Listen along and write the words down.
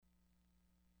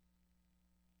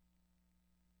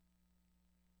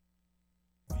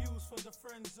for the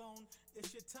friend zone.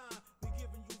 It's your time. We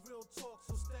giving you real talk,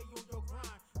 so stay on your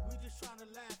grind. We just trying to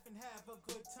laugh and have a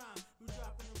good time. We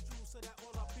dropping them jewels so that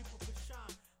all our people can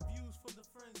shine. Views from the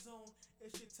friend zone.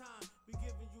 It's your time. We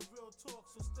giving you real talk,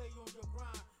 so stay on your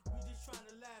grind. We just trying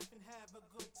to laugh and have a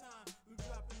good time. We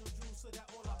dropping them jewels so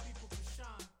that all our people can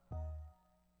shine.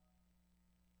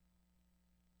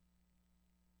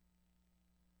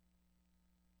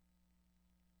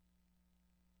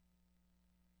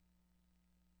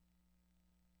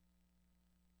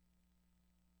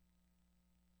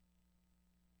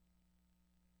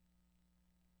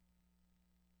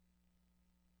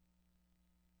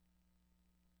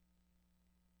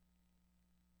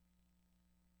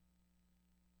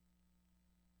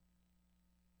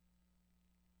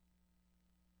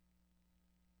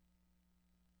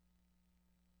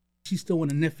 She's still on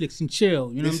the Netflix and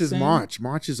chill. You know this what I'm is saying? March.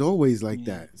 March is always like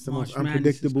that. It's the most March Madness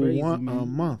unpredictable is crazy,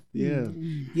 man. month. Yeah.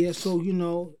 Yeah, so, you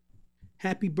know,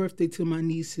 happy birthday to my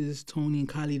nieces, Tony and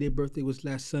Kylie. Their birthday was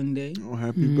last Sunday. Oh,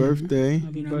 happy birthday. You know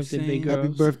what I'm birthday, saying? big girl.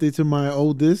 Happy birthday to my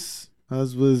oldest.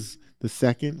 Hers was the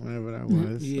second, whatever that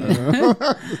was. Yeah.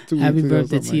 2 Happy weeks ago,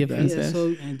 birthday to something your like that. princess. Yeah,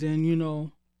 so, and then, you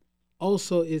know,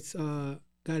 also it's, got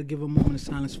to give a moment of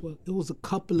silence for, it was a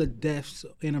couple of deaths,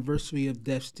 anniversary of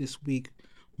deaths this week.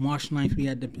 March 9th, we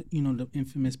had the, you know, the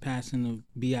infamous passing of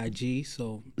B.I.G.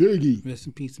 So Biggie. rest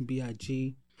in peace to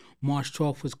B.I.G. March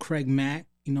 12th was Craig Mack,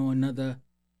 you know, another.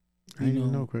 I didn't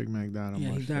even know Craig Mack died on Yeah,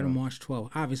 March he died 12th. on March 12th.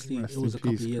 Obviously, Rest it was in a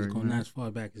couple peace, of years Craig ago, Mack. not as far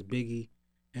back as Biggie.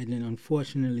 And then,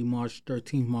 unfortunately, March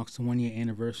 13th marks the 1-year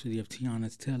anniversary of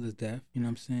Tiana Taylor's death. You know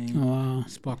what I'm saying? Oh, wow.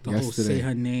 Sparked the whole Yesterday. Say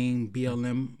Her Name,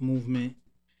 BLM movement.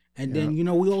 And then, you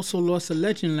know, we also lost a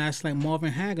legend last night,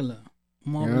 Marvin Hagler.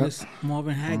 Marvin Hagler,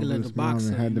 Marvelous the boxer.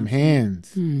 Marvin had you them know what I'm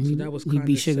saying? hands. So that was He kind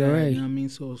beat of Sugar sad, Ray. you know what I mean?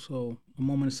 So a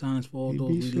moment of silence for all He those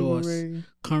beat we Sugar lost Ray.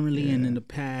 currently and in the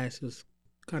past. It was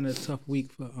kind of a tough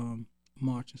week for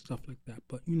March and stuff like that.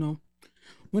 But, you know,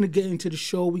 when to get into the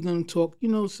show, we're going to talk, you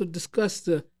know, so discuss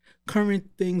the current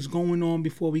things going on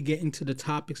before we get into the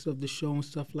topics of the show and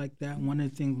stuff like that. One of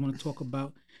the things I want to talk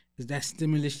about is that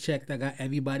stimulus check that got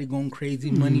everybody going crazy,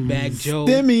 Moneybag Joe.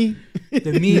 Demi.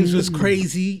 The memes was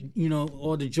crazy, you know,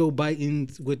 all the Joe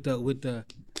Bidens with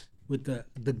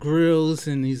the grills,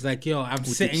 and he's like, "Yo, I'm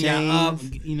setting y'all up,"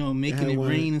 chains. you know, making Had it one.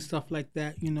 rain and stuff like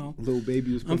that, you know. Little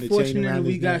baby was putting the chain Unfortunately, around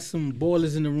we his got neck. some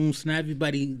ballers in the room, so now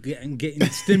everybody getting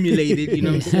stimulated. You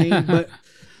know what I'm saying? But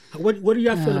what do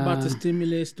y'all feel about the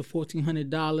stimulus? The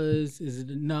 $1,400, is it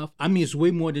enough? I mean, it's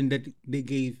way more than that they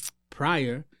gave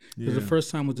prior. Because the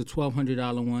first time was the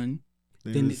 $1,200 one.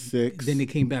 Then the six. Then they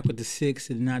came back with the 6,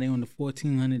 and now they're on the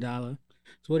 $1,400.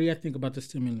 So what do y'all think about the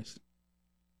stimulus?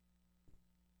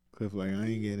 Cliff like, I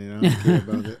ain't getting it. I don't care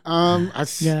about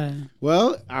it. Yeah.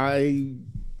 Well, I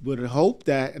would hope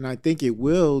that, and I think it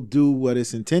will do what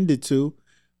it's intended to,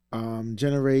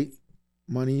 generate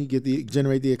money,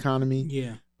 generate the economy.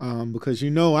 Yeah. Because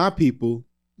you know our people,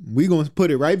 we gonna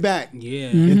put it right back Yeah.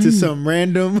 into some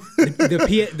random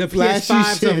The flashy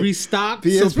PS5s shit. are restocked.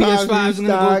 PS5's so PS5s are going to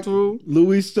go restocked. through.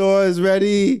 Louis store is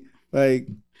ready. Like,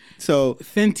 so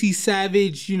Fenty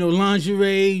Savage, you know,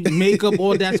 lingerie, makeup,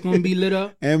 all that's going to be lit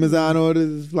up. Amazon orders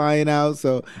is flying out.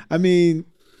 So, I mean,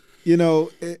 you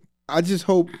know, I just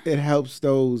hope it helps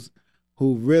those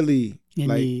who really In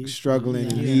like need. struggling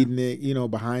and Yeah. needing it, you know,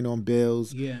 behind on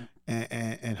bills. Yeah.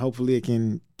 And hopefully it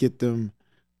can get them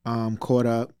caught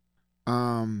up.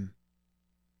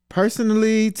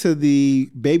 Personally, to the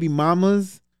baby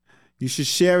mamas, you should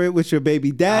share it with your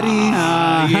baby daddies.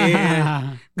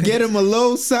 Yeah. Get them a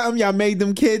little something. Y'all made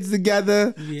them kids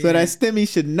together. Yeah. So that stimmy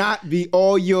should not be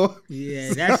all your.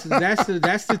 Yeah, that's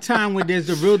the time where there's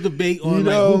a real debate on You like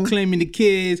know, who claiming the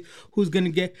kids, who's gonna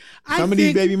get. Some of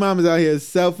these baby mamas out here is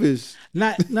selfish.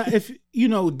 not if you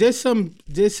know there's some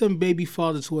baby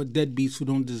fathers who are deadbeats who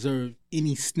don't deserve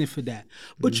any sniff of that.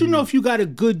 But you know, if you got a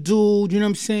good dude, you know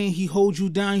what I'm saying, he holds you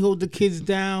down, he holds the kids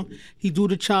down, he do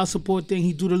the child support thing,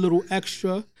 he do the little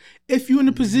extra. If you're in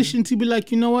a position to be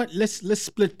like, you know what, let's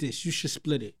split this, you should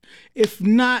split it. If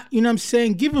not, you know what I'm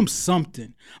saying, give him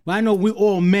something. But I know we're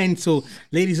all men, so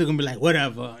ladies are gonna be like,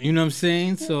 whatever, you know what I'm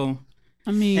saying? So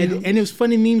I mean, and it was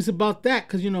funny memes about that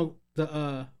because you know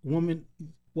the woman,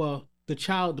 well,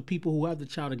 the people who have the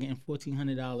child are getting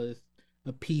 $1,400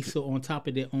 a piece or on top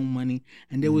of their own money,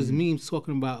 and there was memes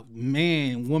talking about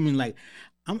woman like,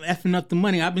 I'm effing up the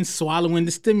money. I've been swallowing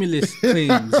the stimulus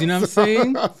claims. You know what I'm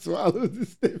saying? I swallowed the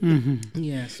stimmy.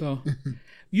 Yeah. So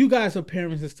you guys are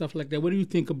parents and stuff like that. What do you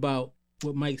think about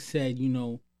what Mike said? You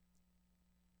know,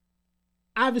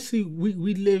 obviously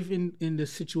we live in the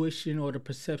situation or the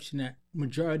perception that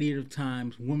majority of the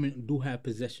times women do have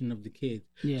possession of the kids.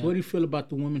 Yeah. So what do you feel about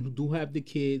the women who do have the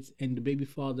kids and the baby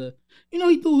father? He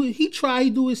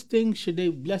do his thing. Should they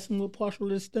bless him with partial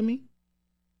hysterectomy?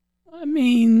 I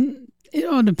mean, it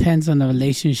all depends on the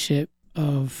relationship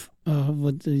of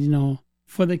what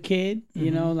for the kid.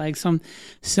 Like some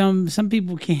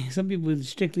people can't. Some people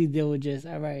strictly deal with just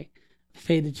all right,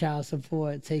 pay the child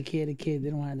support, take care of the kid. They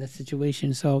don't have that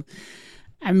situation. So,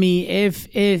 I mean,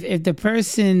 if the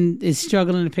person is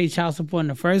struggling to pay child support in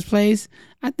the first place,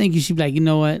 I think you should be like, you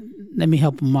know what, let me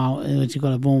help them out. And what you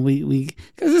call it, boom, we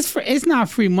because it's not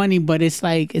free money, but it's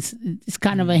like it's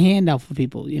kind of a handout for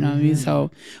people. You know what I mean?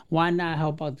 So why not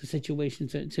help out the situation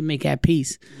to make that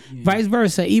peace? Yeah. Vice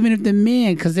versa, even if the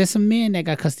man, because there's some men that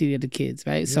got custody of the kids,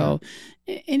 right? Yeah. So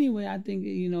anyway, I think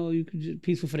you could just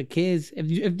peaceful for the kids.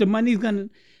 If the money's gonna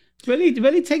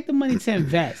really take the money to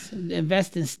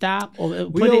invest in stock or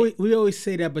we always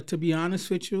say that, but to be honest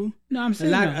with you, no, I'm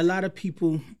saying a lot of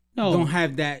people don't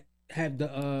have the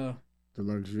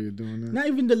luxury of doing it. Not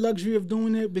even the luxury of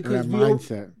doing it because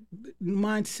mindset.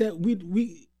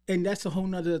 We and that's a whole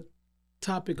nother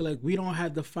topic. Like we don't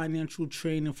have the financial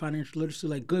training, financial literacy.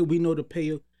 Like good, we know to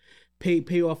pay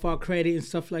off our credit and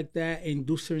stuff like that, and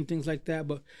do certain things like that.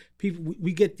 But people,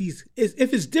 we get these.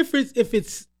 If it's different, if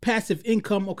it's passive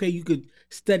income, okay, you could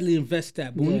steadily invest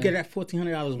that. But when you get that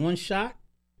 $1,400 one shot,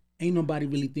 ain't nobody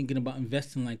really thinking about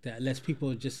investing like that unless people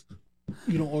are just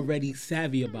already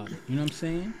savvy about it. You know what I'm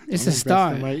saying? It's a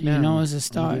start. Right now. It's a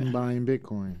start. I'm buying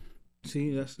Bitcoin.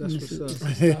 See, that's what's up.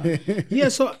 Yeah,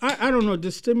 so I don't know.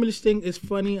 The stimulus thing is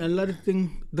funny. Another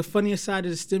thing, the funniest side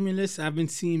of the stimulus, I've been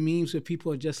seeing memes where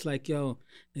people are just like, yo,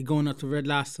 they're going up to Red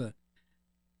Lobster.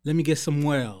 Let me get some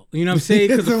well. You know what I'm saying?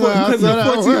 Because the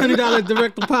 $1,400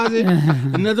 direct deposit.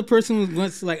 Another person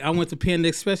was like, I went to Panda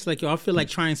Express, like, yo, I feel like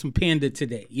trying some Panda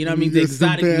today. You know what I mean? The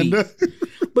exotic meat.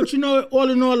 But all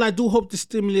in all, I do hope the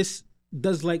stimulus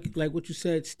does like what you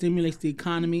said, stimulates the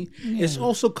economy. Yeah. It's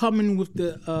also coming with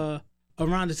the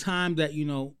around the time that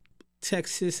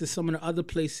Texas and some of the other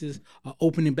places are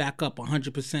opening back up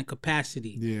 100%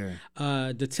 capacity.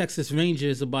 Yeah. The Texas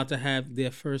Rangers is about to have their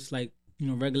first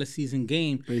regular season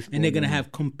game, baseball, and they're gonna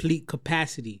have complete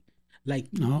capacity,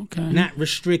 not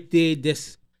restricted.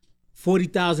 There's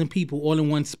 40,000 people all in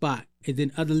one spot, and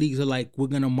then other leagues are like, we're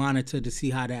gonna monitor to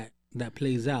see how that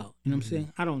plays out. You know what I'm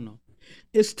saying? I don't know.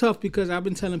 It's tough because I've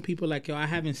been telling people like, yo, I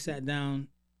haven't sat down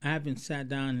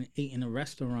and ate in a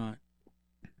restaurant.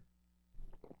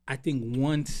 I think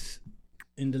once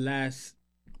in the last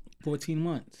 14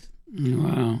 months.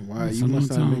 Wow. You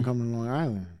must have been coming to Long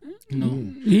Island. No,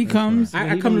 he comes.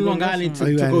 I come to Long Island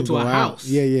to go to a house.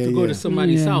 To go to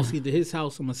somebody's house, either his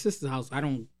house or my sister's house. I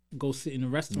don't go sit in a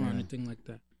restaurant or anything like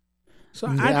that. So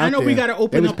I know we got to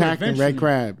open up eventually. Red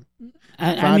Crab.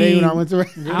 Friday when I went to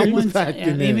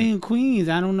even in Queens.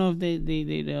 I don't know if they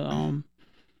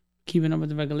keeping up with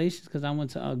the regulations because I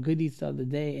went to Goodies the other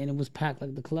day and it was packed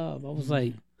like the club. I was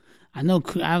like,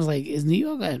 is New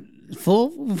York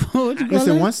full?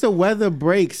 Listen, once the weather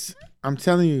breaks. I'm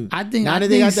telling you, I think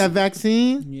they got that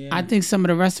vaccine, I think some of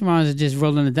the restaurants are just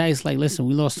rolling the dice. Like, listen,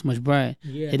 we lost too much bread.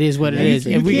 Yeah. It is what it is.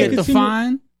 If we get the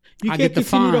fine, I get the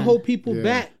fine. You can't continue to hold people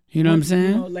back. You know what I'm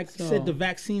saying? Like I said, the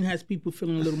vaccine has people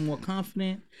feeling a little more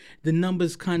confident. The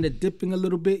numbers kind of dipping a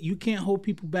little bit. You can't hold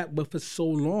people back, but for so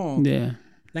long. Yeah.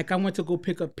 Like I went to go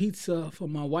pick up pizza for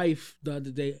my wife the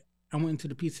other day. I went into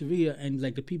the pizzeria and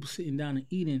like the people sitting down and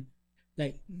eating.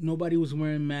 Like nobody was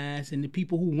wearing masks, and the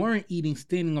people who weren't eating,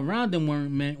 standing around them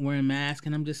weren't wearing masks.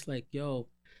 And I'm just like, yo,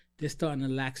 they're starting to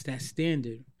lax that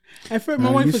standard. At first,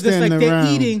 my wife was just like, they're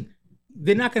eating,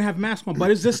 they're not gonna have masks on. But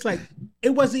it's just like, it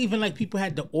wasn't even like people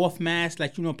had the off mask,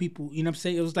 like people, you know what I'm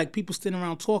saying? It was like people sitting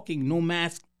around talking, no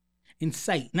mask in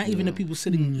sight. Not even the people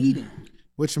sitting and eating.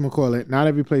 Whatchamacallit? Not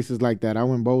every place is like that. I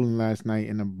went bowling last night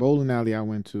in the bowling alley I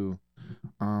went to.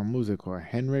 What was it called?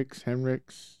 Henrik's.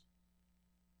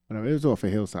 Whatever. It was off a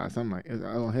hillside, something like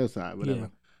on hillside, whatever. Yeah.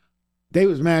 They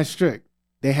was mad strict.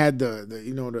 They had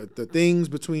the things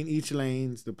between each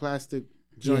lanes, the plastic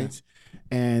joints,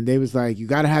 and they was like, you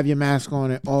got to have your mask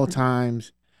on at all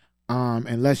times,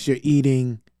 unless you're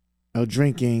eating or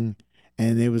drinking.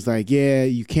 And they was like, yeah,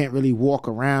 you can't really walk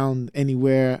around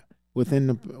anywhere within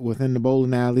the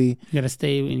bowling alley. You got to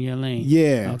stay in your lane.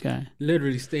 Yeah. Okay.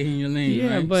 Literally stay in your lane.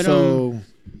 Yeah, right? but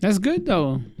that's good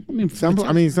though. Some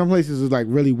places was like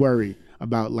really worried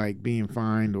about like being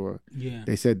fined or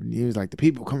they said he was like the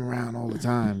people come around all the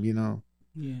time,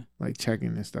 like checking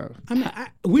and stuff. I mean,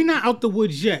 we're not out the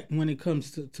woods yet when it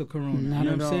comes to Corona. Not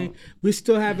you know what I'm saying? We're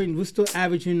still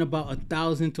averaging about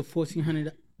 1,000 to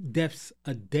 1,400 deaths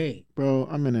a day. Bro,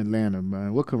 I'm in Atlanta,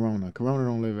 man. What Corona? Corona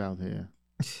don't live out here.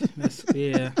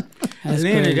 Yeah. That's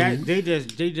Atlanta,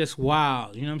 crazy. they just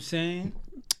wild. You know what I'm saying?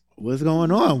 What's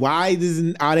going on? Why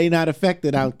are they not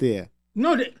affected out there?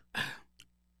 No,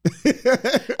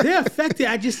 they're affected.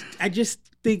 I just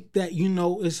think that, you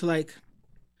know, it's like,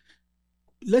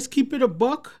 let's keep it a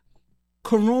buck.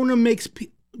 Corona makes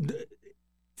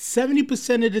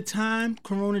 70% of the time,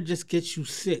 Corona just gets you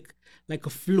sick, like a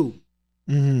flu.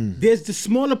 Mm-hmm. There's the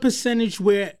smaller percentage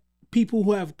where people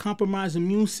who have compromised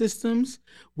immune systems,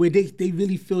 where they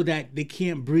really feel that they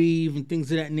can't breathe and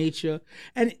things of that nature.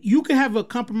 And you can have a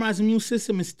compromised immune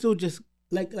system and still just,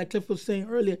 like Cliff was saying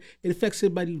earlier, it affects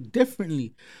everybody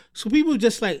differently. So people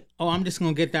just like, oh, I'm just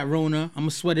going to get that Rona, I'm going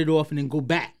to sweat it off and then go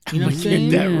back. You know what I'm saying?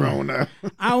 Get that Rona.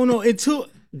 I don't know. Until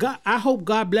God, I hope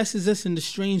God blesses us and the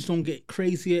strains don't get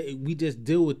crazier. We just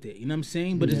deal with it. You know what I'm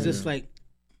saying? But it's just like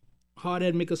hard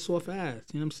head make a soft ass.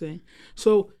 You know what I'm saying?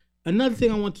 So another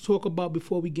thing I want to talk about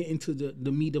before we get into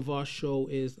the meat of our show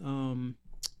is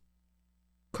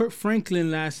Kurt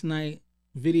Franklin last night.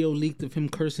 Video leaked of him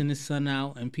cursing his son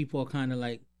out, and people are kind of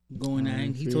like going at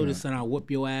him. He told his son, I'll whoop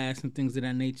your ass and things of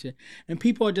that nature. And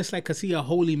people are just like, because he a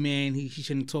holy man, he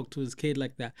shouldn't talk to his kid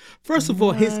like that. First of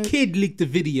all, his kid leaked the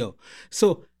video.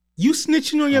 So you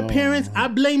snitching on your parents, I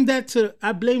blame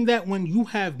that when you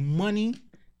have money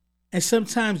and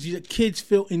sometimes your kids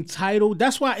feel entitled.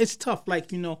 That's why it's tough.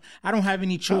 Like, you know, I don't have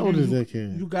any children. How old is that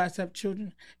kid? You guys have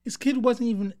children? His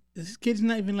kid's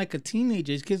not even like a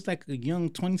teenager. His kid's like a young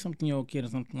 20-something-year-old kid or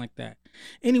something like that.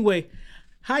 Anyway,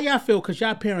 how y'all feel? Because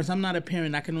y'all parents, I'm not a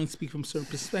parent. I can only speak from a certain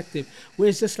perspective. Where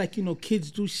it's just like, you know,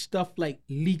 kids do stuff like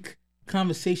leak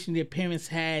conversation their parents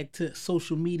had to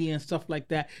social media and stuff like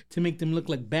that to make them look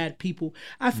like bad people.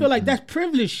 I feel like that's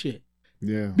privilege shit.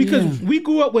 Yeah. Because we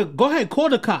grew up with, go ahead, call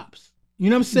the cops. You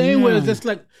know what I'm saying? Yeah. Where it's just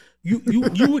like, you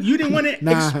didn't want to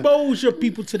expose your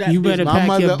people to that. You better business.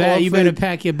 pack your bag. You better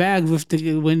pack your bag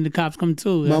when the cops come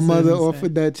too. My mother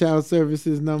offered that child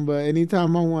services number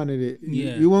anytime I wanted it.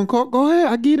 Yeah. You want to call? Go ahead.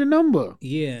 I give you the number.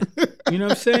 Yeah. You know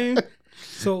what I'm saying?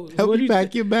 So Help you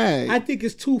pack your bag. I think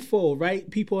it's twofold, right?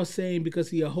 People are saying because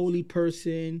he's a holy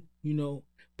person, you know.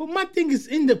 But my thing is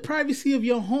in the privacy of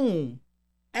your home.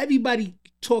 Everybody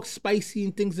talks spicy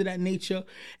and things of that nature,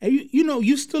 and you know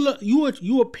you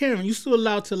a parent. You still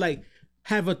allowed to like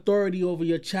have authority over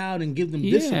your child and give them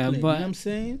discipline. But you know what I'm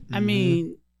saying? I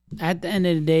mean, at the end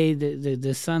of the day,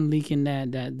 the son leaking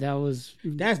that was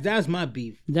that's my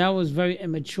beef. That was very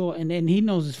immature, and then he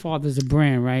knows his father's a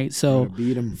brand, right? So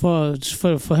beat him. for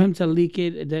him to leak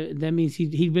it, that means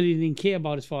he really didn't care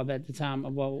about his father at the time,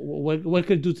 about what it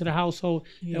could do to the household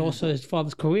and also his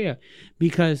father's career,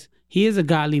 because he is a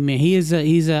godly man. He's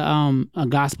a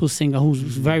gospel singer who's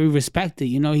very respected.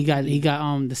 You know, he got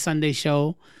the Sunday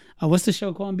show. What's the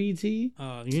show called on BET? You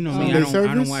know me, I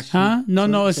don't watch. Huh?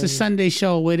 No, it's a Sunday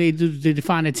show where they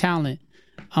define the talent.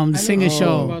 The singer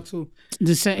show.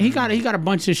 He got a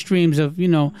bunch of streams of, you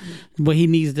know, but he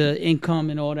needs the income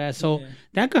and all that. So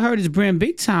that could hurt his brand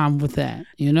big time with that,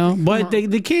 you know. But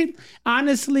the kid,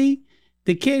 honestly,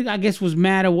 I guess was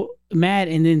mad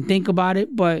and didn't think about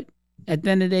it. But at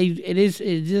the end of the day,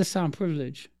 it just sound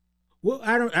privilege. Well,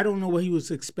 I don't know what he was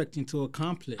expecting to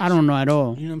accomplish. I don't know at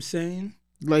all. You know what I'm saying?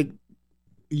 Like,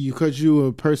 because you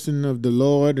a person of the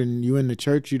Lord and you in the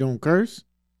church, you don't curse?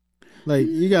 Like,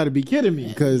 you got to be kidding me,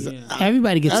 because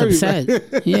everybody gets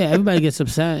upset. Yeah, everybody gets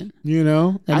upset. You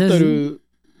know, I thought it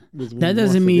was that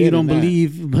doesn't mean you don't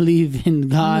believe in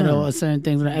God or certain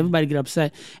things. Everybody get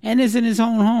upset, and it's in his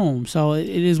own home, so it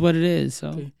is what it is.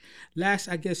 So, last,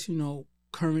 I guess, you know,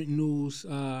 current news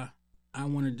I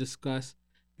want to discuss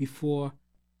before.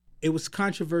 It was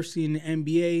controversy in the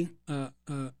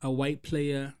NBA. A white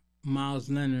player, Miles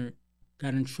Leonard,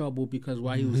 got in trouble because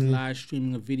while he was live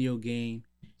streaming a video game,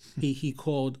 he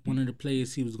called one of the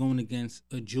players he was going against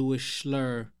a Jewish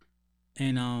slur,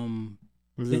 and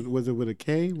was it with a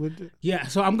K? Yeah,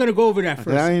 so I'm gonna go over that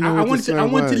first. I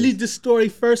want to lead the story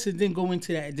first and then go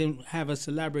into that and then have us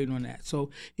elaborate on that. So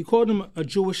he called him a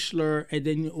Jewish slur, and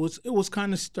then it was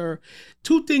kind of stir.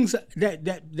 Two things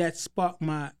that sparked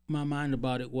my mind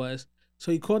about it was,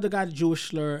 so he called the guy the Jewish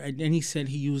slur, and then he said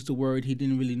he used the word. He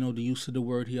didn't really know the use of the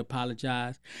word. He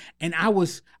apologized, and I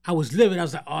was livid. I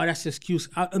was like, oh, that's excuse.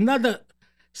 Another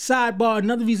sidebar.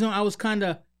 Another reason I was kind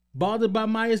of bothered by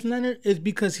Myers Leonard is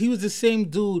because he was the same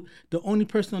dude, the only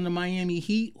person on the Miami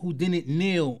Heat who didn't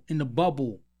kneel in the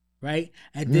bubble, right?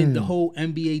 And then the whole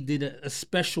NBA did a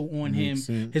special on him.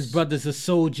 Sense. His brother's a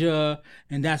soldier,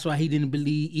 and that's why he didn't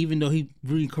believe, even though he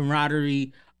bring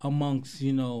camaraderie amongst,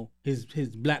 you know, his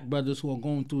black brothers who are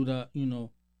going through the, you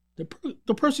know,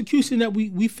 the persecution that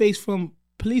we face from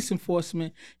police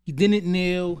enforcement. He didn't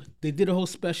kneel. They did a whole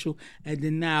special, and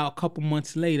then now a couple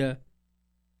months later,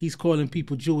 he's calling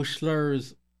people Jewish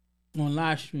slurs on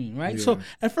live stream, right? Yeah. So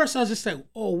at first I was just like,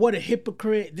 oh, what a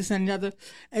hypocrite, this and the other.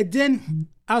 And then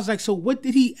I was like, so what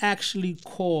did he actually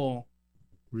call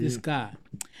this guy?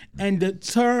 And the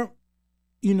term,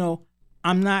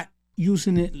 I'm not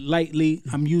using it lightly.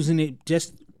 I'm using it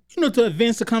just, to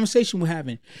advance the conversation we're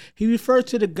having. He referred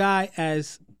to the guy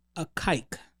as a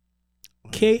kike.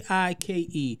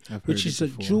 Kike, which is a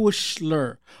Jewish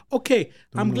slur. Okay,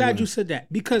 I'm glad you said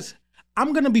that because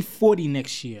I'm going to be 40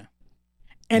 next year.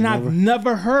 And I've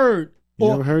never heard. You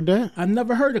never heard that? I've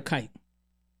never heard a kike.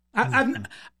 Let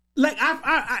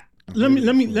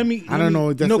me. I don't know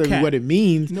exactly what it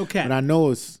means. No cap. But I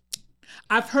know it's.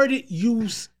 I've heard it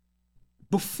used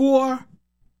before,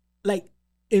 like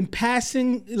in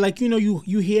passing, like you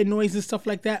hear noise and stuff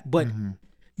like that. But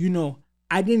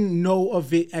I didn't know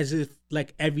of it as if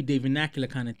like everyday vernacular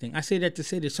kind of thing. I say that to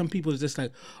say that some people is just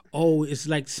like, oh, it's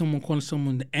like someone calling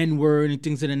someone the N-word and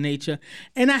things of the nature.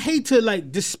 And I hate to like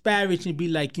disparage and be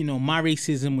like, my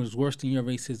racism was worse than your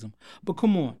racism. But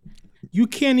come on, you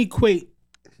can't equate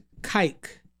kike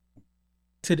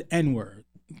to the N-word.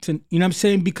 To, you know what I'm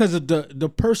saying? Because of the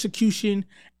persecution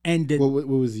and what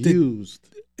was used.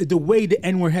 The way the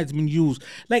N-word has been used.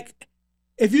 Like,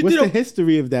 if you What's the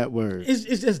history of that word? It's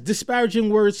just disparaging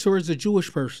words towards a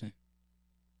Jewish person.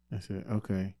 That's it.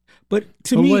 Okay. But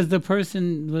to me, was the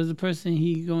person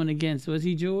he going against? Was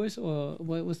he Jewish or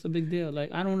what's the big deal? Like,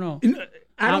 I don't know.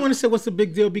 I don't want to say what's the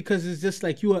big deal because it's just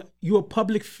like you're a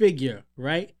public figure,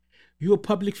 right? You're a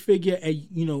public figure, and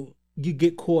you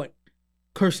get caught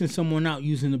cursing someone out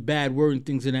using a bad word and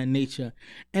things of that nature,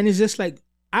 and it's just like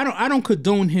I don't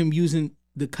condone him using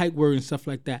the kike word and stuff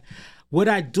like that. What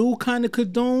I do kind of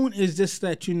condone is just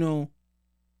that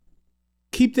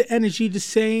keep the energy the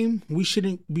same. We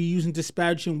shouldn't be using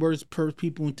disparaging words per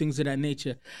people and things of that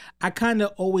nature. I kind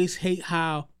of always hate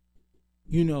how,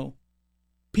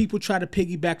 people try to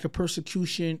piggyback the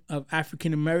persecution of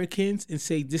African Americans and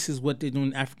say this is what they're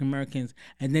doing to African Americans.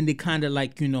 And then they kind of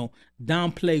like,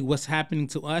 downplay what's happening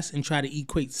to us and try to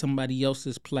equate somebody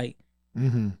else's plight.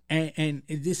 Mm-hmm. And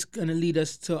this is going to lead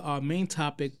us to our main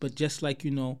topic. But just like,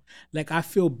 like I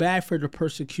feel bad for the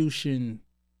persecution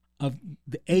of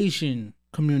the Asian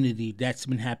community that's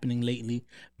been happening lately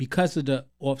because of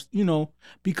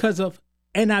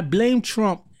and I blame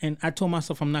Trump, and I told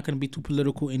myself I'm not going to be too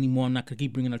political anymore. I'm not going to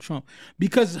keep bringing up Trump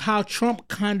because how Trump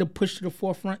kind of pushed to the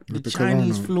forefront the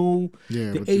Chinese flu,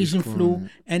 the Asian flu,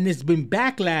 and there's been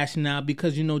backlash now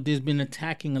because there's been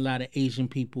attacking a lot of Asian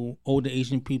people, older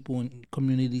Asian people, and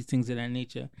communities, things of that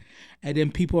nature, and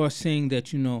then people are saying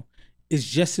that it's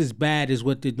just as bad as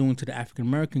what they're doing to the African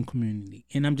American community,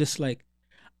 and I'm just like,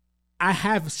 I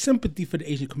have sympathy for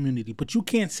the Asian community, but you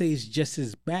can't say it's just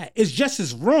as bad. It's just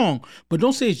as wrong, but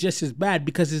don't say it's just as bad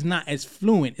because it's not as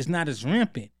fluent. It's not as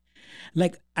rampant.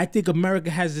 Like, I think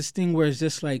America has this thing where it's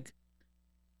just like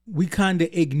we kind of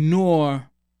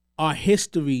ignore our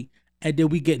history and then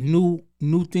we get new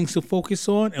things to focus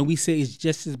on and we say it's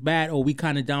just as bad, or we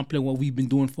kind of downplay what we've been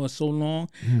doing for so long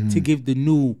to give the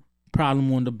new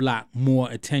problem on the block more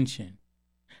attention.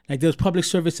 Like, there's public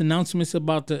service announcements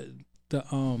about the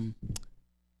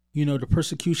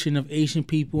persecution of Asian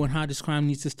people and how this crime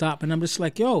needs to stop. And I'm just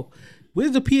like, yo,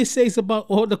 where's the PSAs about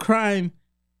all the crime,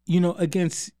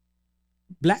 against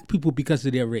black people because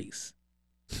of their race?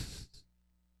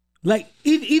 Like,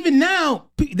 even now,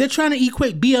 they're trying to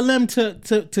equate BLM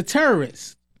to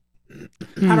terrorists.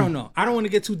 I don't know. I don't want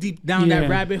to get too deep down that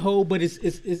rabbit hole, but it's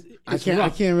I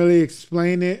can't really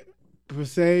explain it per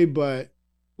se, but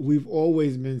we've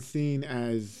always been seen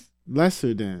as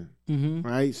lesser than. Mm-hmm.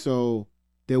 Right, so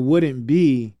there wouldn't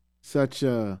be such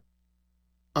a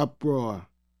uproar,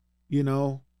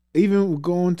 Even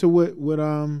going to what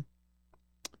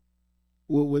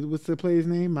what's the player's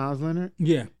name, Miles Leonard?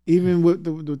 Yeah. Even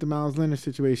with the Miles Leonard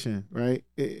situation, right?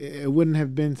 It wouldn't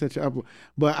have been such an uproar.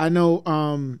 But I know,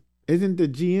 isn't the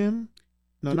GM?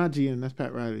 No, not GM. That's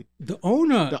Pat Riley. The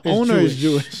owner is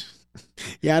Jewish.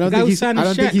 Yeah, I don't think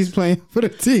he's playing for the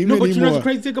team anymore. But you know what the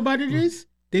crazy thing about it is?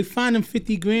 They fined him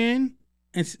 $50,000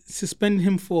 and suspended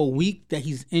him for a week that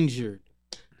he's injured,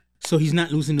 so he's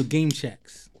not losing the game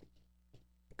checks.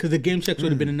 Because the game checks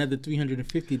would have been another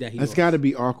 $350 that he. That's got to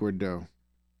be awkward though.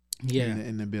 Yeah,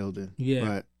 in the building. Yeah,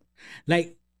 but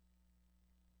like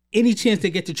any chance they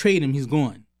get to trade him, he's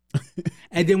gone.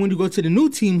 And then when you go to the new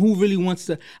team, who really wants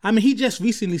to? I mean, he just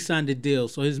recently signed a deal,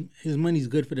 so his money's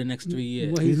good for the next 3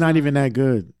 years. He's not even that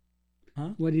good. Huh?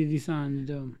 What did he sign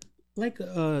to do? Like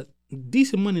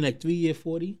decent money, like 3 year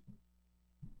 40.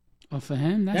 Oh, for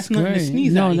him, that's nothing to great.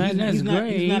 sneeze no, at. that's He's not-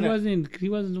 great. he's not He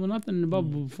wasn't doing nothing in the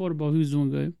bubble before the bubble. He was doing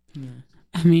good. Yeah.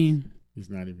 I mean, He's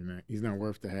not even that. He's not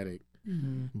worth the headache.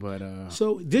 But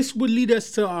So this would lead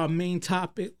us to our main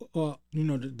topic, or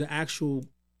the actual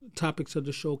topics of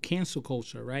the show, cancel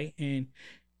culture, right? And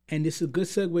it's a good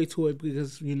segue to it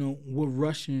because we're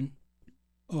rushing.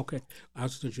 Okay, I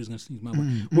thought you was gonna sneeze my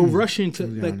way. We're rushing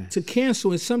to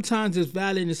cancel, and sometimes it's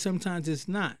valid and sometimes it's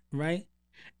not, right?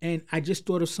 And I just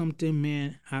thought of something,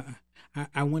 man.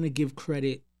 I want to give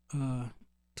credit to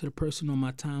the person on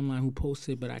my timeline who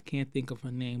posted, but I can't think of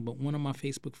her name. But one of my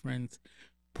Facebook friends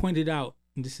pointed out,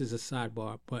 and this is a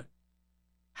sidebar, but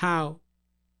how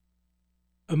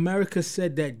America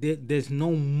said that there's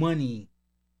no money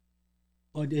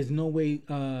or there's no way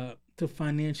to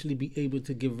financially be able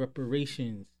to give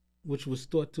reparations, which was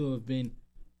thought to have been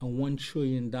a $1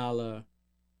 trillion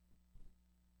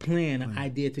plan, an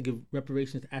idea to give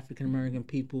reparations to African American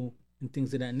people and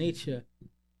things of that nature.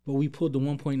 But we pulled the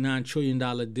 $1.9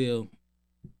 trillion deal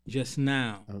just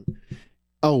now.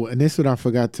 oh, and this is what I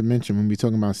forgot to mention when we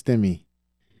talking about STEMI.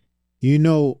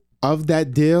 Of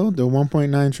that deal, the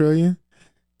 1.9 trillion,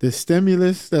 the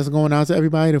stimulus that's going out to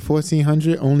everybody, the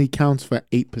 1,400, only counts for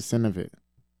 8% of it.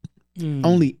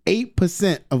 Only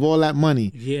 8% of all that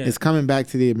money is coming back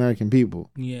to the American people.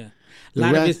 Yeah. A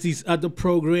lot of it's these other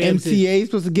programs. MTA is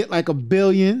supposed to get like $1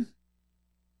 billion.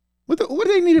 What do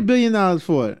they need $1 billion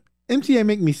for? MTA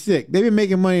make me sick. They've been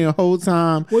making money the whole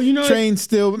time. Well, train's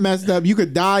still messed up. You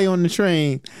could die on the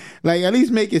train. Like, at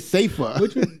least make it safer.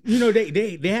 Which,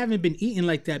 they haven't been eating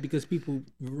like that because people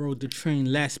rode the train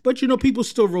less. But people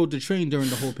still rode the train during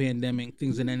the whole pandemic.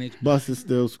 Things of that nature. Bus is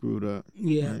still screwed up.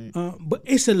 Yeah, right. But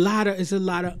it's a lot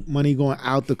of money going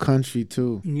out the country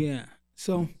too. Yeah,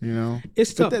 so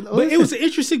it's tough. But it was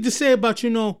interesting to say about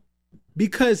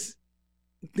because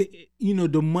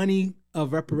the money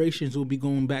of reparations will be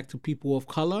going back to people of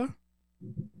color.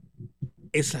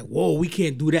 It's like, whoa, we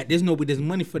can't do that. There's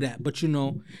money for that. But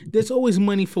there's always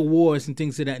money for wars and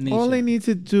things of that nature. All they need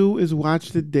to do is watch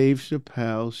the Dave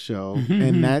Chappelle show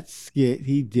and that skit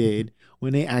he did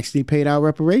when they actually paid out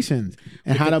reparations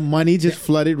and how the money just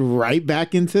flooded right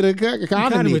back into the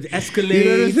economy. With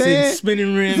Escalades and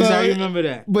spinning rims. So, I remember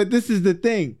that. But this is the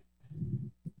thing.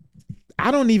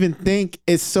 I don't even think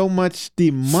it's so much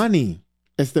the money.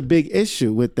 It's the big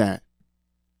issue with that.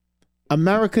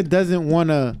 America doesn't want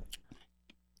to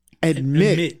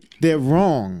admit they're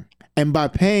wrong. And by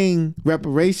paying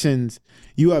reparations,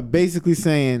 you are basically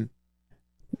saying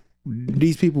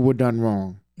these people were done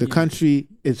wrong. The country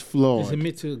is flawed. Just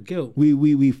admit to guilt. We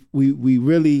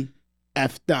really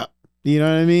effed up. You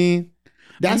know what I mean?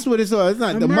 That's what it's all. It's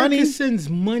not America the money. Sends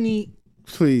money,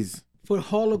 please, for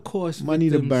Holocaust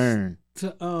money to burn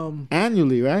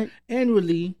annually, right?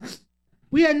 Annually.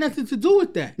 We had nothing to do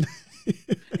with that.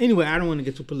 Anyway, I don't want to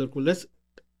get too political. Let's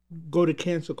go to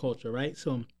cancel culture, right?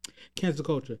 So, cancel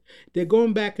culture. They're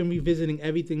going back and revisiting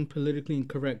everything politically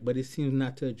incorrect, but it seems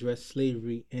not to address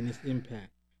slavery and its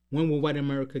impact. When will white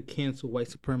America cancel white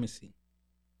supremacy?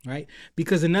 Right?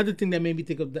 Because another thing that made me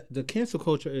think of the cancel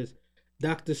culture is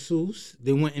Dr. Seuss.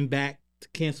 They went back to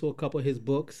cancel a couple of his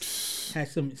books. Had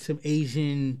some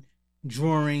Asian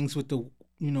drawings with the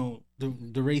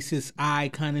racist eye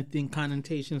kind of thing,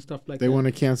 connotation, stuff like that. They want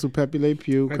to cancel Pepe Le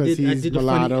Pew because he's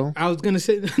mulatto. I was going to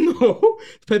say, no,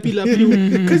 Pepe Le Pew,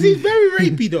 because he's very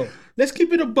rapey, though. Let's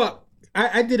keep it a buck.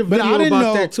 I did a video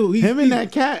about that, too. Him and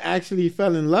that cat actually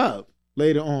fell in love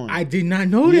later on. I did not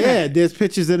know that. Yeah, there's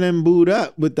pictures of them booed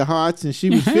up with the hearts, and she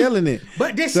was feeling it.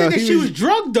 But they said that she was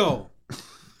drugged, though.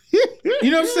 You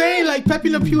know what I'm saying? Like, Pepe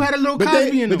Le Pew had a little Cosby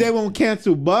in him. But they won't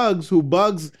cancel Bugs, who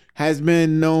Bugs has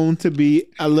been known to be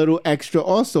a little extra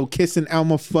also, kissing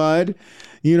Elmer Fudd.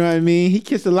 You know what I mean? He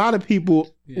kissed a lot of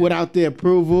people without their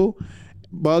approval.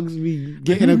 Bugs be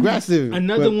getting aggressive.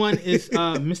 Another one is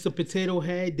Mr. Potato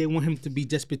Head. They want him to be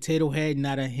just Potato Head,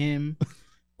 not a him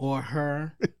or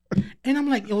her. And I'm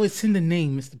like, it's in the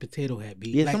name, Mr. Potato Head.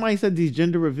 B. Yeah, somebody said these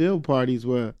gender reveal parties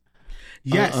were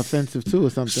offensive too or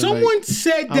something. Someone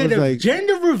said that a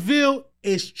gender reveal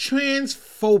is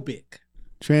transphobic.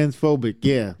 Transphobic,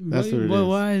 yeah. That's what it is. Well,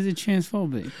 why is it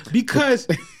transphobic? Because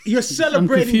you're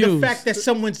celebrating the fact that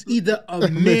someone's either a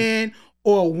man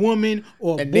or a woman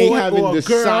or a boy or a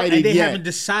girl, and they haven't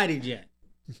decided yet.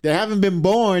 They haven't been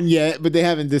born yet, but they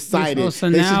haven't decided. So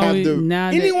now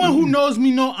anyone who knows me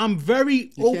know I'm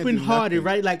very open-hearted,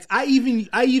 right? Like I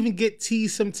even get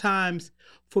teased sometimes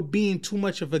for being too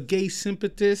much of a gay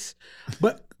sympathist,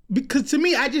 but because to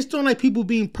me, I just don't like people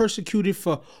being persecuted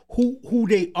for who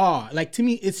they are. Like to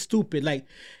me, it's stupid. Like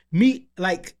me,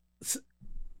 like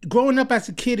growing up as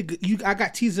a kid, I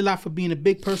got teased a lot for being a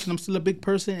big person. I'm still a big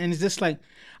person, and it's just like,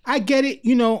 I get it.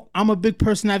 You know, I'm a big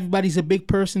person. Everybody's a big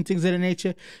person. Things of that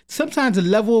nature. Sometimes the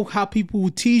level of how people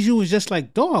will tease you is just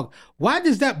like, dog. Why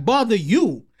does that bother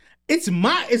you? It's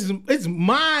my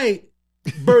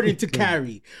burden to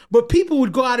carry. But people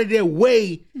would go out of their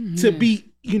way to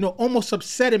be, you know, almost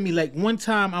upset at me. Like one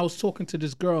time I was talking to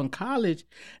this girl in college,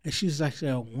 and she was like,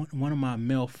 one of my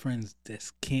male friends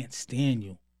just can't stand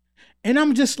you. And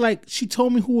I'm just like, she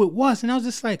told me who it was, and I was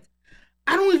just like,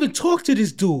 I don't even talk to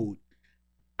this dude.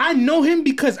 I know him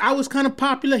because I was kind of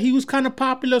popular. He was kind of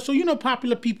popular. So, you know,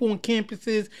 popular people on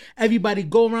campuses, everybody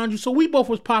go around you. So we both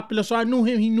was popular. So I knew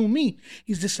him. He knew me.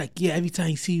 He's just like, yeah, every time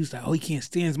he sees you, he's like, oh, he can't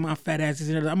stand my fat ass.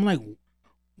 I'm like,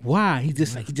 why? He's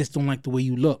just like, he just don't like the way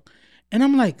you look. And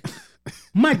I'm like,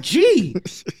 my G,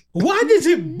 why does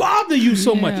it bother you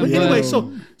so much? But anyway,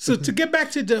 so to get back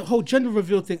to the whole gender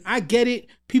reveal thing, I get it.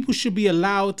 People should be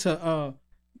allowed to,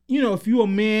 you know, if you're a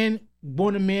man,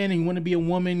 born a man, and you want to be a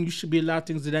woman, you should be allowed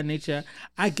things of that nature.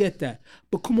 I get that.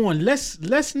 But come on,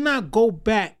 let's not go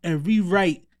back and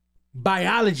rewrite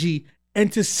biology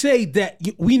and to say that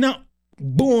we not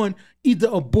born either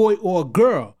a boy or a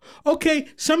girl. Okay,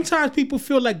 sometimes people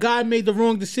feel like God made the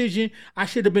wrong decision. I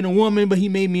should have been a woman, but he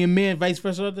made me a man, vice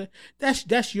versa.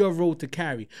 That's your road to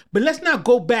carry. But let's not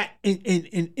go back and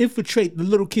infiltrate the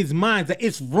little kids' minds that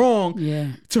it's wrong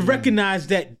to recognize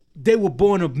that they were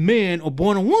born a man or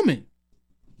born a woman.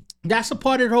 That's a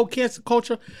part of the whole cancer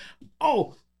culture.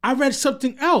 Oh, I read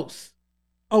something else.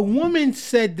 A woman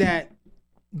said that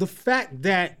the fact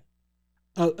that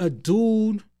a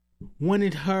dude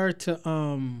wanted her to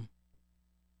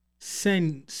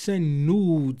send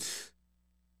nudes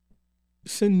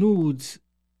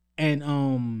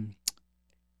and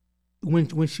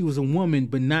when she was a woman,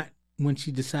 but not when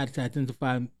she decided to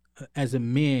identify as a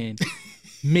man,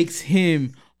 makes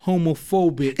him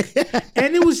homophobic.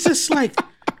 And it was just like,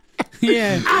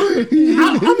 I'm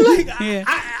like,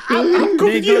 I'm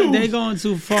confused. They're going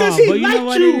too far. Because he but you liked know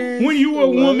what you when you were a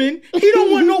woman. He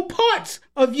don't want no parts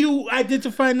of you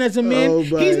identifying as a man.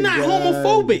 He's not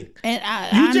homophobic. And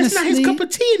you just not his cup of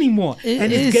tea ananymore.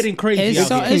 And it's getting crazy out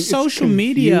here. It's social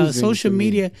media. Social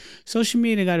media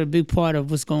got a big part of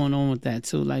what's going on with that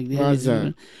too. Like,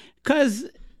 because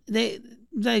they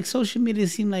like social media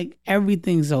seem like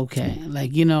everything's okay.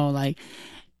 Like, you know, like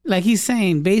he's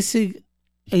saying basic.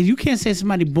 You can't say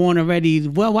somebody born already.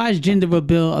 Well, why is gender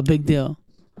reveal a big deal?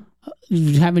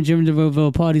 Having gender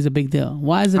reveal parties a big deal.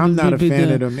 Why is it? I'm not a fan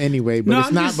deal? of them anyway, but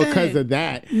it's not because of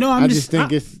that. No, I just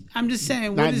think it's. I'm just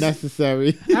saying not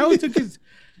necessary. I always think it's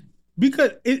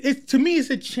because it to me it's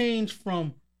a change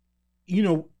from, you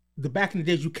know, the back in the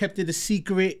days you kept it a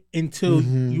secret until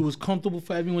you was comfortable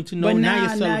for everyone to know. But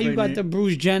now you got the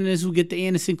Bruce Jenners who get the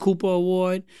Anderson Cooper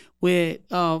Award where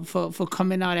for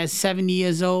coming out at 70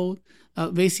 years old.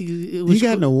 Basically, it was he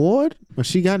got an award, or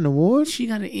she got an award. She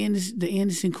got the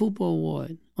Anderson Cooper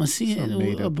Award on CNN.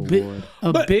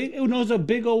 It was a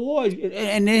big award,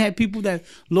 and they had people that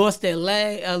lost their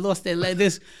leg.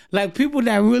 There's like people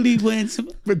that really went.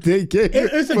 But they get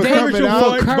it's a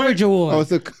courage award. Oh,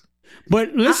 it's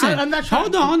But listen, I'm not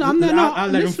trying. Hold on. I'll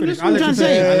let him finish.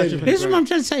 This is what I'm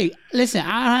trying to say. Listen,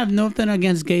 I have nothing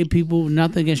against gay people,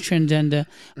 nothing against transgender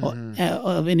or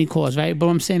of any cause, right? But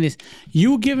what I'm saying is,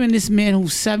 you giving this man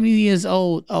who's 70 years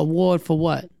old an award for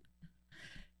what?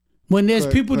 When there's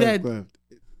people that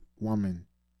woman.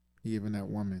 You giving that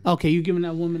woman? Okay, you giving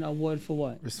that woman an award for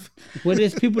what? Well,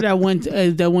 there's people that went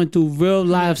through real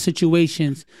life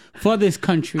situations for this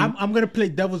country. I'm gonna play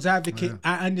devil's advocate.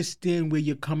 I understand where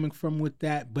you're coming from with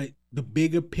that, but the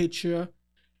bigger picture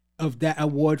of that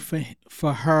award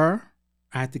for her,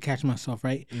 I have to catch myself,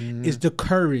 right? Is the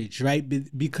courage, right?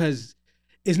 Because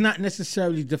it's not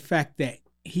necessarily the fact that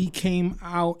he came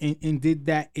out and did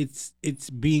that. It's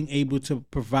being able to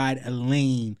provide a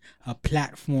lane, a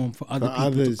platform for other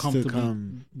people to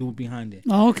comfortably do behind it.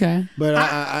 Oh, okay.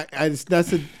 But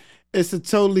it's a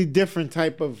totally different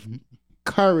type of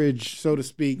courage, so to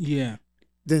speak. Yeah.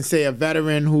 Than say a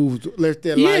veteran who lived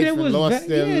their life and lost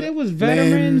their there was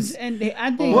veterans, limbs. and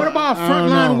I think. What about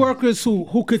frontline workers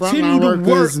who continue to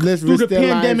work through the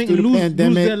pandemic and lose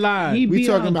their lives? He beat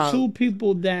out two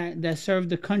people that served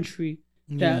the country.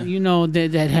 That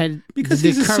that had because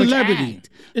he's a celebrity,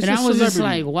 and I was just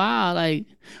like, wow, like,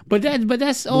 but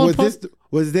that's all.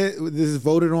 Was this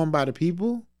voted on by the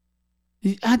people?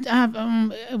 Was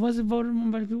it voted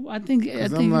on by the people? I think it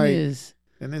is.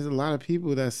 And there's a lot of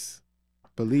people that's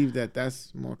believe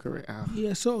that's more correct.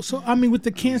 Yeah, so I mean, with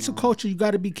the cancel culture, you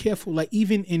got to be careful. Like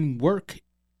even in work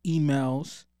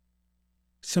emails,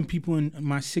 some people in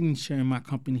my signature in my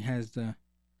company has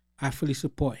I fully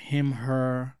support him,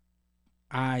 her,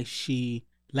 I, she,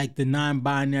 like the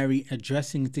non-binary,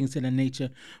 addressing things of that nature.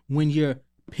 When you're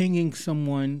pinging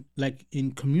someone, like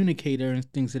in Communicator and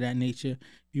things of that nature,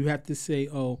 you have to say,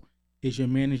 "Oh, is your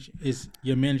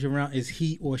manager around? Is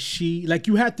he or she?" Like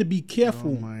you have to be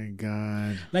careful. Oh my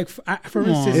God! Like for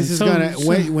instance, this is gonna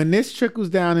when this trickles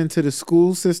down into the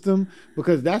school system,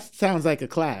 because that sounds like a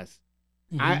class.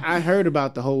 I heard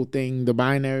about the whole thing, the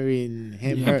binary and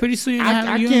him. Yeah, pretty soon you're I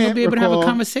not gonna be able to have a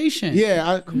conversation.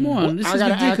 Yeah, come on, this I is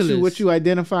gotta ridiculous. ask you what you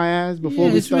identify as before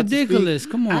we it's start ridiculous. To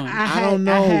speak. Come on, I don't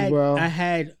know, bro. I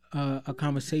had a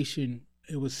conversation.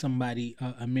 It was somebody,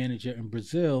 a manager in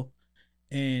Brazil,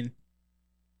 and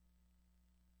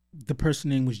the person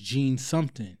name was Gene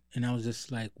something, and I was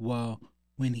just like, well,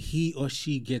 when he or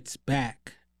she gets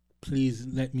back, please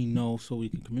let me know so we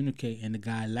can communicate. And the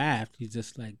guy laughed. He's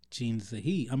just like, Gene's a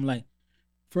he. I'm like,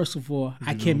 first of all,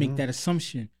 I can't make that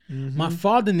assumption. My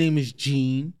father's name is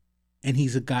Gene, and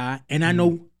he's a guy, and I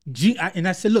know Gene. And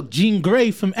I said, look, Jean Grey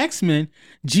from X-Men.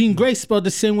 Jean Grey spelled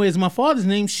the same way as my father's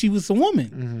name. She was a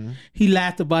woman. He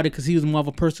laughed about it because he was more of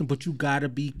a person, but you gotta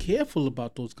be careful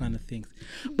about those kind of things.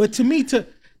 But to me,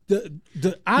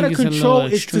 the out of control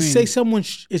is to say someone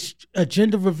is a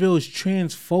gender reveal is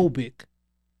transphobic.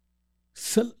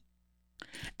 So,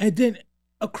 and then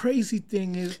a crazy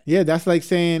thing is, that's like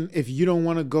saying if you don't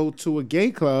want to go to a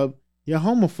gay club, you're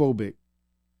homophobic.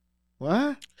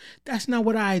 What? That's not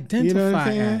what I identify you know what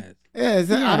I'm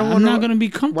as. I don't I'm not going to be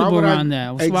comfortable around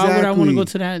that. Exactly. Why would I want to go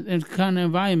to that kind of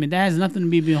environment? That has nothing to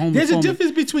be being homophobic. There's a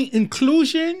difference between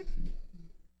inclusion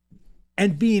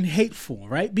and being hateful,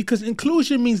 right? Because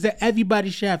inclusion means that everybody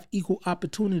should have equal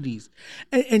opportunities.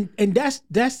 And that's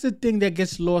the thing that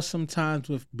gets lost sometimes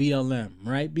with BLM,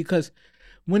 right? Because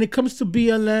when it comes to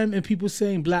BLM and people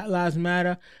saying Black Lives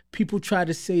Matter, people try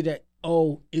to say that,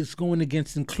 oh, it's going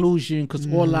against inclusion because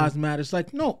all lives matter. It's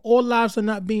like, no, all lives are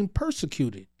not being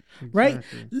persecuted, right?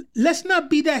 Let's not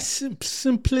be that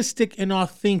simplistic in our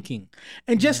thinking.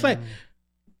 And just like,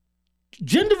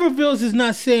 gender reveals is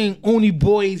not saying only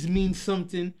boys mean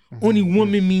something, only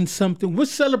women mean something. We're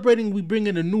celebrating, we bring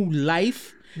in a new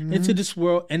life into this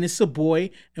world, and it's a boy,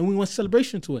 and we want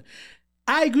celebration to it.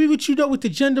 I agree with you though with the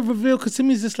gender reveal, because to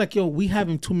me it's just like, yo, we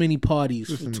having too many parties.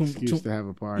 It's an excuse to have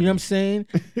a party. You know what I'm saying?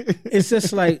 It's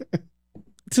just like,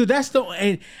 so that's the,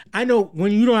 and I know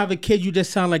when you don't have a kid, you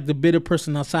just sound like the bitter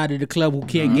person outside of the club who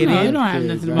can't get in. I don't have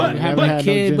nothing about having a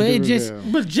kid, but it just,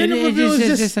 but gender reveal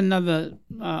is just another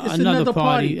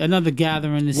party, another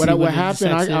gathering to see what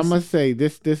happened. I must say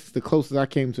this is the closest I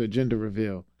came to a gender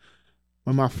reveal.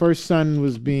 When my first son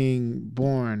was being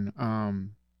born,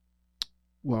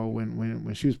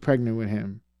 when she was pregnant with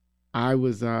him, I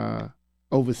was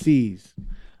overseas.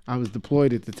 I was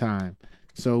deployed at the time.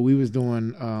 So we was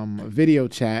doing a video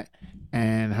chat,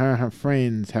 and her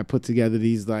friends had put together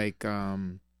these like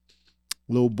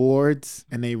little boards,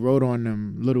 and they wrote on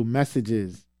them little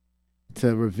messages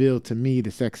to reveal to me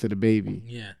the sex of the baby.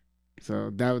 Yeah.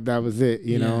 So that was it.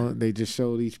 You know, they just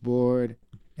showed each board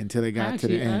until they got to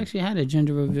the end. I actually had a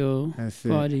gender reveal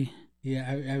party. Yeah,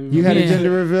 I remember. You had a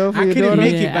gender reveal for your daughter? I couldn't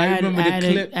make it, but I remember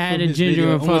the clip. I had a gender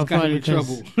reveal party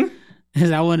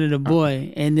because I wanted a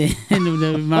boy, and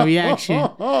then my reaction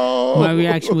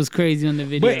was crazy on the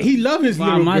video. But he loved his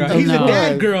little girl. He's a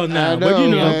dad girl now. But you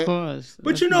know, of course.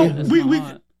 But you know, we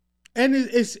and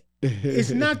it's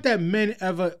not that men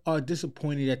ever are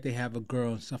disappointed that they have a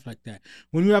girl and stuff like that.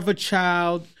 When you have a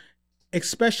child,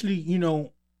 especially, you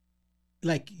know,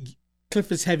 like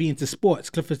Cliff is heavy into sports.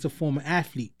 Cliff is a former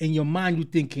athlete. In your mind, you're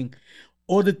thinking,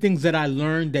 all the things that I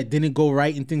learned that didn't go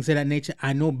right and things of that nature,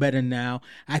 I know better now.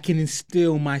 I can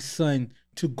instill my son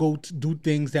to go to do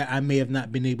things that I may have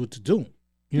not been able to do.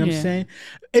 You know what I'm saying?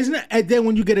 Isn't it? And then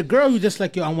when you get a girl, you're just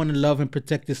like, yo, I want to love and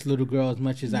protect this little girl as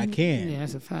much as I can. Yeah,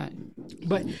 that's a fact.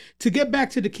 But to get back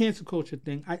to the cancel culture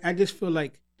thing, I just feel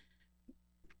like,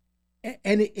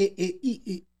 and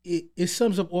it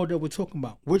sums up all that we're talking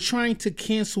about. We're trying to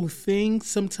cancel things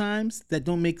sometimes that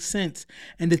don't make sense.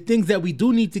 And the things that we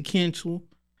do need to cancel,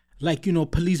 like, you know,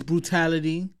 police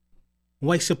brutality,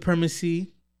 white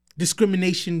supremacy,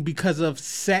 discrimination because of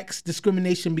sex,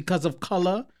 discrimination because of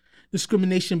color,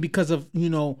 discrimination because of, you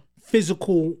know,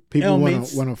 physical ailments.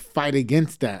 People want to fight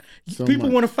against that. People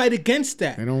want to fight against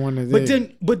that. They don't want to.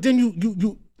 But then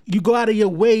you go out of your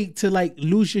way to like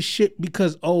lose your shit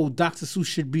because, oh, Dr. Seuss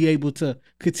should be able to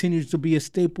continue to be a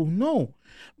staple. No,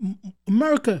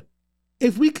 America,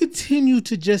 if we continue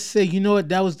to just say, you know what,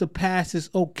 that was the past, it's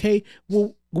okay.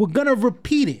 Well, we're gonna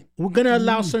repeat it. We're gonna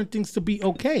allow certain things to be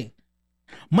okay.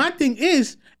 My thing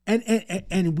is,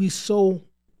 and we so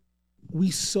we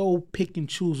so pick and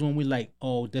choose when we like,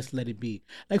 oh, just let it be.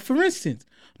 Like for instance,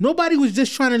 nobody was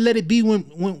just trying to let it be when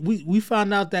we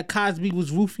found out that Cosby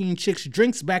was roofing chicks'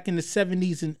 drinks back in the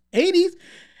 70s and 80s,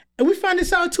 and we found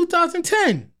this out in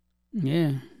 2010.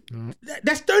 Yeah.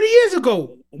 That's 30 years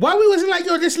ago. Why we wasn't like,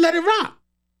 yo, just let it rock?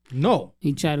 No.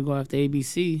 He tried to go after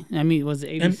ABC. I mean, was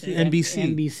it ABC?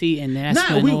 NBC. NBC, and that's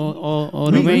Nah, when we-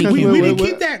 all the rain We came. didn't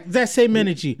keep that same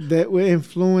energy. That we're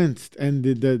influenced, and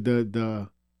the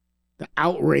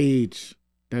outrage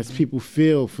that people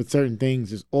feel for certain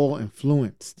things is all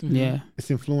influenced. Yeah. It's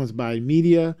influenced by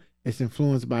media. It's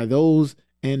influenced by those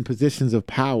in positions of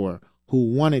power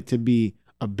who want it to be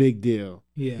a big deal.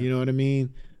 Yeah. You know what I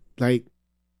mean? Like,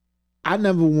 I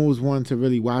never was one to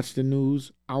really watch the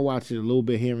news. I watch it a little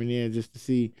bit here and there just to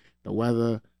see the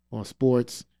weather or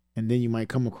sports, and then you might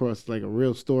come across like a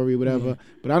real story or whatever. Yeah.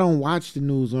 But I don't watch the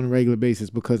news on a regular basis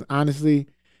because honestly,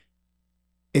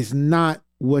 it's not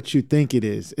what you think it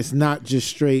is. It's not just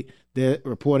straight. They're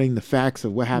reporting the facts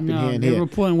of what happened No, here and they're here.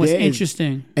 reporting what's There is-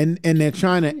 interesting. and they're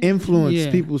trying to influence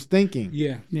Yeah. people's thinking.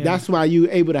 Yeah. Yeah. That's why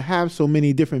you're able to have so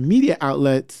many different media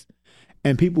outlets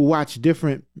and people watch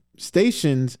different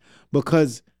stations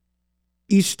because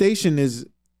each station is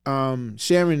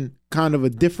sharing kind of a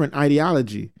different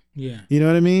ideology. Yeah. You know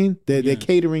what I mean? They're Yeah.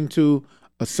 catering to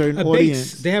a certain A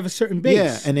audience. base. They have a certain base.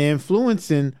 Yeah, and they're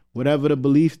influencing whatever the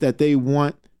belief that they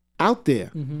want out there.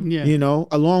 Yeah. You know,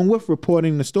 along with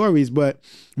reporting the stories. But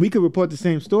we could report the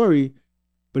same story,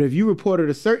 but if you report it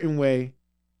a certain way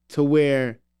to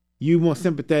where you're more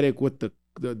sympathetic with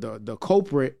the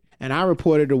culprit, and I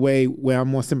report it a way where I'm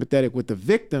more sympathetic with the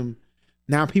victim,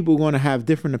 now people are going to have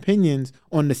different opinions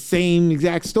on the same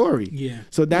exact story. Yeah.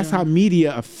 So that's how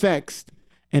media affects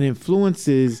and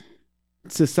influences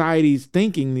society's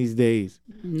thinking these days.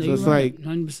 No, So you're it's right. like-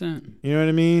 100%. You know what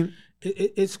I mean?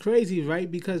 It's crazy, right?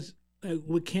 Because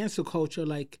with cancel culture,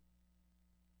 like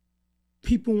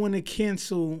people want to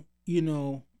cancel, you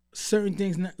know, certain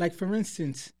things. Like for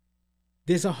instance,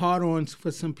 there's a hard on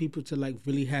for some people to like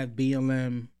really have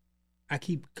BLM. I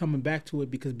keep coming back to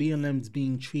it because BLM is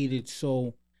being treated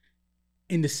so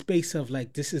in the space of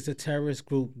like this is a terrorist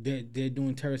group. They're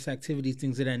doing terrorist activities,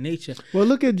 things of that nature. Well,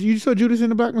 look at you saw Judas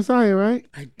and the Black Messiah, right?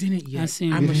 I didn't yet. I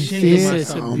seen I'm it. ashamed It's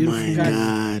of a myself. Oh my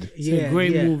God! It's a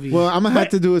great movie. Well, I'm gonna have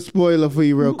to do a spoiler for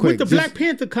you real quick. With the Black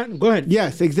Panther cut. Go ahead.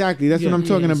 Yes, exactly. That's what I'm Yeah,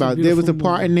 talking it's a about. There was a beautiful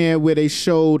part movie. in there where they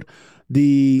showed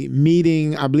the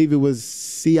meeting. I believe it was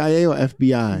CIA or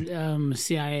FBI.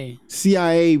 CIA.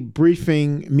 CIA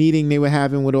briefing meeting they were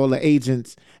having with all the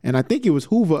agents, and I think it was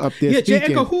Hoover up there Yeah, J.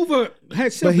 speaking. Edgar Hoover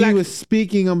had said But black. he was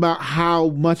speaking about how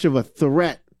much of a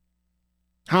threat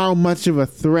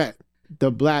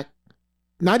the black,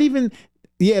 not even,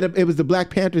 it was the Black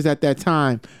Panthers at that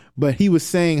time, but he was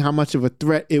saying how much of a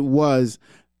threat it was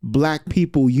black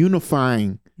people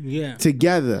unifying Yeah.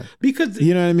 together. Because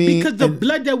You know what I mean? Because the And-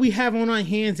 blood that we have on our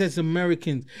hands as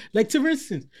Americans, like for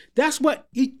instance, that's what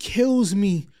it kills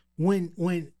me when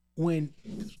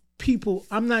people.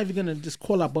 I'm not even gonna just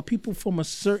call out, but people from a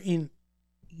certain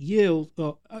yield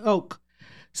or ilk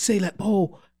say like,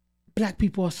 "Oh, black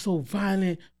people are so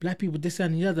violent. Black people this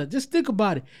and the other." Just think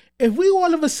about it. If we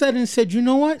all of a sudden said, "You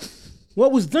know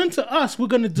what was done to us, we're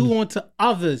gonna do onto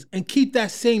others," and keep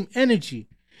that same energy.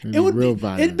 It'd It would be real be,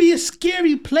 violent. it'd be a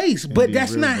scary place, but Be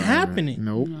that's real not violent. happening.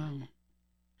 Nope. No.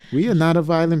 We are not a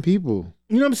violent people.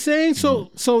 You know what I'm saying? So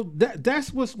Mm-hmm. so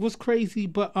that's what's crazy.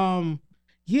 But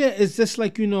yeah, it's just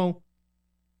like, you know,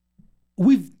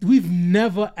 we've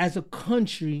never as a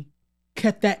country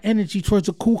kept that energy towards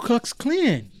the Ku Klux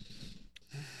Klan.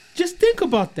 Just think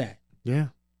about that. Yeah.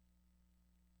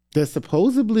 There's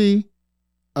supposedly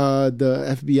the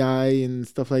FBI and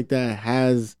stuff like that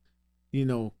has, you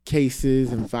know,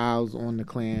 cases and files on the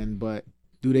Klan, but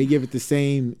do they give it the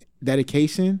same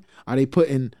dedication? Are they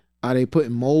putting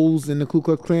moles in the Ku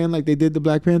Klux Klan like they did the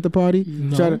Black Panther Party?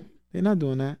 No. They're not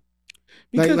doing that.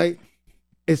 Because- like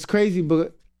it's crazy,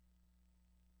 but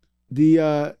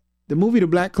the movie The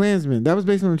Black Klansman, that was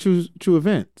based on true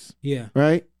events, Yeah.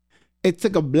 right? It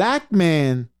took a black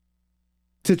man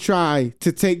to try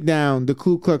to take down the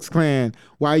Ku Klux Klan,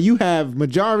 while you have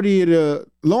majority of the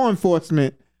law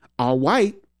enforcement are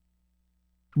white,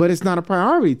 but it's not a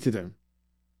priority to them.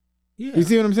 Yeah. You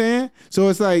see what I'm saying? So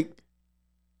it's like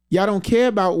y'all don't care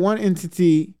about one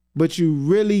entity, but you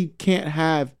really can't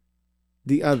have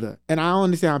the other. And I don't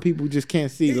understand how people just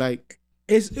can't see like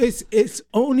It's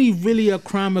only really a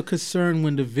crime of concern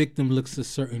when the victim looks a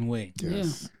certain way.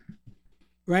 yes.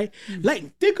 Right?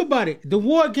 Like, think about it. The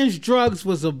war against drugs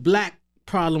was a black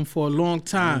problem for a long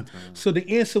time. So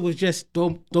the answer was just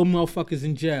throw motherfuckers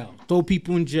in jail, throw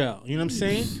people in jail. You know what I'm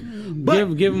saying?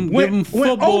 But give them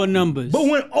football numbers. But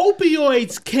when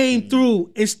opioids came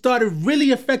through and started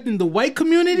really affecting the white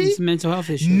community, it's a mental health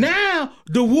issue. Now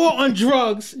the war on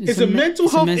drugs is a mental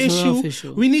health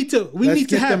issue. We need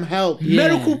to have them help.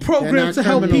 medical programs to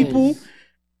help criminals. people.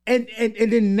 And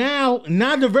then now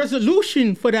the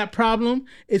resolution for that problem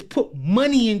is put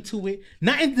money into it,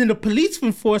 not into the police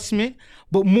enforcement,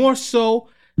 but more so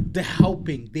the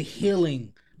helping, the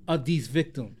healing of these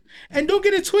victims. And don't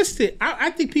get it twisted. I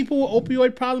think people with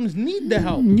opioid problems need the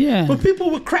help. Yeah. But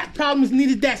people with crack problems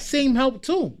needed that same help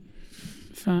too.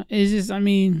 It's just, I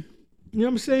mean, you know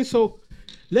what I'm saying? So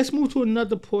let's move to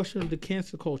another portion of the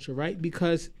cancel culture, right?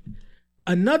 Because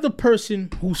another person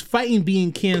who's fighting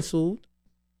being canceled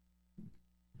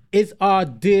is our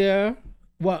dear,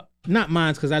 well, not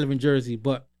mine because I live in Jersey,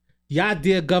 but y'all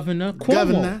dear Governor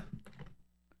Cuomo.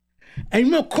 And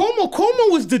you know,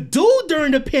 Cuomo was the dude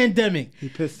during the pandemic. He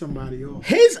pissed somebody off.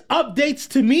 His updates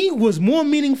to me was more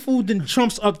meaningful than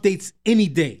Trump's updates any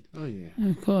day. Oh yeah,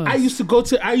 of course. I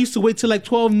used to wait till like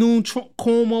 12 noon.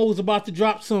 Cuomo was about to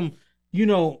drop some,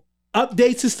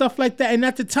 updates and stuff like that. And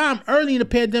at the time, early in the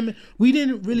pandemic, we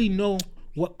didn't really know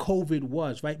what COVID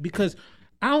was, right? Because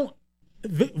I don't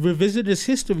revisit this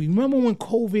history. Remember when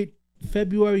COVID,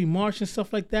 February, March, and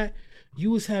stuff like that?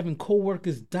 You was having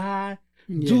coworkers die.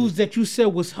 Yeah. Dudes that you said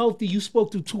was healthy, you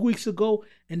spoke to 2 weeks ago,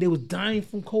 and they was dying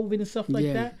from COVID and stuff like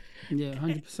that. Yeah,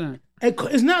 100%.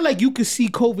 It's not like you could see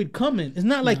COVID coming. It's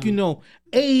not like,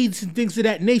 AIDS and things of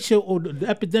that nature or the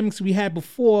epidemics we had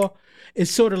before.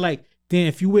 It's sort of like, damn,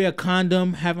 if you wear a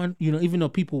condom, even though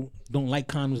people don't like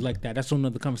condoms like that, that's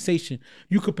another conversation,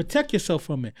 you could protect yourself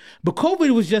from it. But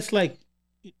COVID was just like,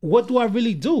 what do I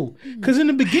really do? Because in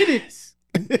the beginning,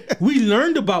 we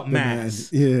learned about masks,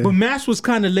 but masks was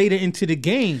kind of later into the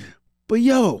game. But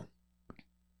you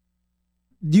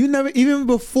never, even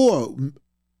before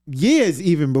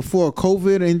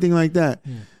COVID or anything like that,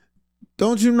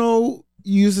 don't you know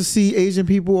you used to see Asian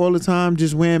people all the time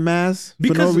just wearing masks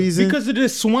for no reason? Because of the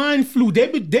swine flu.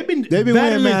 They've been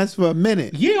wearing masks for a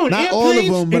minute. Yeah, on not airplanes,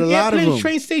 all of them, but a lot of them.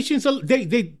 Train stations,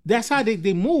 that's how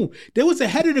they move. They was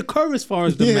ahead of the curve as far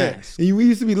as the mask. And we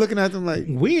used to be looking at them like,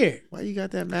 weird. Why you got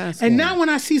that mask And on? now when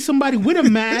I see somebody with a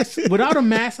mask, without a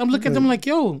mask, I'm looking at them like,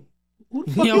 yo, who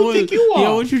the fuck you think you are?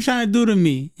 Yo, what you trying to do to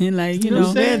me? And like, you know,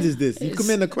 what man's is this? You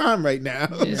commit a crime right now.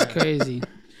 It's crazy.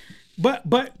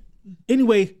 But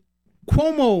anyway,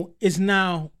 Cuomo is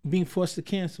now being forced to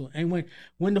cancel. And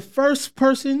when the first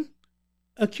person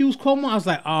accused Cuomo, I was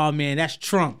like, oh man, that's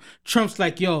Trump. Trump's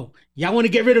like, yo, y'all want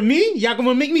to get rid of me? Y'all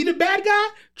gonna make me the bad guy?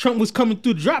 Trump was coming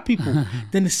through to drop people.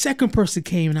 Then the second person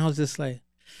came and I was just like,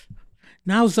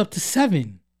 now it's up to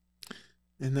 7.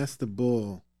 And that's the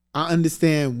bull. I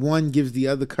understand one gives the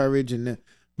other courage,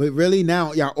 but really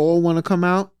now y'all all want to come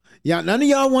out. None of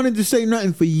y'all wanted to say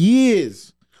nothing for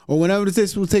years or whenever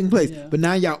this was taking place. Yeah. But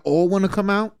now y'all all want to come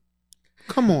out.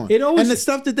 Come on. And the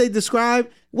stuff that they described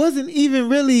wasn't even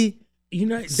really.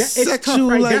 It's sexual.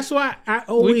 Tough, right? That's why I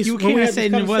always you can't say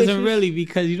it wasn't really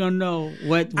because you don't know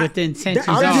what the intentions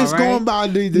are. I'm just going by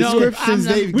the descriptions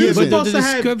they've given. We were supposed to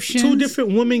have 2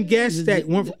 different women guests that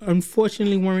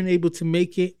unfortunately weren't able to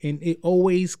make it, and it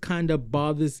always kind of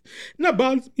bothers me,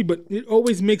 but it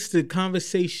always makes the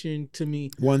conversation to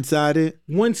me one-sided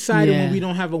when we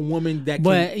don't have a woman that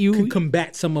can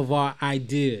combat some of our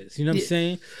ideas. You know what I'm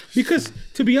saying? Because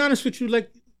to be honest with you,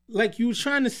 like you were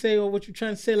trying to say, or what you're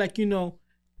trying to say,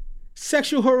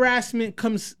 sexual harassment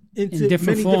comes into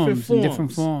different forms. You know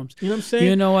what I'm saying?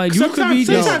 You know what? Sometimes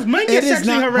men get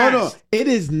sexually harassed. Hold on. It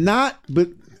is not, but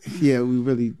yeah, we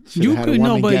really should have had a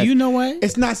woman guest. You know what?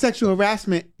 It's not sexual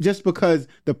harassment just because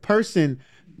the person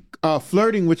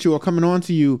flirting with you or coming on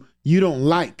to you don't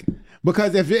like.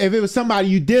 Because if it was somebody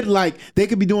you did like, they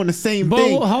could be doing the same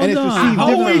thing, and it's perceived differently.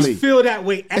 I always feel that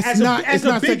way. It's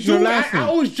not big dude, I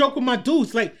always joke with my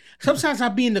dudes. Like sometimes I'll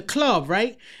be in the club,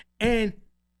 right, and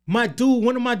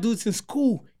one of my dudes in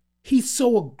school, he's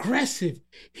so aggressive.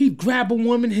 He'd grab a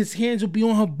woman, his hands would be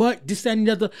on her butt, this, that, and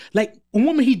the other, like a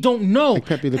woman he don't know. Like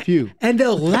Pepe Le Pew. And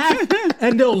they'll laugh,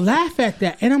 at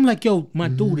that. And I'm like, yo, my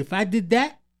dude, if I did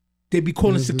that, they'd be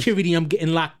calling security. I'm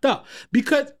getting locked up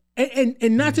because.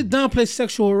 And not to downplay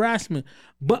sexual harassment,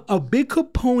 but a big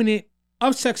component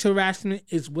of sexual harassment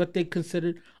is what they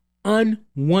consider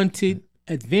unwanted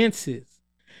advances.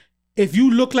 If you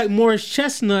look like Morris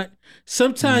Chestnut,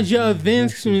 sometimes your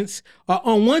advancements are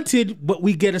unwanted, but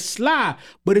we get a slide.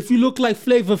 But if you look like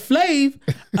Flavor Flav,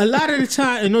 a lot of the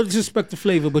time, and no disrespect to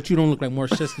Flavor, but you don't look like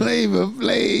Morris Chestnut. Flavor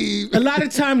Flav. A lot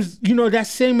of times, that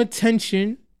same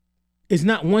attention is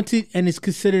not wanted and is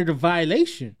considered a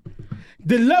violation.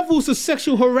 The levels of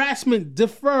sexual harassment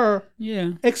differ,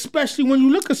 especially when you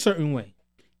look a certain way.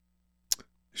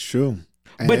 It's true.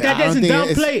 But that doesn't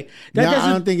downplay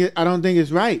it. I don't think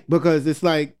it's right because it's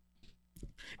like.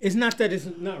 It's not that it's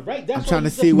not right. That's I'm trying to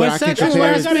see what I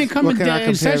can compare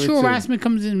it. Sexual harassment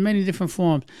comes in many different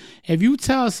forms. If you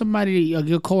tell somebody,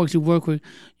 your coworkers you work with,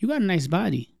 you got a nice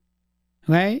body,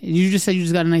 right? You just said you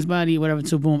just got a nice body, whatever.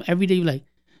 So boom, every day you're like,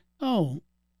 oh,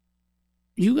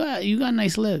 you got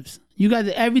nice lips. You got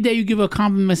every day you give her a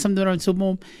compliment, something or so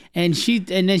boom, and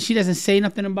then she doesn't say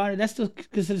nothing about it. That's still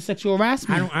considered sexual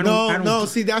harassment. I don't.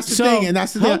 See, that's the thing, and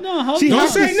that's the thing. Don't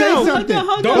say no.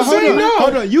 Don't say no.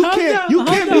 Hold on. You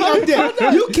can't be up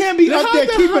there. You can't be up there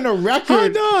keeping a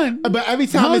record. Hold on. But every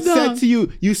time it's said to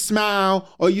you, you smile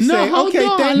or you say, "Okay,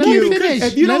 thank you."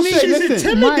 If you don't say,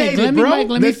 listen, Mike,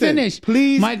 let me finish,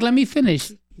 please. Mike, let me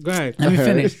finish. Go ahead. Let me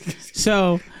finish.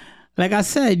 So. Like I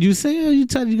said, you say, you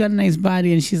tell her you got a nice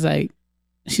body, and she's like,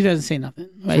 she doesn't say nothing.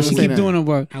 Right? She keep doing her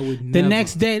work. I would the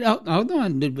next day, hold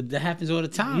on, but that happens all the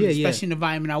time, especially in the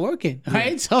environment I work in.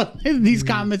 Right? So these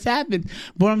comments happen.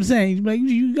 But what I'm saying, like,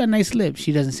 you got nice lips.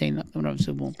 She doesn't say nothing. Whatever.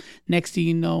 So boom. Next thing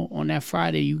you know, on that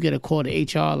Friday, you get a call to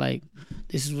HR like,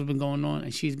 this is what's been going on,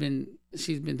 and she's been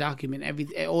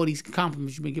documenting all these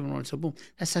compliments you've been giving her. So boom,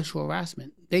 that's sexual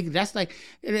harassment. Listen,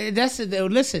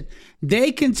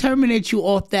 they can terminate you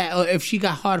off that, or if she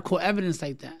got hardcore evidence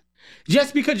like that.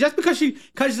 Just because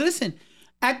listen,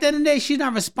 at the end of the day, she's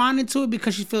not responding to it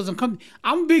because she feels uncomfortable.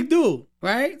 I'm a big dude,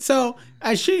 right? So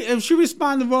if she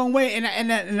responds the wrong way and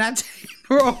I take it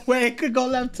the wrong way, it could go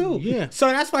left too. Yeah. So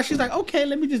that's why she's like, okay,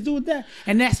 let me just do it that.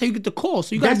 And that's how you get the call.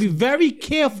 So you got to be very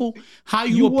careful how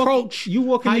you approach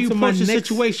the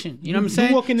situation. You know what I'm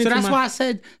saying? So that's why I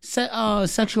said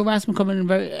sexual harassment coming in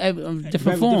very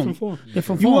different form.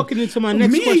 You walking into my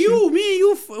next question.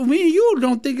 Me and you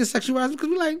don't think it's sexual harassment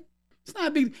because we're like, it's not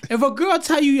a big. If a girl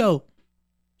tell you, yo,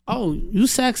 oh, you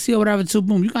sexy or whatever, too,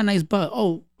 boom, you got a nice butt.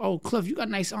 Oh, Cliff, you got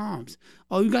nice arms.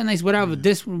 Oh, you got nice whatever,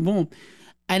 this, boom.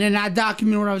 And then I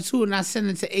document whatever, too, and I send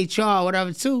it to HR or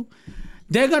whatever, too.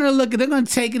 They're going to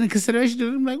take it into consideration.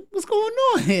 They're like, what's going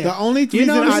on here? The only reason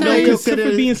I don't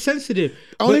consider being sensitive.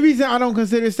 Only reason I don't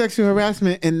consider sexual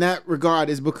harassment in that regard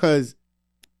is because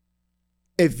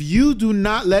if you do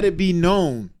not let it be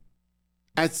known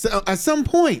at some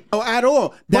point or at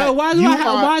all, that why do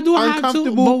I have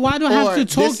to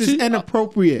talk this is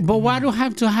inappropriate? But why do I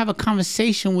have to have a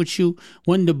conversation with you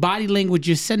when the body language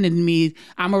you're sending me,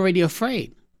 I'm already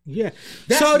afraid? Yeah.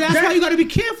 That's why you got to be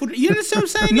careful. You understand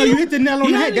what I'm saying? No, you hit the nail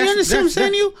on the head. You understand what I'm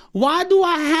saying to you? Why do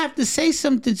I have to say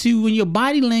something to you when your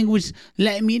body language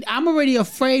let me? I'm already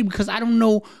afraid because I don't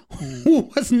know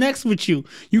what's next with you.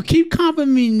 You keep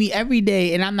complimenting me every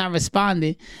day and I'm not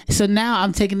responding. So now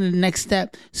I'm taking the next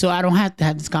step so I don't have to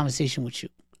have this conversation with you.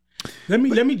 Let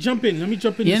me jump in. You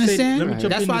understand?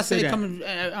 That's why I say it comes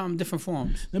in different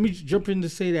forms. Let me jump in to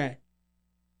say that.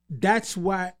 That's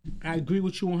why I agree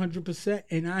with you 100%,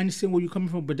 and I understand where you're coming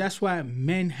from. But that's why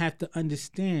men have to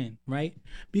understand, right?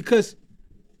 Because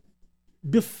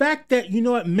the fact that, you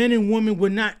know what, men and women were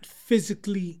not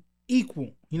physically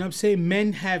equal. You know what I'm saying?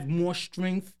 Men have more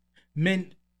strength.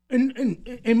 Men,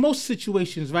 in most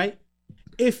situations, right?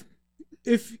 If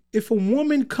a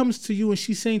woman comes to you and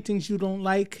she's saying things you don't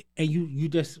like, and you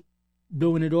just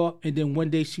blowing it off, and then one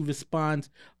day she responds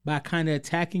by kind of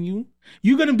attacking you,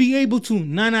 you're gonna be able to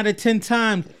 9 out of 10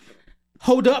 times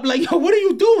hold up like, yo, what are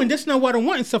you doing? That's not what I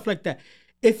want, and stuff like that.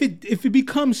 If it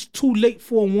becomes too late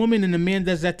for a woman and a man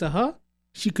does that to her,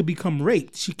 she could become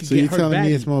raped. She could get hurt badly. So you're telling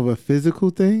me it's more of a physical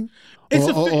thing?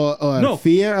 Or a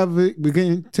fear of it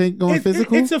going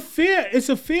physical? It's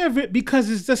a fear of it because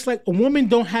it's just like a woman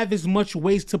don't have as much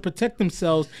ways to protect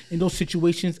themselves in those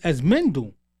situations as men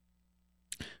do.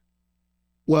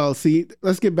 Well, see,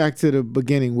 let's get back to the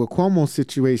beginning. With Cuomo's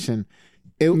situation,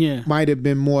 it might have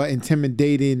been more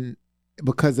intimidating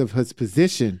because of his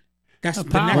position. That's the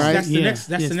next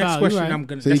question right. I'm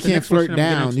gonna. So you can't flirt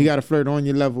down. You got to flirt on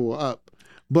your level or up.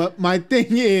 But my thing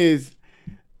is,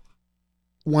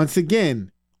 once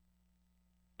again,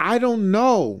 I don't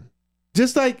know.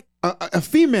 Just like a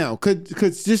female could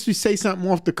just say something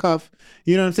off the cuff.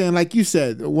 You know what I'm saying? Like you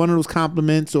said, one of those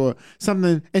compliments or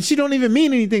something, and she don't even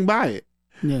mean anything by it.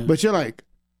 Yeah. But you're like,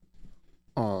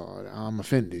 oh, I'm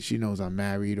offended. She knows I'm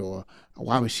married, or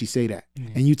why would she say that? Yeah.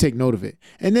 And you take note of it.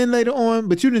 And then later on,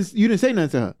 but you didn't say nothing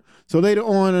to her. So later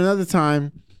on, another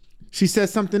time, she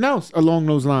says something else along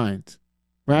those lines,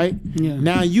 right? Yeah.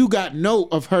 Now you got note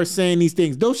of her saying these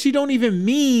things, though she don't even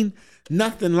mean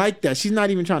nothing like that. She's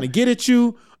not even trying to get at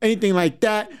you, anything like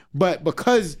that. But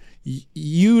because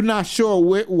you're not sure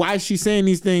why she's saying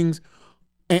these things,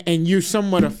 and you're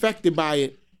somewhat affected by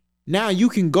it, now you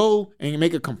can go and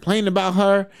make a complaint about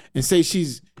her and say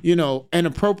she's,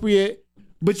 inappropriate,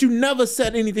 but you never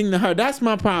said anything to her. That's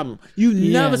my problem. You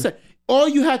never said. All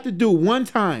you have to do one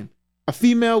time, a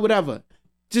female, whatever,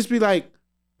 just be like,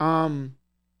 that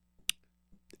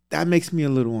makes me a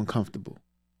little uncomfortable.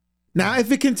 Now,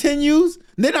 if it continues,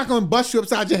 they're not going to bust you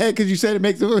upside your head because you said it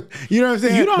makes it. You know what I'm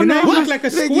saying? You don't know. You look like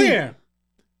a square.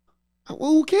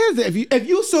 Well, who cares? If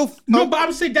you so no, but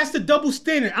I'm saying that's the double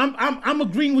standard. I'm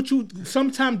agreeing with you.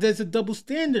 Sometimes there's a double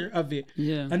standard of it.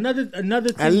 Yeah. Another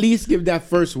thing. At least give that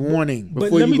first warning before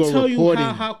but let you me go tell reporting.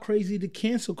 you how crazy the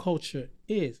cancel culture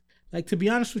is. Like, to be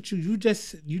honest with you, you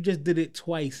just did it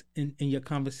twice in your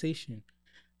conversation.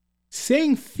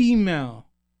 Saying female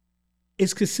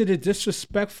is considered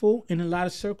disrespectful in a lot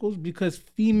of circles because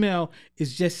female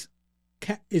is a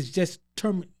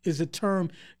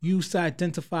term used to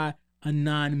identify a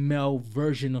non-male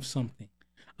version of something.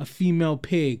 A female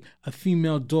pig, a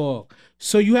female dog.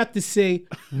 So you have to say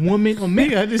woman or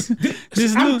man. I'm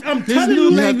telling you,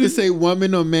 you have to say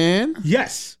woman or man?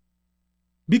 Yes.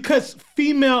 Because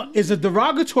female is a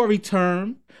derogatory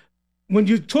term when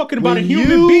you're talking about a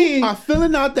human being. You are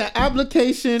filling out the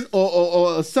application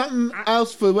or something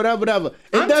else for whatever.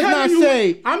 It does not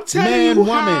say man,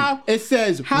 woman. It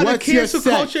says how what's the cancel your sex.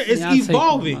 culture is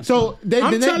evolving. So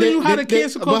I'm telling you how the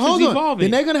cancel culture is evolving.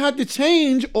 Then they're going to have to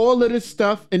change all of this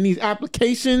stuff in these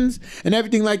applications and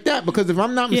everything like that. Because if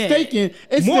I'm not mistaken,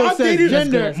 it still says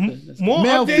gender. More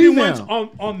male, updated female.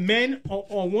 ones are men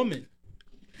or women.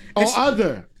 Or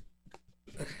other.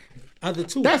 Other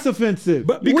two. That's offensive.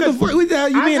 But because what the hell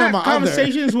you mean I'm had a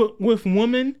conversations with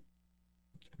women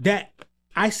that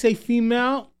I say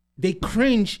female, they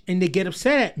cringe and they get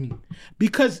upset at me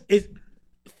because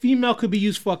female could be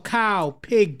used for a cow,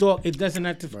 pig, dog. It doesn't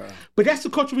have to. But that's the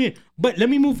culture we're in. But let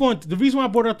me move on. The reason why I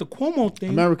brought up the Cuomo thing.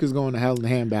 America's going to hell in the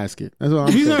handbasket. That's what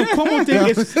I'm saying. The reason saying. the Cuomo thing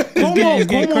is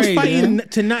Cuomo's crazy, fighting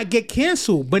to not get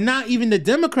canceled. But now even the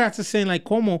Democrats are saying, like,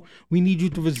 Cuomo, we need you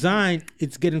to resign.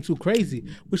 It's getting too crazy.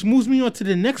 Which moves me on to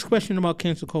the next question about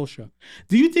cancel culture.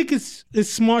 Do you think it's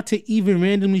smart to even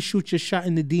randomly shoot your shot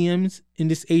in the DMs in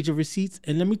this age of receipts?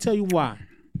 And let me tell you why.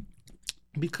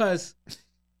 Because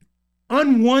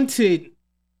unwanted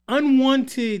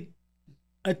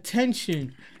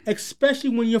attention, especially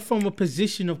when you're from a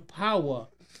position of power,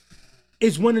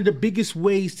 is one of the biggest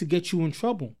ways to get you in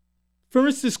trouble. For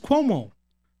instance, Cuomo,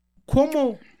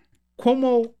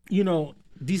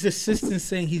 these assistants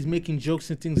saying he's making jokes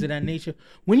and things of that nature.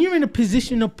 When you're in a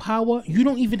position of power, you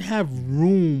don't even have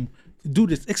room to do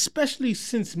this, especially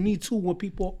since Me Too, where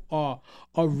people are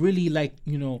really like,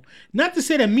 not to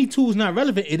say that Me Too is not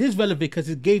relevant. It is relevant because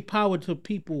it gave power to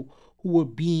people who were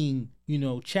being,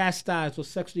 chastised or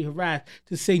sexually harassed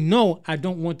to say, no, I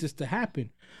don't want this to happen.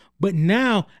 But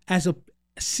now, as a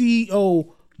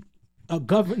CEO, a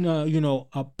governor,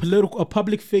 a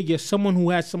public figure, someone who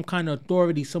has some kind of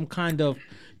authority, some kind of,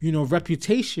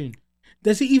 reputation,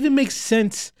 does it even make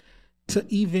sense to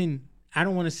even, I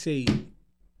don't want to say,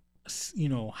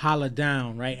 holler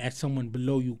down, right, at someone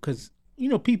below you? Because,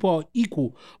 people are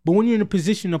equal. But when you're in a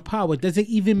position of power, does it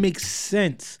even make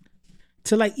sense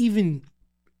to, like, even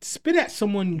spit at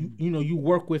someone, you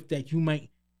work with that you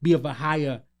might be of a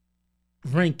higher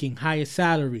ranking, higher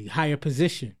salary, higher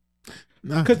position?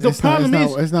 Because the problem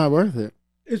is it's not worth it.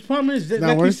 Its problem is that,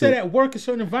 like you said, at work in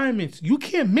certain environments, you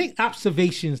can't make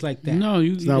observations like that. No,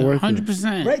 it's not worth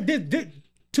 100%. Right?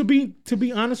 To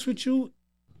be honest with you,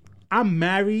 I'm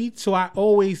married, so I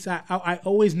always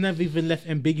never even left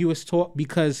ambiguous talk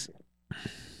because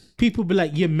people be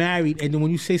like, "You're married," and then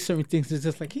when you say certain things, it's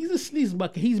just like, "He's a sleaze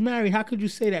bucket. He's married. How could you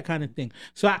say that kind of thing?"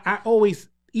 So I always,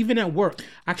 even at work,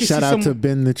 I can shout see out to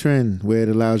Bend the Trend, where it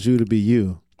allows you to be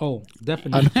you. Oh,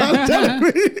 definitely.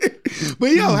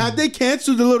 But yo, have they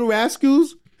canceled the Little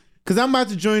Rascals? Because I'm about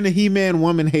to join the He-Man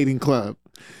woman hating club.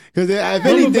 Because if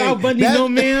anything, Bundy, no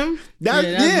ma'am.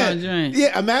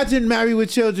 Yeah. Imagine Married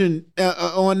with Children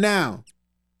on now.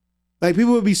 Like,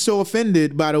 people would be so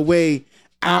offended by the way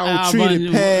Al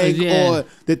treated Peg or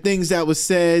the things that was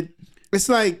said. It's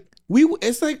like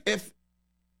if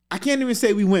I can't even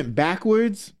say we went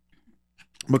backwards,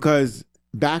 because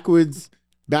backwards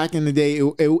back in the day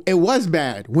it was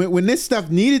bad. When this stuff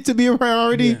needed to be a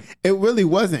priority, it really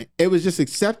wasn't. It was just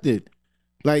accepted.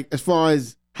 Like, as far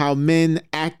as how men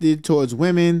acted towards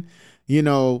women,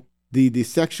 the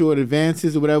sexual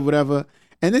advances or whatever.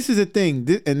 And this is a thing,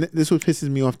 and this is what pisses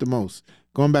me off the most.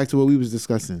 Going back to what we was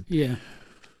discussing. Yeah.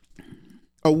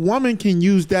 A woman can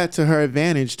use that to her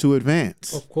advantage to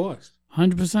advance. Of course.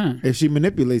 100%. If she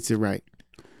manipulates it right.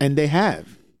 And they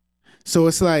have. So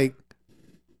it's like,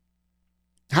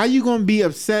 How you gonna be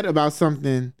upset about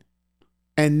something,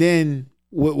 and then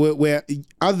where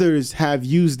others have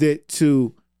used it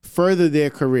to further their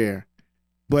career,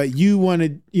 but you want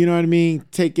to, you know what I mean,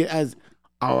 take it as,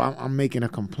 oh, I'm making a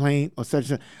complaint or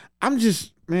such. I'm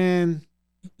just, man.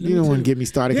 You don't want to get me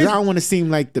started because I don't want to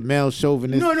seem like the male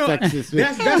chauvinist,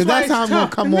 sexist. That's how I'm gonna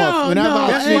come off.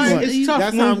 It's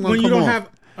tough when you don't have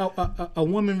a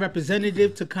woman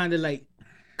representative to kind of like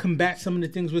combat some of the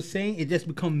things we're saying. It just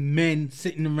become men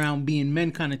sitting around being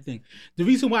men kind of thing. The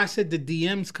reason why I said the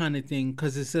DMs kind of thing,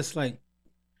 because it's just like,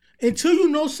 until you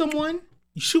know someone,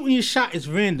 shooting your shot is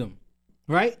random,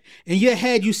 right? In your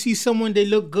head, you see someone, they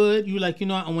look good, you like, you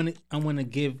know, I want to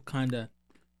give kind of,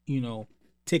 you know,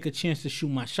 take a chance to shoot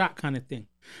my shot kind of thing.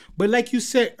 But like you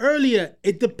said earlier,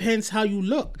 it depends how you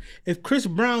look. If Chris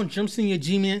Brown jumps in your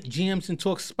GMs and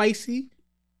talks spicy,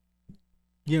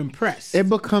 you're impressed. It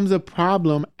becomes a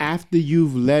problem after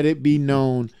you've let it be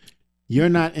known you're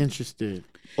not interested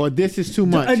or this is too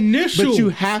much. But you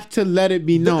have to let it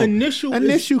be known. The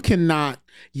initial cannot.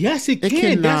 Yes, it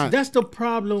can. That's the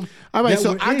problem. All right,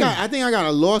 so I think I got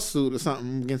a lawsuit or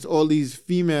something against all these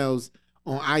females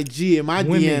on IG and my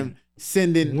DM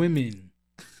sending women.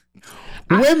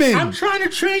 I'm trying to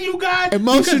train you guys.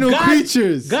 Emotional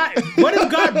creatures. What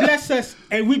if God bless us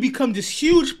and we become this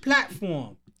huge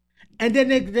platform? And then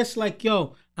they're just like,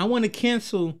 yo, I want to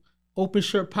cancel Open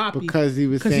Shirt Poppy. Because he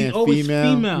was saying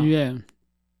female. Yeah.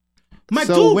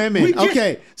 So women. We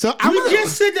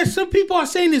just said that some people are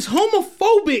saying it's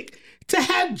homophobic to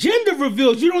have gender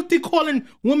reveals. You don't think calling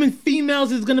women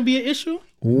females is going to be an issue?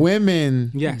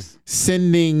 Women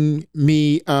sending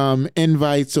me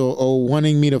invites or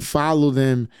wanting me to follow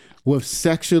them with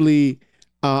sexually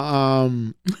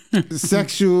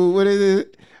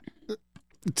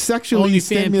sexually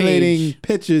stimulating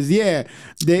pictures. Yeah.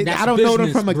 I don't know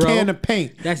them from a can of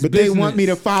paint. But they want me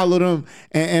to follow them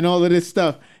and all of this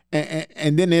stuff.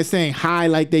 And then they're saying hi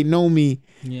like they know me.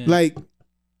 Yeah. Like,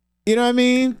 you know what I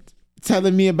mean?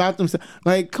 Telling me about themselves.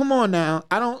 Like, come on now.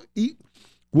 I don't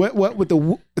what with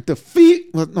the feet?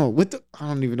 Well, no, I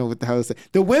don't even know what the hell to say.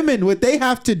 The women, what they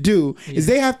have to do is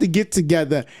they have to get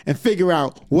together and figure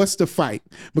out what's the fight,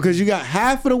 because you got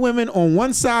half of the women on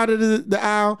one side of the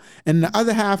aisle and the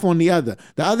other half on the other.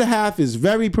 The other half is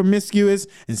very promiscuous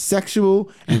and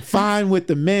sexual and fine with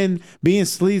the men being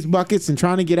sleaze buckets and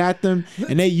trying to get at them,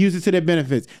 and they use it to their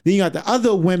benefits. Then you got the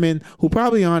other women who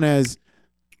probably aren't as.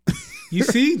 You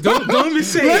see? Don't even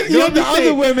say it. You have the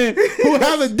other women who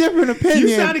have a different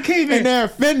opinion and they're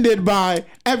offended by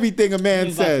everything a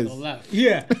man says.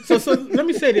 Yeah. So let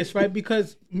me say this, right?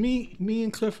 Because me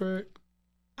and Clifford,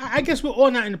 I guess we're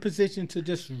all not in a position to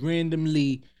just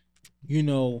randomly, you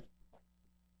know,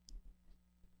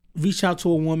 reach out to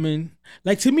a woman.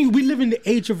 Like, to me, we live in the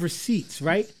age of receipts,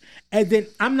 right? And then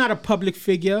I'm not a public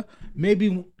figure.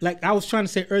 Maybe, like I was trying to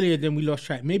say earlier, then we lost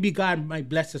track. Maybe God might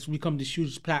bless us. We become this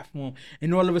huge platform.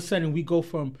 And all of a sudden we go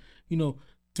from, you know,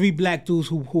 3 black dudes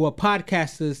who are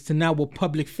podcasters to now we're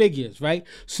public figures, right?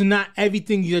 So not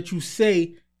everything that you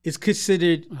say is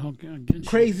considered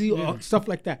crazy or stuff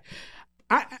like that.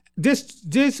 There's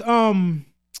 2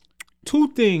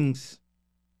 things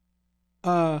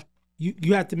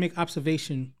you have to make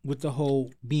observation with the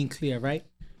whole being clear, right?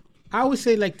 I always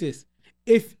say like this.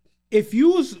 If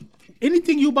you was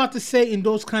anything you about to say in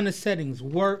those kind of settings,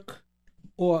 work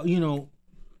or, you know,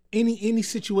 any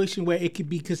situation where it could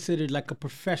be considered like a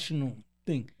professional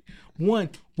thing. One,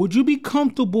 would you be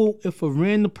comfortable if a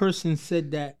random person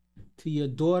said that to your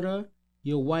daughter,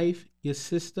 your wife, your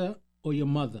sister, or your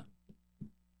mother?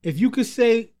 If you could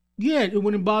say, yeah, it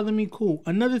wouldn't bother me, cool.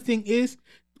 Another thing is,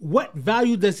 what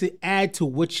value does it add to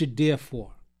what you're there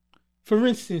for? For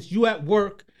instance, you at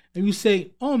work and you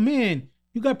say, oh man,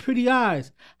 you got pretty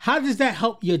eyes. How does that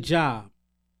help your job?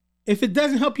 If it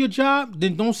doesn't help your job,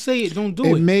 then don't say it. Don't do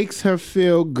it. It makes her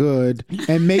feel good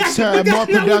and makes her a more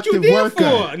productive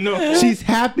worker. No. She's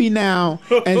happy now,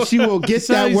 and she will get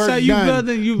that work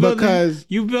done.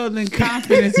 You building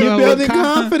confidence. You're building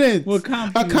confidence.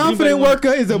 A confident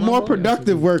worker is a more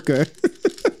productive worker.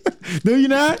 Do you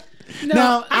not? No,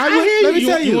 now, let me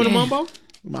tell you. You want a mambo?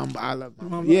 Mambo, I love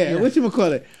mambo. Yeah, what you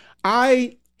call it?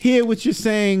 I hear what you're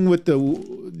saying with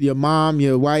your mom,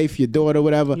 your wife, your daughter,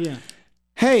 whatever. Yeah.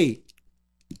 Hey,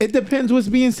 it depends what's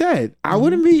being said. I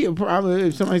wouldn't be a problem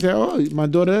if somebody said, oh, my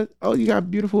daughter, oh, you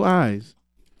got beautiful eyes.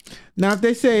 Now, if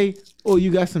they say, oh, you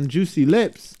got some juicy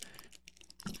lips,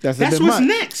 that's what's much.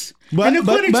 Next. And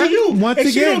according to you,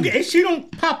 if she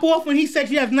don't pop off when he said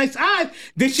she has nice eyes,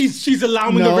 then she's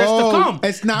allowing the rest to come.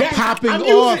 It's not popping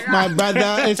off, my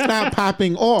brother. It's not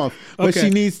popping off. But she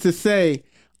needs to say,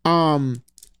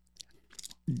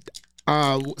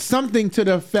 something to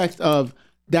the effect of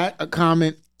that a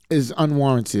comment is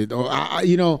unwarranted, or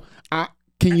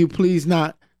can you please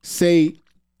not say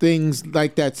things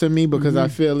like that to me because I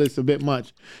feel it's a bit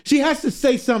much. She has to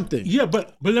say something. Yeah,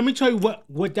 but let me tell you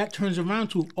what that turns around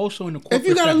to also in the corporate. If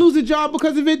you gotta lose a job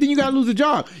because of it, then you gotta lose a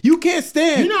job. You can't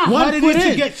stand. You know how hard it is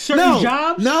to get certain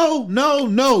jobs?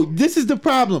 No. This is the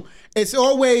problem. It's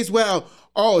always,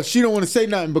 she don't want to say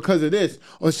nothing because of this,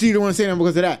 or she don't want to say nothing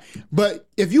because of that. But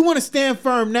if you want to stand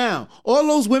firm now, all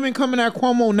those women coming at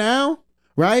Cuomo now,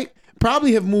 right,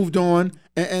 probably have moved on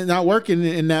and not working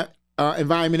in that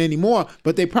environment anymore,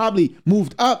 but they probably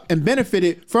moved up and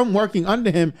benefited from working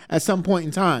under him at some point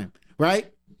in time,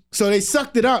 right? So they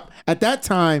sucked it up at that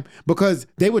time because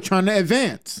they were trying to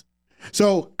advance.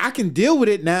 So I can deal with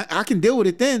it now. I can deal with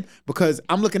it then because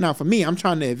I'm looking out for me. I'm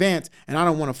trying to advance and I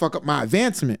don't want to fuck up my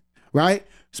advancement, right?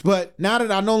 But now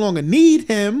that I no longer need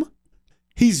him,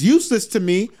 he's useless to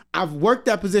me. I've worked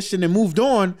that position and moved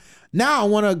on. Now I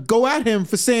want to go at him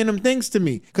for saying them things to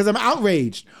me because I'm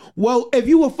outraged. Well, if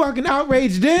you were fucking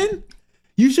outraged then,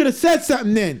 you should have said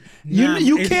something then.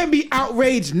 You can't be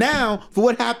outraged now for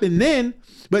what happened then,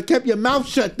 but kept your mouth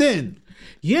shut then.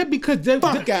 Yeah, because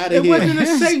fuck out of here. Wasn't a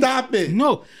safe. Stop it.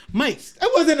 No, Mike.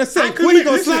 It wasn't a safe. What, he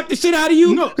gonna slap the shit out of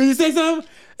you? No. Because you say something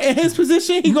in his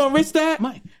position, he gonna risk that?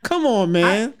 Mike. Come on,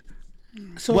 man.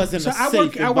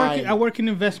 I work in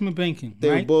investment banking. They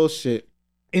right? were bullshit.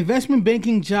 Investment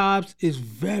banking jobs is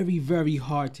very, very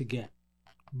hard to get.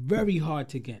 Very hard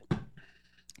to get.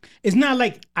 It's not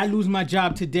like I lose my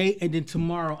job today and then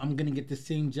tomorrow I'm gonna get the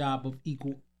same job of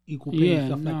equal pay and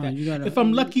stuff like that. If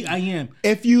I'm lucky, I am.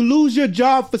 If you lose your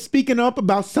job for speaking up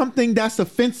about something that's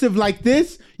offensive like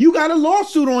this, you got a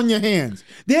lawsuit on your hands.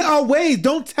 There are ways.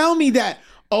 Don't tell me that,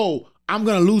 I'm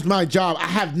gonna lose my job. I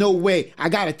have no way. I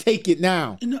gotta take it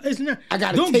now. No, it's not. I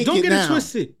gotta take it now. Don't get it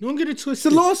twisted. Don't get it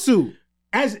twisted. It's a lawsuit.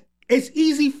 As it's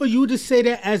easy for you to say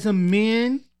that as a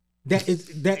man, that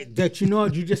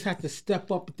you just have to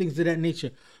step up and things of that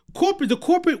nature. The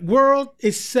corporate world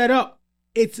is set up.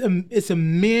 It's a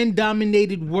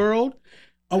man-dominated world.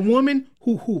 A woman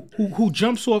who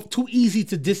jumps off too easy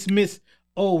to dismiss.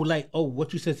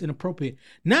 What you said is inappropriate.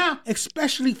 Now,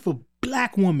 especially for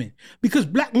black women, because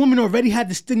black women already had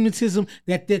the stigmatism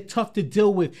that they're tough to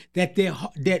deal with, that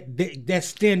they're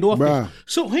standoffish. Bruh.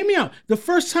 So hear me out. The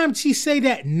first time she say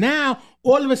that, now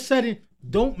all of a sudden,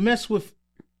 don't mess with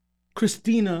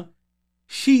Christina.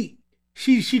 She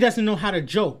doesn't know how to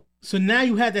joke. So now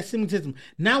you have that stigmatism.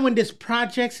 Now when there's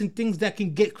projects and things that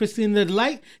can get Christina the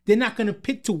light, they're not going to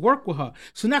pick to work with her.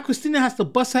 So now Christina has to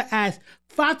bust her ass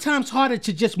 5 times harder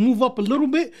to just move up a little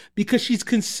bit because she's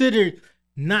considered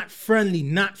not friendly,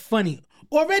 not funny.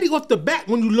 Already off the bat,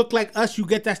 when you look like us, you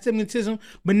get that stigmatism.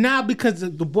 But now because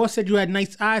the boss said you had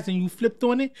nice eyes and you flipped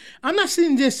on it, I'm not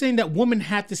sitting there saying that women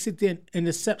have to sit there and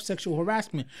accept sexual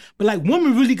harassment. But like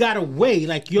women really got a way.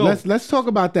 Like, yo. Let's talk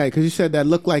about that because you said that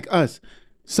look like us.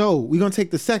 So we're going to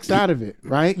take the sex out of it,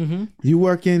 right? Mm-hmm. You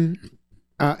work in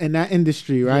that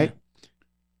industry, right? Yeah.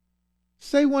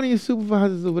 Say one of your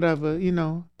supervisors or whatever,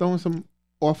 throwing some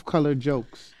off-color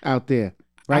jokes out there,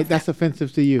 right? That's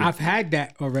offensive to you. I've had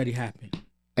that already happen.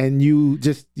 And you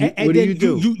just, what do you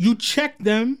do? You check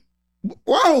them.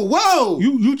 Whoa.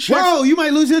 You check. Whoa, you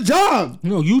might lose your job.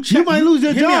 No, you check. You might lose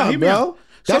your job, bro.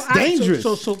 That's dangerous.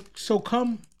 So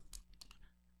come.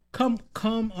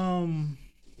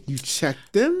 You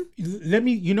checked them? Let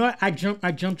me. You know what? I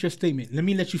jumped your statement. Let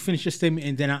me let you finish your statement,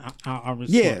 and then I'll respond.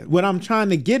 Yeah. What I'm trying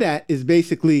to get at is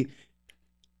basically,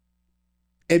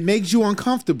 it makes you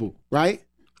uncomfortable, right?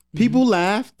 Mm-hmm. People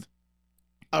laughed.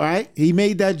 All right. He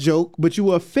made that joke, but you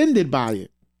were offended by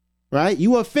it, right?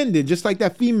 You were offended, just like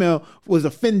that female was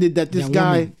offended that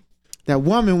that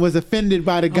woman was offended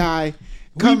by the guy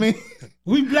coming.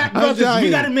 We black brothers,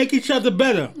 we got to make each other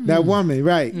better. That woman,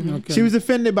 right. Mm-hmm. Okay. She was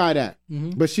offended by that.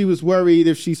 Mm-hmm. But she was worried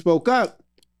if she spoke up,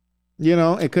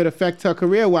 it could affect her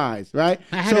career-wise, right?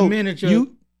 I had a manager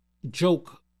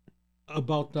joke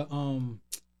about the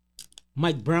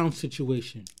Mike Brown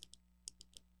situation.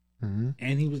 Mm-hmm.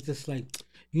 And he was just like,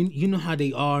 you know how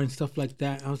they are and stuff like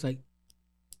that. I was like,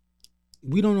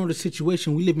 we don't know the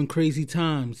situation. We live in crazy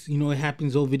times. It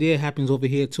happens over there, it happens over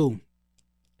here too.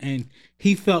 And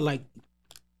he felt like,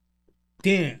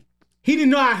 damn, he didn't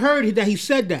know I heard that he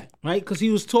said that, right? Because he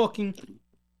was talking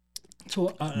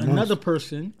to another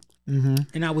person, mm-hmm.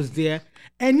 and I was there.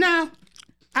 And now,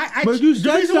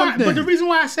 the reason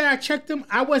why I say I checked him,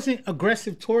 I wasn't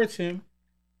aggressive towards him.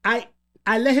 I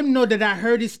let him know that I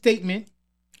heard his statement.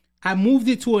 I moved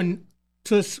it to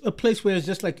a place where it's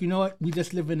just like, you know what, we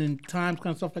just living in times,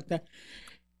 kind of stuff like that.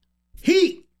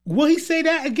 Will he say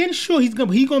that again? Sure, he's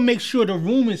gonna make sure the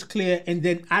room is clear, and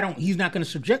then he's not gonna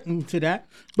subject me to that.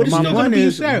 But it's my still gonna point be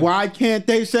is, fair. why can't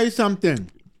they say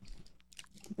something?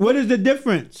 What is the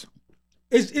difference?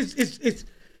 It's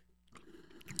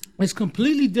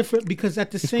completely different because at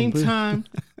the same time,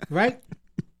 right?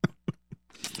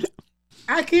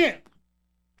 I can't.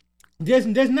 There's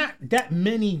not that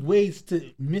many ways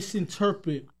to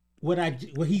misinterpret what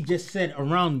he just said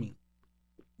around me.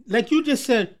 Like you just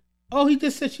said, oh, he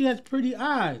just said she has pretty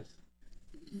eyes.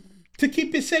 To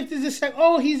keep it safe, to just say,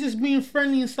 oh, he's just being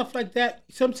friendly and stuff like that.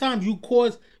 Sometimes you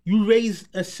raise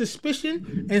a suspicion,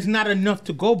 and it's not enough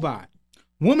to go by.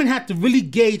 Women have to really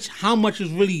gauge how much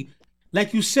is really,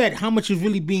 like you said, how much is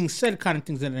really being said, kind of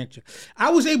things of that nature.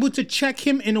 I was able to check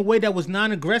him in a way that was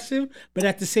non-aggressive, but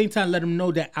at the same time let him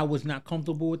know that I was not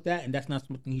comfortable with that, and that's not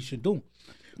something he should do.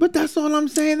 But that's all I'm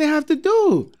saying they have to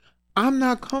do. I'm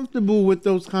not comfortable with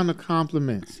those kind of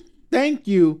compliments. Thank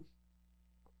you,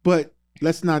 but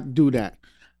let's not do that.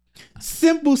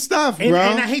 Simple stuff, bro.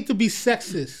 And I hate to be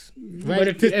sexist, right?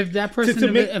 But if that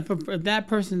person, if that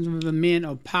person's a man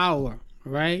of power,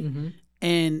 right? Mm-hmm.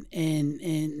 And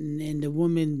the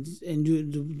woman and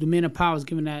the man of power is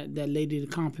giving that lady the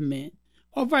compliment,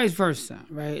 or vice versa,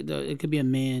 right? It could be a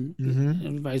man,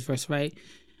 and vice versa, right?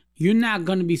 You're not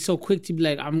gonna be so quick to be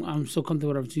like, I'm so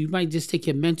comfortable with her. So you might just take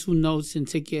your mental notes and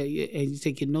take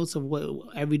your notes of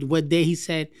what day he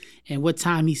said and what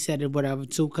time he said it, whatever,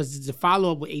 too. Because the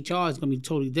follow up with HR is gonna be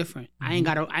totally different. Mm-hmm. I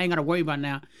ain't gotta worry about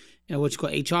now. What you call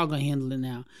HR gonna handle it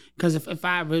now. Because if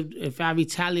I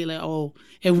retaliate like, oh,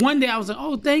 and one day I was like,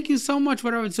 oh, thank you so much,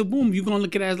 whatever. So boom, you're gonna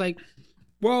look at it as like,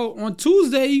 well, on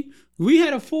Tuesday we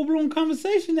had a full blown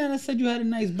conversation and I said you had a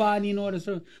nice body and all this.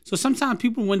 So sometimes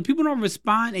when people don't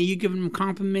respond and you give them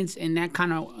compliments in that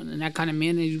kind of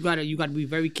manner, you gotta be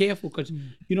very careful because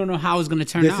you don't know how it's gonna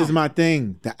turn out. This is my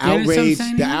thing. The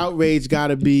outrage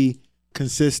gotta be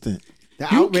consistent.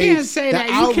 You can't say that.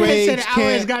 You can't say the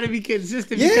outrage got to be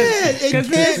consistent. Yeah, it can't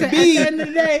be. At the end of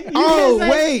the day,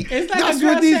 it's like that's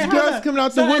what these girls coming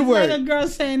out the woodwork. It's like a girl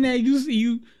saying that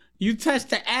you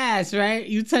touched the ass, right?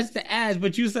 You touched the ass,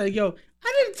 but you said, yo,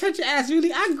 I didn't touch your ass,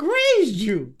 really. I grazed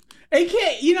you. It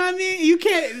can't, you know what I mean? You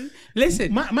can't,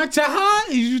 listen, my to her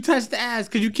is you touch the ass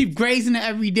because you keep grazing it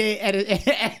every day at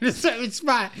a certain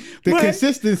spot. The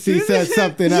consistency says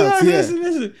something else,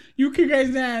 Listen, you can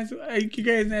graze the ass,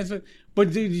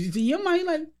 but your mind,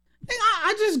 like,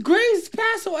 I just graze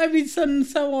Paso every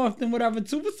so often, whatever,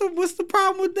 too. What's the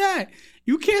problem with that?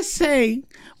 You can't say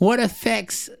what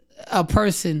affects a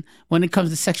person when it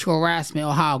comes to sexual harassment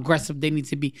or how aggressive they need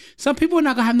to be. Some people are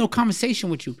not gonna have no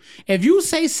conversation with you. If you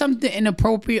say something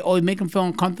inappropriate or make them feel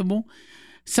uncomfortable,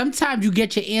 sometimes you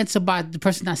get your answer by the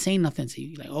person not saying nothing to you.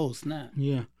 You're like, oh snap,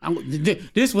 yeah,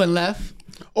 this one left.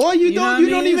 Or you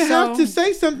don't even have to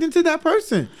say something to that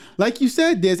person. Like you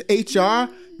said, there's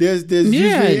HR. There's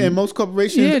usually in most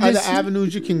corporations other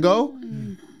avenues you can go.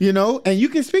 You know, and you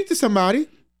can speak to somebody.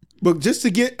 But just to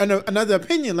get another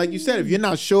opinion, like you said, if you're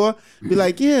not sure, be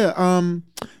like,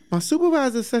 my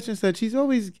supervisor such and such, he's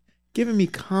always giving me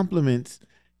compliments.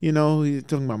 You know, he's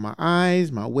talking about my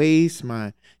eyes, my waist,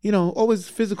 always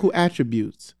physical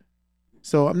attributes.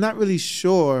 So I'm not really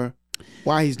sure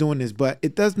why he's doing this, but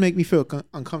it does make me feel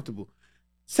uncomfortable.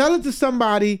 Sell it to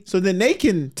somebody so then they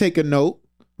can take a note,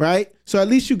 right? So at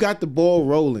least you got the ball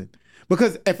rolling.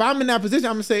 Because if I'm in that position,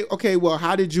 I'm going to say, okay, well,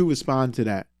 how did you respond to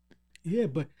that? Yeah,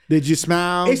 but did you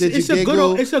smile? Did you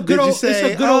giggle? It's a good old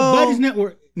buddies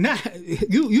network. Nah,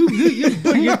 you're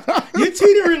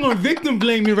teetering on victim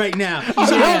blaming right now. So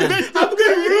I'm gonna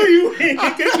rule you in.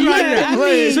 Because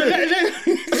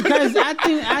I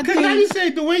think how you say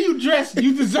the way you dress,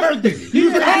 you deserved it.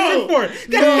 You deserved for it.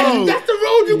 That's the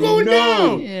road you're going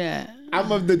down. Yeah,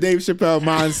 I'm of the Dave Chappelle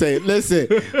mindset. Listen,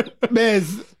 man.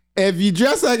 If you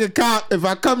dress like a cop, if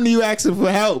I come to you asking for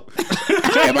help,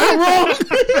 am I wrong?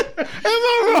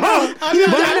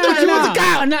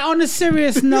 On a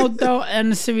serious note, though,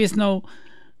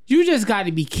 you just got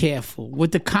to be careful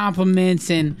with the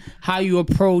compliments and how you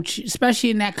approach, especially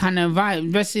in that kind of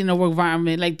environment, especially in the work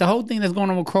environment. Like the whole thing that's going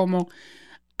on with Cuomo.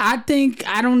 I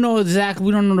don't know exactly.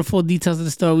 We don't know the full details of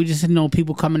the story. We just know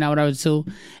people coming out of it too.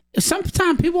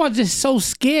 Sometimes people are just so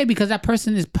scared because that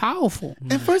person is powerful.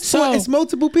 And first of all, it's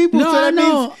multiple people. So that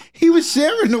means he was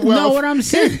sharing the wealth. No, what I'm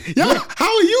saying. Yo, how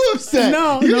are you upset?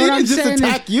 No, he what didn't I'm just saying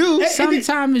attack you.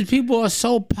 Sometimes people are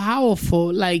so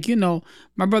powerful. Like,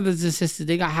 my brothers and sisters,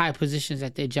 they got high positions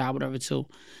at their job, whatever, too.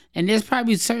 And there's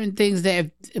probably certain things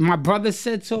that if my brother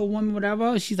said to a woman,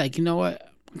 whatever, she's like, you know what?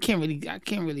 I can't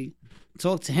really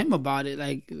talk to him about it,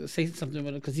 like say something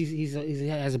about it, because he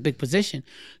has a big position.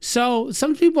 So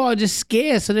some people are just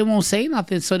scared, so they won't say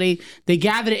nothing. So they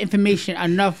gather the information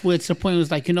enough where it's the point it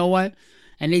was like, you know what,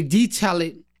 and they detail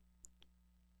it.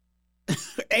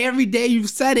 Every day you've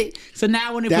said it, so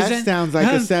now when they present, sounds like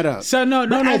a setup. So no.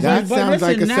 That sounds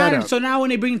like a setup. So now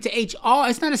when they bring it to HR,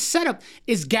 it's not a setup.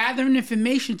 It's gathering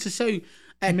information to show you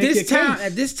at this time.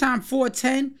 At this time,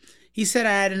 4:10. He said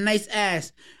I had a nice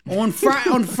ass. On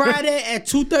Friday at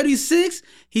 2:36,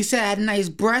 he said I had a nice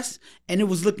breast and it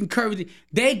was looking curvy.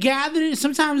 They gathered it.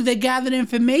 Sometimes they gather the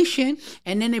information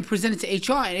and then they present it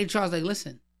to HR, and HR's like,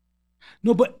 listen.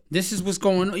 No, but this is what's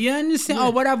going on. You understand? Yeah. Oh,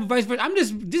 whatever, vice versa.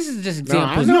 This is just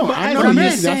examples. No, I know.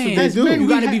 That's what they do. You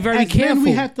got to be very careful.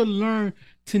 We have to learn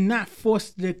to not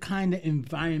force the kind of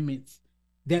environments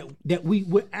that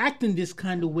we're acting this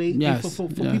kind of way for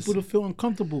people to feel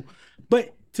uncomfortable.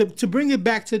 But to bring it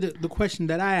back to the question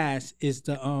that I asked is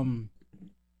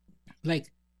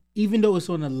like, even though it's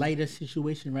on a lighter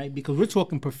situation, right? Because we're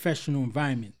talking professional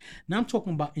environment. Now I'm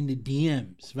talking about in the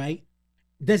DMs, right?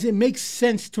 Does it make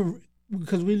sense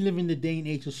because we live in the day and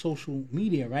age of social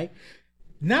media, right?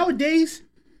 Nowadays,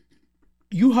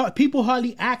 people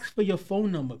hardly ask for your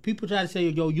phone number. People try to say,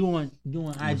 yo, you on IG?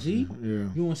 Yeah.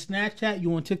 You on Snapchat?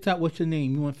 You on TikTok? What's your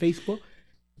name? You on Facebook?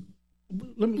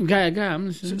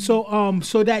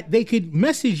 So that they could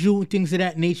message you and things of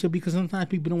that nature, because sometimes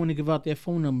people don't want to give out their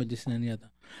phone number, this and the other.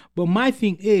 But my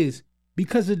thing is,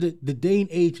 because of the day and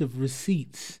age of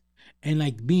receipts and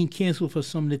like being canceled for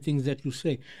some of the things that you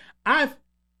say,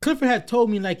 Clifford had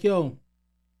told me, like, yo,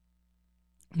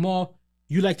 Maul,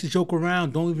 you like to joke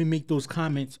around. Don't even make those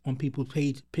comments on people's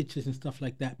pictures and stuff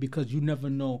like that, because you never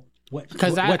know what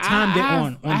time they're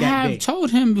on that day. I have told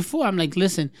him before, I'm like,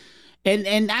 listen,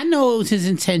 and I know his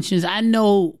intentions. I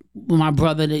know my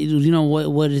brother that, you know,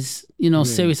 what is, you know,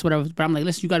 serious, whatever. But I'm like,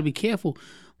 listen, you got to be careful.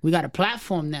 We got a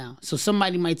platform now. So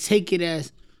somebody might take it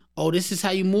as, oh, this is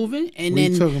how you moving, and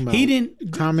then he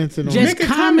didn't commenting on just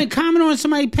comment on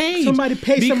somebody's page.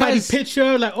 Somebody's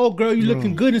picture, like, oh, girl, you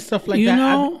looking good and stuff like that. You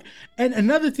know, and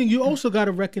another thing you also got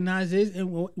to recognize is,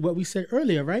 and what we said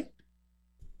earlier, right?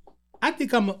 I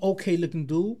think I'm an okay looking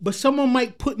dude, but someone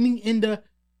might put me in the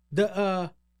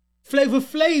Flavor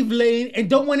Flav lane and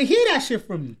don't want to hear that shit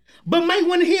from me, but might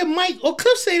want to hear Mike or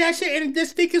Cliff say that shit and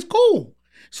just think it's cool.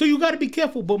 So you got to be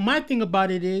careful. But my thing about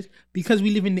it is, because we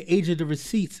live in the age of the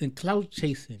receipts and clout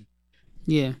chasing.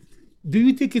 Yeah. Do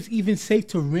you think it's even safe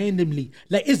to randomly?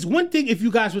 Like, it's one thing if you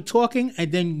guys were talking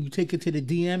and then you take it to the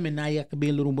DM and now you have to be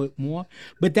a little bit more.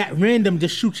 But that random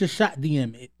just shoot your shot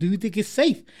DM. Do you think it's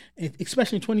safe,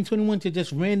 especially in 2021, to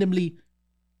just randomly,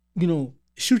 you know,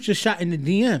 shoot your shot in the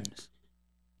DMs?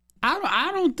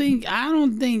 I don't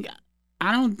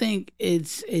think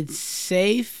it's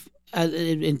safe.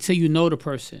 Until you know the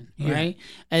person, right?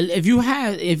 And if you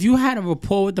had a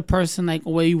rapport with the person, like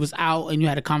where you was out and you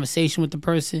had a conversation with the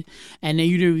person, and then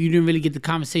you didn't really get the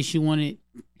conversation you wanted,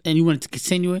 and you wanted to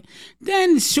continue it,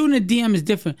 then shooting a DM is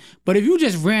different. But if you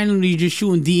just randomly just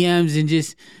shooting DMs and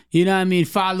just, you know what I mean,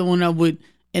 following up with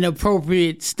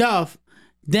inappropriate stuff,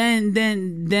 then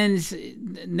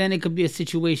it could be a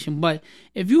situation. But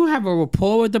if you have a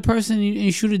rapport with the person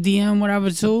and shoot a DM, whatever,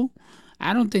 too,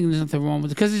 I don't think there's nothing wrong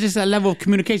with it, because it's just a level of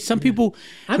communication. Some people,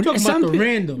 I'm talking about the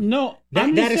random. No,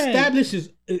 that establishes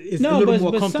is a little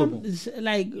more comfortable.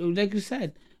 Like you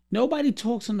said, nobody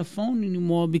talks on the phone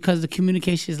anymore because the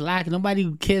communication is lacking.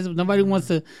 Nobody cares. Nobody wants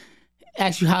to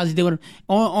ask you how's your day. Whatever.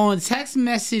 On text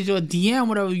message or DM,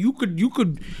 whatever, you could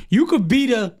be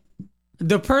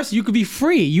the person. You could be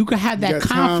free. You could have that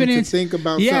confidence. Time to think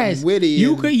about something witty.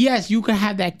 You could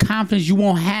have that confidence you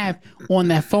won't have on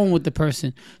that phone with the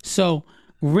person. So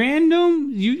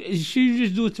random, should you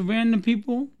just do it to random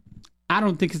people? I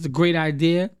don't think it's a great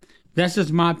idea. That's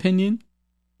just my opinion.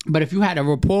 But if you had a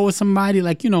rapport with somebody,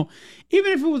 like, you know,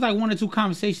 even if it was like one or two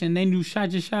conversations and then you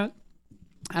shot your shot,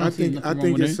 I think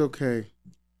it's okay.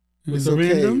 It's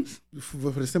okay randoms? For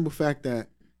the simple fact that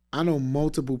I know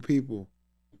multiple people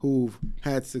who've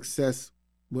had success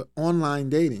with online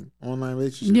dating, online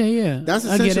relationships. Yeah. That's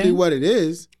essentially what it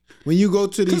is. When you go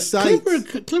to these sites.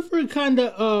 Clifford kind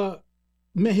of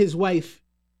met his wife,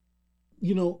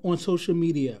 you know, on social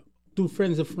media through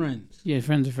friends of friends. Yeah,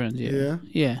 friends of friends.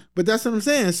 Yeah. But that's what I'm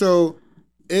saying. So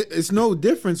it's no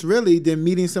difference really than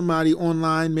meeting somebody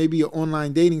online, maybe an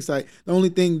online dating site. The only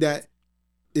thing that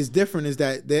is different is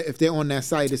that if they're on that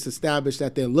site, it's established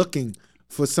that they're looking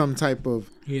for some type of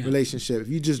relationship. If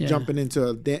you just jumping into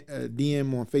a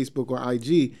DM on Facebook or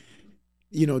IG,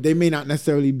 you know, they may not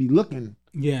necessarily be looking.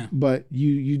 Yeah. But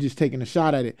you just taking a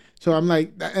shot at it. So I'm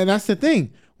like, and that's the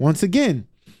thing. Once again,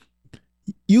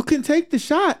 you can take the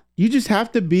shot. You just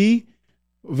have to be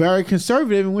very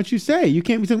conservative in what you say. You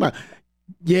can't be talking about,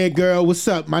 yeah, girl, what's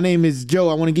up? My name is Joe.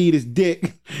 I want to give you this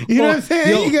dick. You know what I'm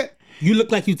saying? Yo, you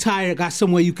look like you tired. Got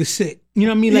somewhere you could sit. You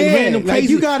know what I mean? Like Yeah, random like,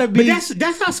 crazy. you gotta be- But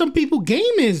that's how some people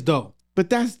game is though. But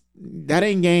that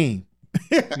ain't game.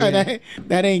 that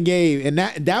ain't game, and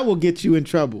that will get you in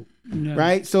trouble,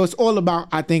 right? So it's all about,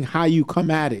 I think, how you come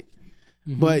at it.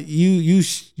 But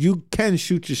you can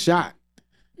shoot your shot.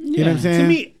 You know what I'm saying? To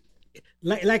me,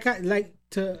 like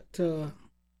to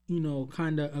you know,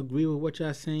 kind of agree with what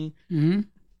y'all saying. Mm-hmm.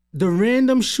 The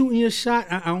random shooting your shot,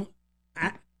 I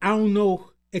don't know,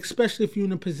 especially if you're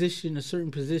in a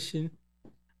certain position.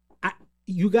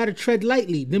 You got to tread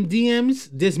lightly. Them DMs,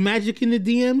 there's magic in the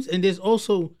DMs, and there's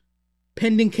also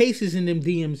pending cases in them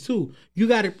DMs too. You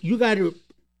got to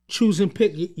choose and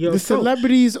pick your the approach.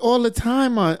 celebrities all the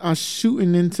time are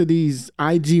shooting into these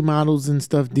IG models and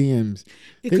stuff DMs.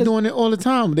 They're doing it all the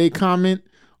time. They comment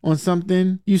on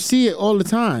something. You see it all the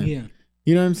time. Yeah.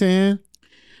 You know what I'm saying?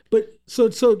 But so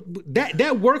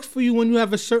that works for you when you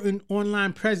have a certain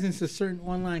online presence, a certain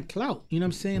online clout. You know what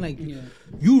I'm saying? Like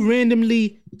you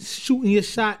randomly shooting your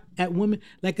shot at women.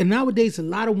 Like nowadays, a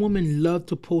lot of women love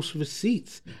to post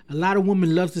receipts. A lot of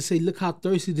women love to say, "Look how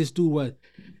thirsty this dude was."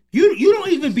 You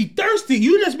don't even be thirsty.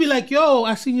 You just be like, "Yo,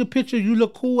 I seen your picture. You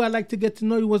look cool. I'd like to get to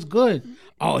know you. What's good?"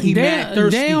 Oh, he mad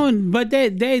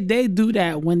thirsty. They do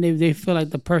that when they feel like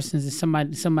the person is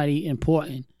somebody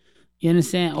important. You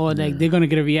understand? Or like they're gonna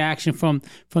get a reaction from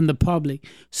the public.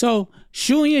 So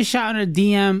shooting your shot on a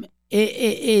DM,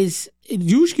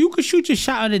 you could shoot your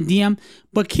shot on a DM,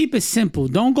 but keep it simple.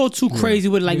 Don't go too crazy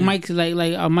with it. Like Mike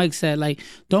said, like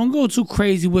don't go too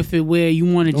crazy with it where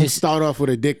you want to just start off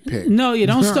with a dick pic. No, you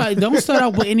don't start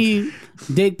off with any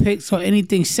dick pics or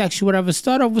anything sexual, whatever.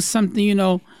 Start off with something, you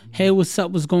know, hey, what's up,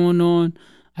 what's going on?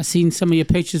 I seen some of your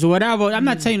pictures or whatever. I'm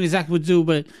not telling you exactly what to do,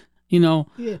 but you know,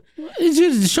 it's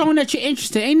just showing that you're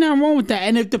interested. Ain't nothing wrong with that.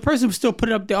 And if the person still put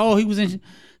it up there, oh, he was interested.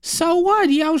 So what?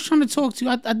 Yeah, I was trying to talk to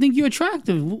you. I think you're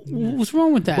attractive. What's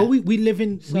wrong with that? But we live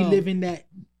in that.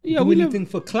 Yeah, do anything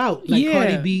for clout, like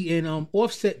Cardi B and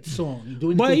Offset song.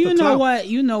 Do anything but you for know clout. what?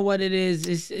 You know what it is.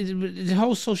 It's the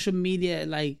whole social media.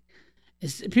 Like,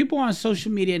 it's people on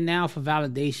social media now for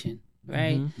validation,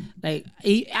 right? Like,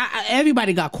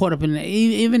 everybody got caught up in it.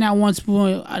 Even at one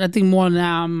point, I think more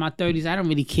now. I'm in my 30s. I don't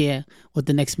really care what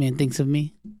the next man thinks of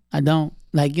me. I don't.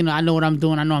 Like, you know, I know what I'm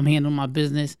doing. I know I'm handling my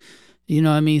business. You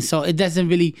know what I mean? So it doesn't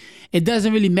really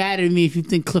matter to me if you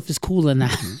think Cliff is cool or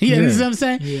not. You know what I'm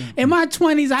saying? Yeah. In my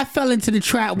 20s, I fell into the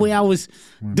trap where I was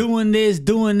doing this,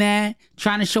 doing that,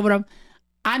 trying to show it up.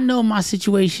 I know my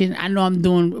situation. I know I'm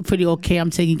doing pretty okay.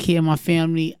 I'm taking care of my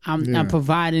family. I'm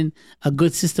providing a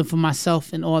good system for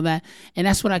myself and all that. And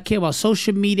that's what I care about.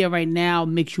 Social media right now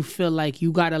makes you feel like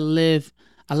you got to live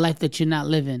a life that you're not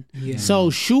living. Yeah. So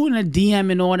shooting a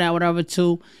DM and all that, whatever,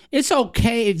 too, it's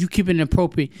okay if you keep it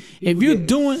appropriate. If you're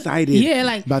doing,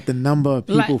 excited about the number of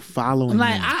people following.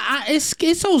 Like, it's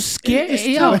so scary.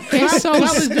 It's so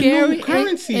scary.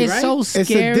 Currency, it's right? so scary.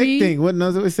 It's a dick thing. What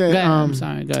knows what it said? I'm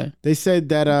sorry. Go ahead. They said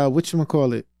that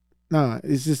whatchamacallit? No,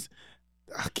 it's just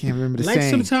I can't remember the saying.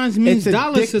 Sometimes means it's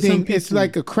dollars to some people. It's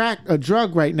like a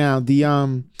drug right now. The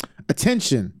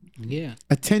attention. Yeah,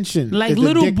 attention. Like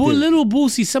little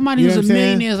Boosie, somebody who's a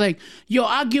millionaire is like, yo,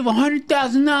 I'll give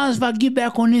 $100,000 if I get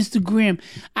back on Instagram.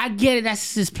 I get it.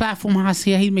 That's his platform. How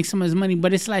he makes some of his money,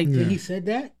 but it's like he said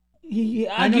that.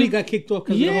 I know he got kicked off.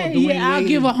 I'll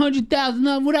give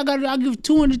 $100,000. What I got? I'll give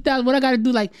 $200,000. What I got to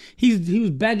do? Like he was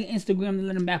begging Instagram to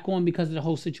let him back on because of the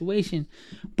whole situation.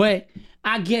 But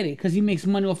I get it because he makes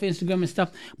money off Instagram and stuff.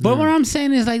 But what I'm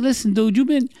saying is like, listen, dude, you've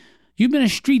been a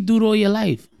street dude all your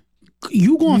life.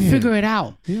 You gonna figure it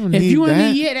out. If you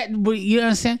that, but you know what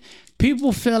I'm saying?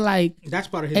 People feel like that's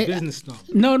part of his business, though.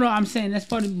 No, I'm saying that's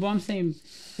part of what I'm saying.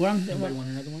 Want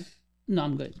another one? No,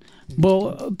 I'm good.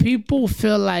 But people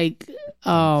feel like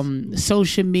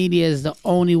social media is the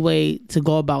only way to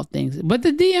go about things. But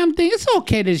the DM thing, it's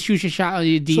okay to shoot your shot on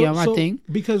your DM. I think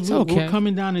because we're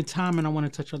coming down in time, and I want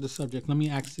to touch on the subject. Let me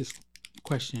ask this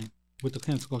question. With the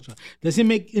cancel culture, does it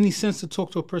make any sense to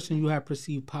talk to a person you have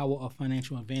perceived power or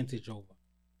financial advantage over?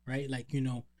 Right, like, you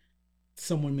know,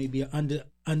 someone may be under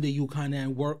you kind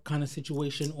of work kind of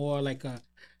situation, or like a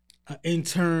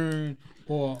intern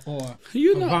or a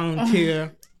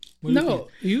volunteer.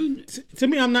 To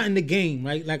me, I'm not in the game,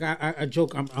 right? Like I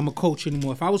joke, I'm a coach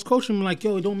anymore. If I was coaching, I'm like,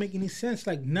 yo, it don't make any sense.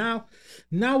 Like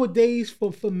nowadays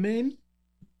for men,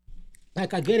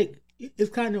 like I get it. It's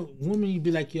kind of women. You'd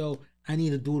be like, yo, I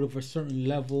need to do it of a certain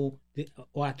level,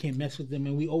 or I can't mess with them.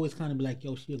 And we always kind of be like,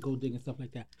 yo, she a gold digger and stuff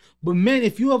like that. But men,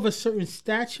 if you have a certain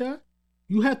stature,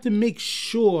 you have to make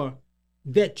sure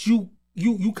that you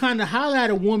kind of holler at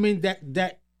a woman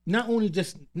that not only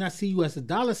just not see you as a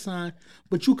dollar sign,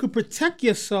 but you could protect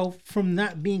yourself from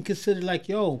not being considered like,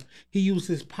 yo, he used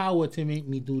his power to make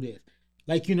me do this.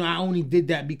 Like, I only did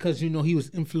that because, he was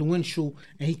influential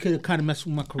and he could have kind of messed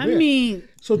with my career. I mean,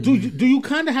 so do you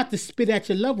kind of have to spit at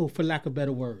your level, for lack of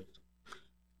better words?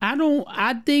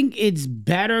 I think it's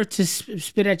better to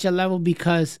spit at your level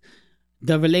because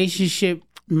the relationship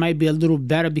might be a little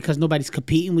better because nobody's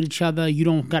competing with each other. You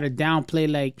don't got to downplay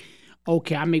like,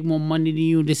 okay, I make more money than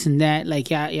you, this and that. Like,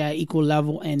 yeah, equal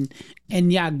level. And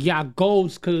y'all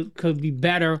goals could be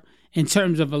better in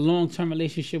terms of a long-term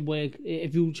relationship where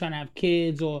if you're trying to have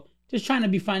kids or just trying to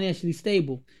be financially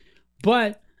stable.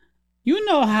 But you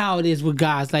know how it is with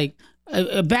guys. Like,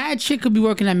 a bad chick could be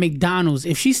working at McDonald's.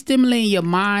 If she's stimulating your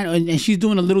mind and she's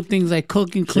doing the little things like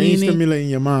cooking, cleaning. She's stimulating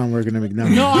your mind working at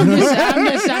McDonald's. No,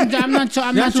 I'm not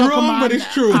talking about. But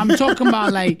it's true. I'm talking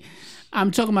about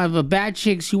if a bad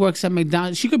chick, she works at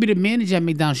McDonald's. She could be the manager at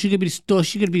McDonald's. She could be the store.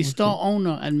 She could be the store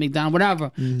owner at McDonald's,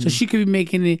 whatever. So she could be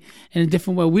making it in a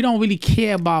different way. We don't really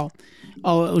care about,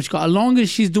 as long as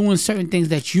she's doing certain things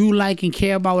that you like and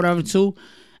care about, whatever too.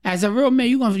 As a real man,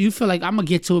 you feel like I'm gonna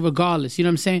get to it regardless. You know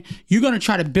what I'm saying? You're gonna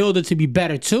try to build her to be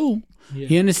better too. Yeah.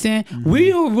 You understand?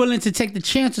 We are willing to take the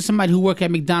chance of somebody who work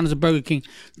at McDonald's or Burger King.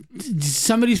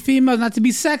 Some of these females, not to be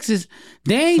sexist,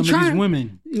 they ain't trying.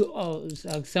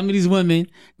 Some of these women,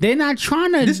 they're not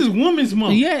trying to. This is Women's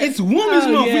Month. Yeah, it's Women's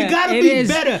Month. Yeah, we gotta be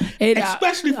better,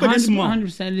 especially for this month.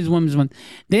 100%, it is Women's Month.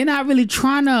 They're not really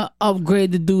trying to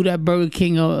upgrade the dude at Burger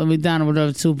King or McDonald's,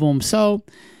 whatever. Too boom. So,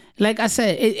 like I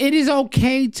said, it is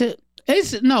okay to.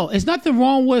 It's nothing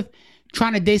wrong with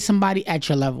trying to date somebody at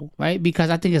your level, right? Because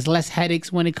I think it's less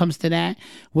headaches when it comes to that.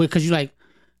 Because you're like,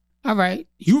 all right,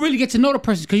 you really get to know the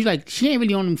person because you're like, she ain't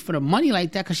really on him for the money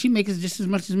like that because she makes just as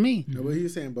much as me. No, but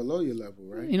he's saying below your level,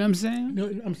 right? You know what I'm saying? No,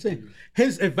 I'm saying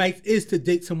his advice is to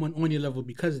date someone on your level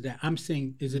because of that. I'm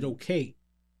saying, is it okay?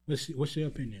 What's your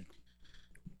opinion?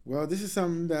 Well, this is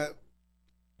something that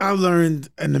I learned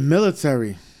in the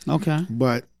military. Okay.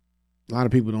 But a lot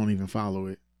of people don't even follow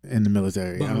it in the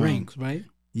military. But ranks, right?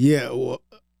 Yeah, well,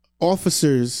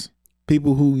 officers,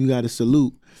 people who you got to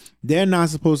salute, they're not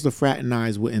supposed to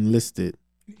fraternize with enlisted.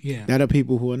 Yeah. That are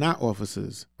people who are not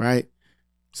officers, right?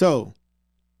 So,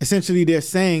 essentially, they're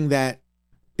saying that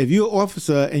if you're an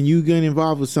officer and you get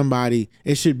involved with somebody,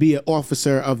 it should be an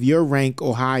officer of your rank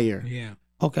or higher. Yeah.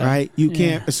 Okay. Right? You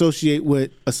can't associate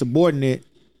with a subordinate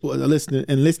or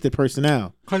enlisted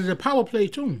personnel. Because it's a power play,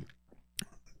 too.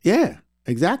 Yeah.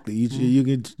 Exactly. You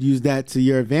can use that to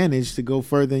your advantage to go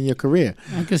further in your career.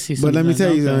 I can see. But let me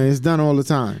tell you something. It's done all the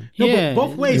time. No, but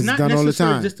both ways. It's not done all the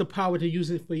necessarily time. just the power to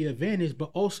use it for your advantage, but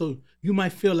also you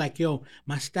might feel like, yo,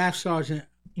 my staff sergeant,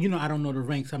 I don't know the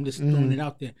ranks. I'm just throwing it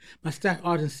out there. My staff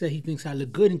sergeant said he thinks I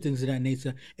look good and things of that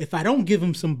nature. If I don't give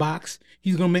him some box,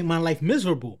 he's going to make my life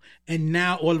miserable. And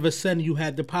now all of a sudden you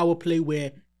had the power play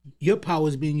where your power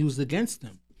is being used against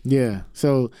them. Yeah.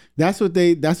 So that's what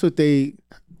they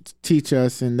teach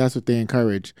us, and that's what they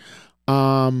encourage.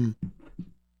 I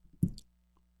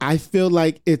feel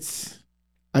like it's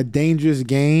a dangerous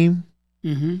game,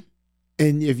 and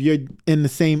if you're in the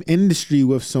same industry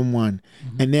with someone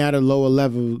and they're at a lower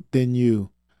level than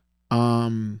you,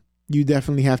 you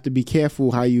definitely have to be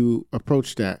careful how you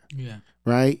approach that. Yeah.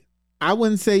 Right. I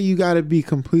wouldn't say you got to be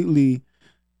completely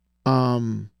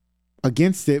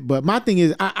against it, but my thing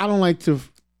is I don't like to.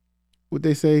 What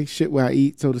they say, shit where I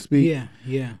eat, so to speak.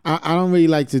 Yeah. I don't really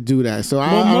like to do that, so I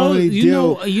don't really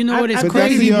deal. You know what is but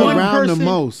crazy? That's around the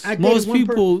most. Most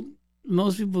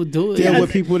people do it. Deal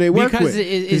with people they work because with.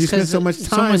 Because you spend so much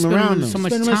time around them. So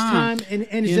much time, and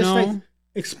it's just like,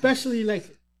 especially like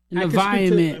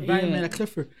environment at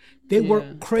Clifford. They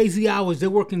work crazy hours. They're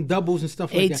working doubles and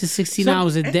stuff like that. 8 to 16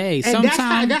 hours a day. And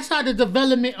that's how the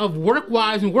development of work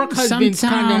wives and work husbands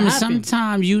kind of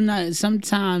happen.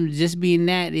 Sometimes just being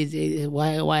that is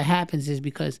why it happens is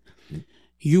because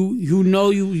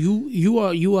you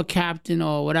are a captain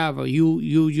or whatever.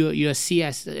 You're a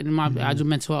CS. I do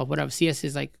mental health, whatever. CS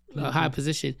is like a high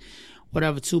position.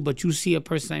 Whatever too, but you see a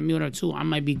person like me, whatever too, I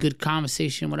might be good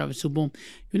conversation, whatever too, boom.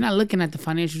 You're not looking at the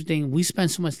financial thing. We spend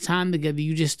so much time together,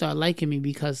 you just start liking me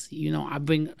because, I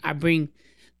bring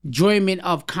enjoyment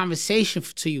of conversation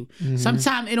to you.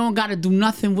 Sometimes it don't gotta do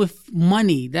nothing with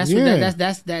money. That's what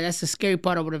that's the scary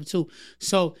part of whatever too.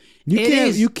 So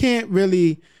you can't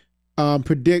really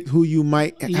predict who you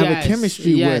might have a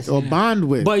chemistry with or bond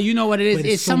with. But you know what it is?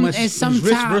 It's sometimes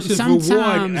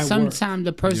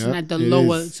the person at the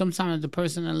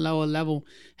lower level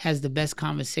has the best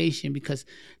conversation because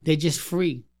they're just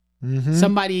free.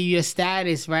 somebody in your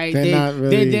status, right? They're not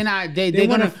really- They're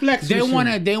wanna gonna flex They with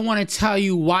you. want to tell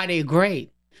you why they're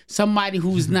great. Somebody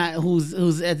who's not who's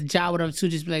at the job whatever too,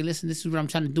 just be like, listen, this is what I'm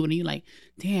trying to do, and you're like,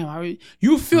 damn,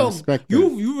 you feel respect that.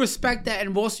 you respect that,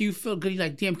 and also you feel good. You're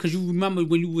like, damn, because you remember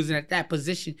when you was in that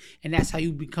position, and that's how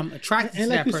you become attracted And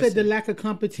to like that you person. said, the lack of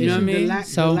competition, You know what I mean? the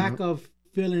So- lack of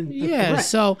feeling. Yeah, threat.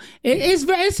 so it's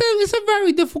a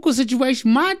very difficult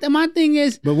situation. My thing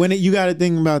is, But when you got to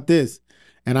think about this,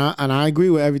 and I agree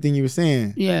with everything you were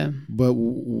saying. yeah, But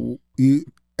you,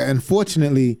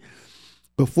 unfortunately,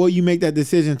 before you make that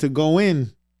decision to go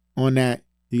in on that,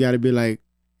 you got to be like,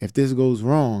 if this goes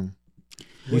wrong,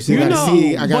 you still You got to know,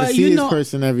 see. I got but to you see this know,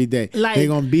 person every day. like, They're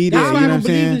gonna be there. That's You why know I what I'm don't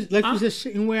believe saying? it's like you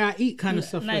said, shitting where I eat kind of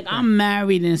stuff. Like that. I'm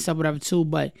married and stuff, whatever too.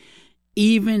 But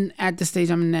even at the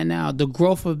stage I'm in at now, the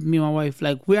growth of me and my wife,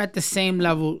 like we're at the same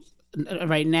level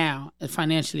right now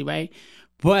financially, right?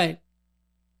 But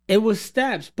it was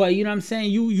steps. But you know what I'm saying?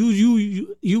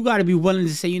 You got to be willing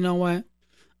to say, you know what?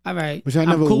 All right, But y'all I'm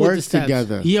never cool with the worked steps.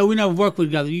 together. Yeah, we never worked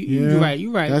together. You're Yeah. right.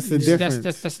 You're right. That's the difference.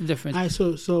 That's the difference. All right,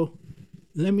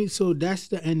 so that's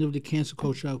the end of the cancel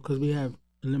culture because we have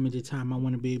a limited time. I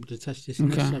want to be able to touch this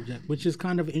next Okay. subject, which is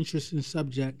kind of an interesting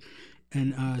subject,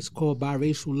 and it's called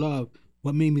biracial love.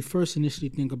 What made me first initially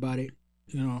think about it,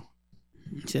 you know,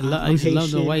 I used to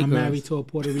love the Haitian, white I'm girls. married to a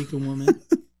Puerto Rican woman,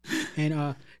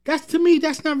 and that's to me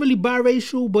that's not really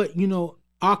biracial, but you know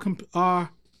our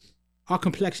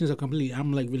complexions are complete.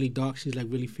 I'm like really dark, she's like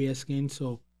really fair skinned,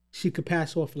 so she could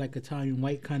pass off like Italian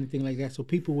white kind of thing like that. So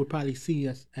people would probably see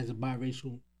us as a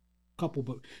biracial couple,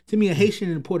 but to me, a Haitian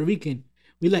and a Puerto Rican,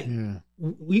 we like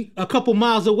we a couple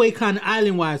miles away, kind of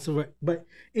island wise. So, but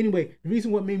anyway, the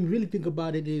reason what made me really think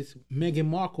about it is Meghan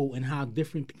Markle and how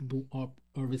different people are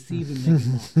receiving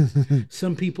Meghan Markle.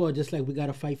 Some people are just like, we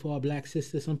gotta fight for our black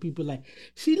sister. Some people like,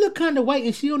 she look kind of white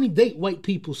and she only date white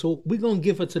people, so we're gonna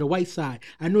give her to the white side.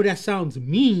 I know that sounds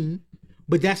mean,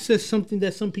 but that's just something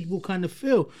that some people kind of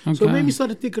feel. So it Okay. made me start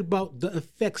to think about the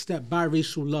effects that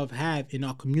biracial love have in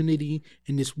our community,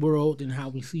 in this world, and how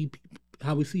we see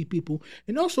people,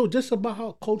 and also just about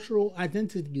how cultural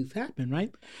identities happen,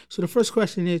 right? So the first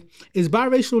question is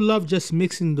biracial love just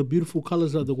mixing the beautiful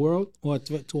colors of the world or a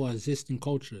threat to our existing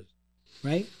cultures,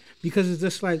 right? Because it's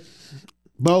just like,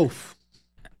 Both.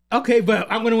 okay,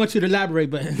 but I'm going to want you to elaborate,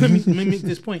 but let me make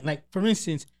this point. Like, for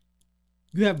instance,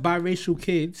 you have biracial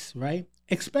kids, right?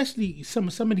 Especially some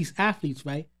of these athletes,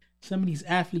 right? Some of these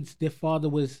athletes, their father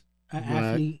was an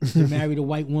athlete, they married a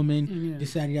white woman,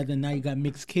 this, that, and the other, now you got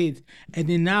mixed kids. And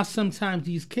then now sometimes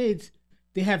these kids,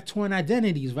 they have torn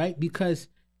identities, right? Because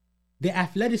their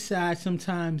athletic side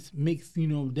sometimes makes, you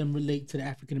know, them relate to the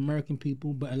African-American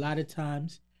people, but a lot of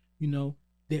times, you know,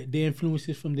 their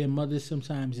influences from their mothers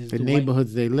sometimes is The white-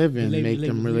 neighborhoods they live in They make live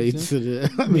them in, relate yeah. to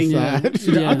the other Yeah. side.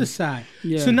 to the Yeah. other side.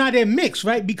 Yeah. So now they're mixed,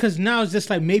 right? Because now it's just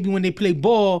like maybe when they play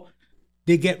ball,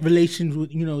 they get relations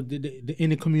with, you know, the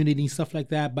inner community and stuff like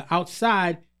that. But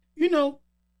outside, you know,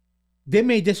 they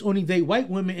may just only date white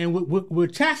women and we're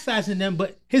chastising them,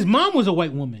 but his mom was a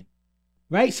white woman,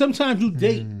 right? Sometimes you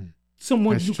date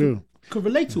someone That's you true. could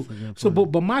relate to. So,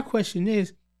 but my question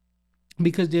is,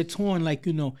 because they're torn, like,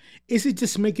 you know, is it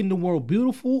just making the world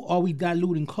beautiful? Are we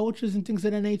diluting cultures and things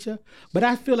of that nature? But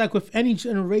I feel like with any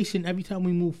generation, every time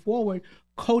we move forward,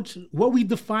 culture, what we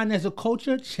define as a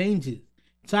culture changes.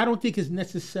 So I don't think it's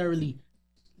necessarily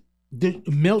the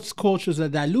melts cultures are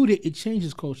diluted, it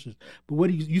changes cultures. But what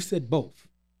do you said both.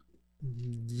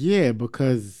 Yeah,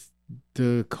 because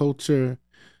the culture,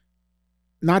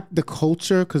 not the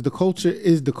culture, because the culture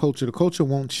is the culture. The culture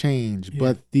won't change,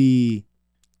 but the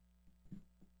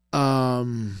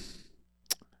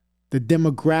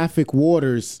demographic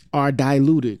waters are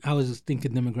diluted. I was just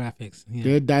thinking demographics. Yeah.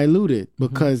 They're diluted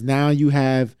because now you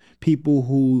have people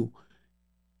who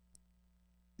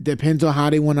depends on how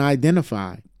they want to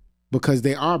identify, because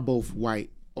they are both white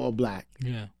or black.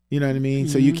 Yeah. You know what I mean?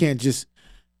 So you can't just,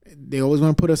 they always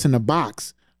want to put us in a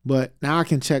box, but now I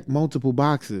can check multiple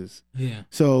boxes. Yeah.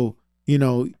 So, you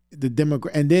know, the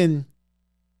demographic, and then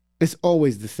it's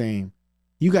always the same.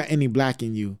 You got any black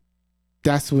in you,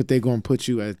 that's what they're going to put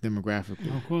you as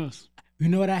demographically. Of course. You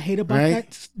know what I hate about Right?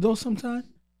 that though sometimes?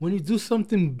 When you do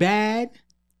something bad,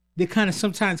 they kind of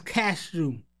sometimes cast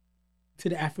you to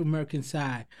the Afro-American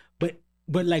side.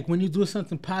 But like when you do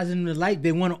something positive in the light,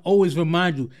 they want to always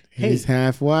remind you, hey, He's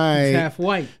half white. he's half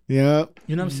white. Yep.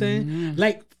 You know what I'm saying?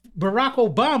 Like Barack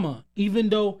Obama, even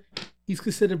though he's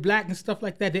considered black and stuff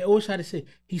like that, they always try to say,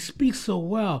 he speaks so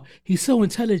well, he's so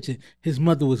intelligent. His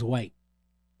mother was white.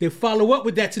 They follow up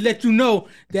with that to let you know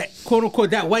that, quote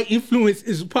unquote, that white influence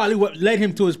is probably what led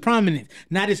him to his prominence,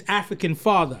 not his African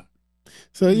father.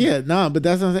 So yeah, no, but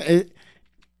that's what I'm saying.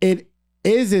 It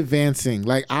is advancing.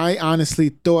 Like I honestly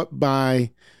thought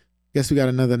by, guess we got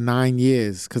another 9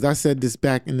 years, because I said this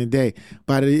back in the day.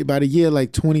 By the year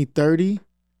like 2030,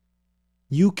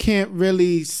 you can't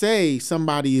really say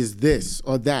somebody is this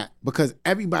or that because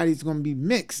everybody's going to be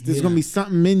mixed. There's going to be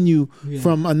something in you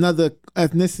from another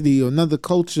ethnicity or another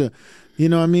culture. You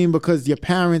know what I mean? Because your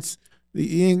parents,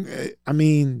 I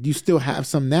mean, you still have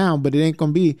some now, but it ain't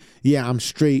going to be, yeah, I'm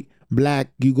straight, black.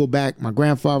 You go back, my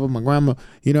grandfather, my grandma,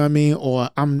 you know what I mean? Or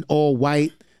I'm all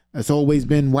white. It's always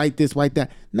been white this, white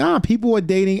that. Nah, people are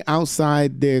dating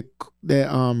outside their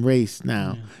race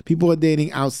now. Yeah. People are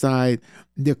dating outside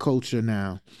their culture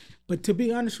now. But to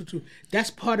be honest with you, that's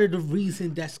part of the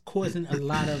reason that's causing a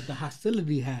lot of the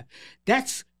hostility.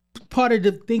 That's part of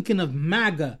the thinking of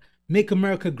MAGA, Make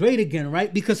America Great Again,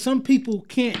 right? Because some people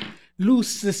can't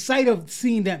lose the sight of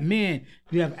seeing that, man,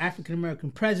 we have African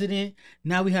American president.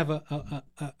 Now we have a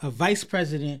vice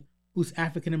president who's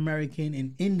African American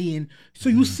and Indian. So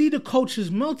you see the cultures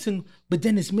melting, but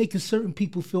then it's making certain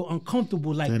people feel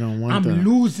uncomfortable. Like I'm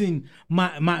losing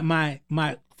my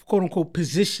quote unquote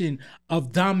position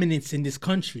of dominance in this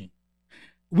country.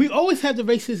 We always have the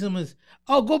racism as,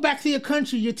 oh, go back to your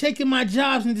country. You're taking my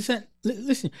jobs and this.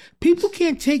 Listen, people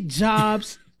can't take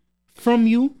jobs from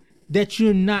you that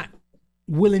you're not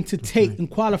willing to take and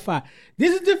qualify.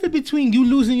 There's a difference between you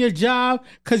losing your job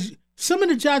because some of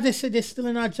the jobs they said they're still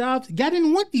in our jobs, y'all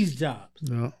didn't want these jobs.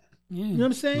 No. Yeah. You know what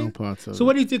I'm saying? No parts of so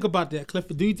what do you think about that,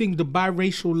 Clifford? Do you think the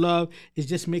biracial love is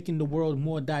just making the world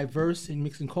more diverse and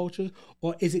mixing cultures,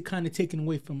 or is it kind of taken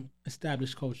away from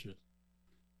established cultures?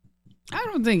 I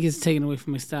don't think it's taken away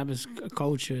from established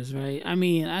cultures, right? I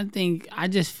mean, I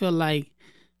just feel like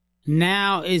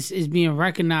now it's being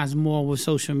recognized more with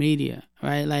social media,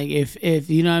 right? Like if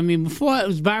you know what I mean, before it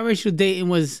was biracial dating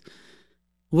was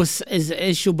an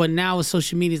issue, but now with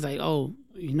social media, it's like, oh,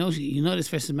 you know this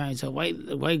person's married to a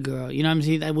white girl. You know what I'm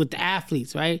saying? Like with the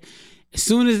athletes, right? As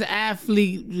soon as the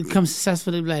athlete becomes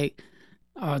successful, they be like,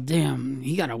 oh damn,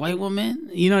 he got a white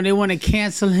woman. You know, they want to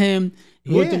cancel him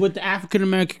with the African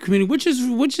American community, which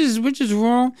is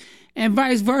wrong, and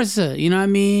vice versa. You know what I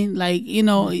mean? Like, you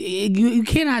know, you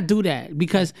cannot do that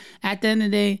because at the end of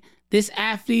the day, this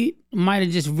athlete might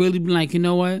have just really been like, you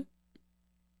know what?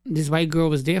 This white girl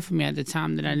was there for me at the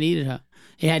time that I needed her.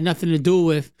 It had nothing to do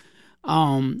with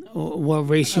what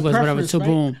race she was, whatever. So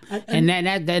boom, and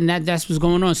that's what's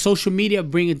going on. Social media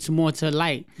bring it more to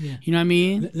light. Yeah. You know what I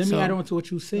mean? Let me add on to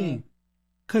what you're saying,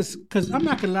 cause I'm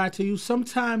not gonna lie to you.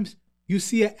 Sometimes you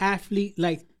see an athlete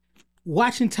like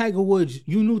watching Tiger Woods.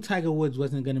 You knew Tiger Woods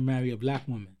wasn't gonna marry a black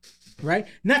woman, right?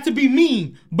 Not to be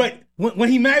mean, but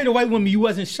when he married a white woman, you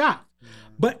wasn't shocked. Yeah.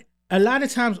 But a lot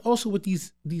of times also with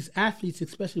these athletes,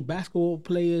 especially basketball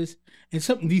players and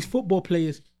these football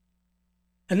players,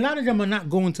 a lot of them are not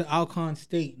going to Alcorn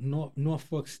State,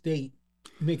 Norfolk State,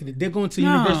 making it. They're going to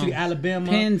University of Alabama,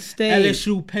 Penn State,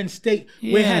 LSU, Penn State,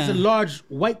 where it has a large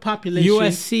white population.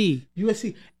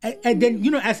 USC. And then,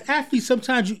 you know, as athletes,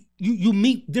 sometimes you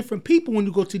meet different people when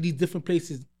you go to these different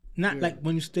places, not like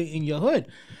when you stay in your hood.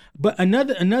 But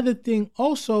another thing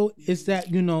also is that,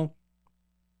 you know,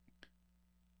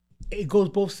 it goes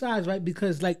both sides, right?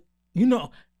 Because, like, you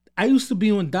know, I used to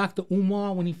be on Dr.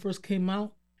 Umar when he first came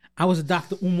out. I was a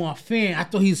Dr. Umar fan. I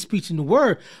thought he was preaching the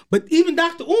word. But even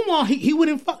Dr. Umar, he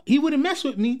wouldn't mess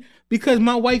with me because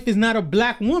my wife is not a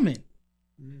black woman.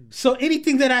 So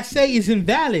anything that I say is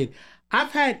invalid.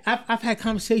 I've had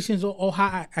conversations on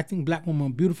how I think black women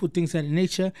are beautiful, things of that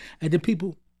nature. And then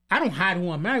people, I don't hide who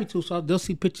I'm married to, so they'll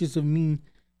see pictures of me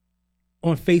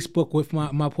on Facebook with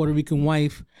my Puerto Rican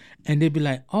wife, and they'd be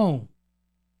like, oh,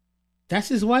 that's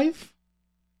his wife?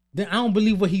 Then I don't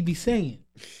believe what he be saying.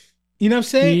 You know what I'm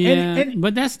saying? Yeah,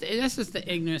 but that's just the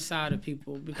ignorant side of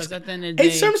people, because at the end of the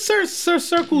day, in some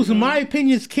circles, my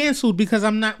opinion is canceled because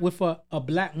I'm not with a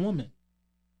black woman.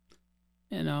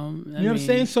 You know what I'm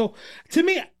saying? So to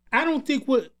me, I don't think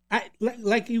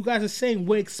like you guys are saying,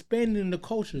 we're expanding the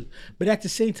culture, but at the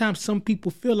same time, some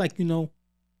people feel like, you know,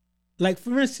 like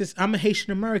for instance, I'm a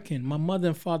Haitian American. My mother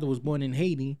and father was born in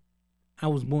Haiti. I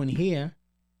was born here.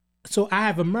 So I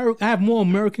have more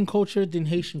American culture than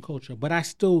Haitian culture, but I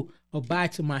still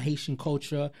abide to my Haitian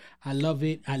culture. I love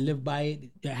it. I live by it.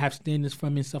 I have standards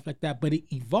from it and stuff like that. But it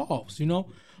evolves, you know.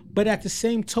 But at the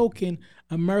same token,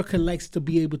 America likes to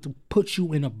be able to put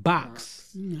you in a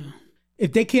box. Yeah.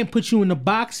 If they can't put you in a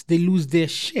box, they lose their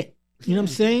shit. You know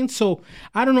what I'm saying? So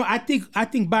I don't know. I think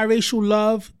biracial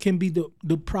love can be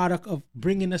the product of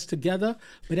bringing us together,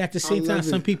 but at the same time,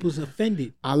 some people's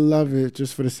offended. I love it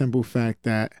just for the simple fact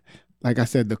that, like I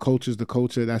said, the culture's the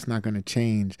culture. That's not going to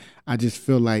change. I just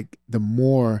feel like the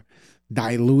more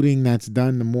diluting that's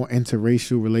done, the more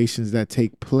interracial relations that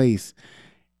take place,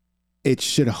 it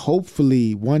should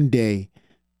hopefully one day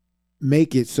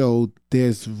make it so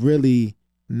there's really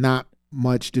not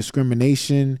much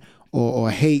discrimination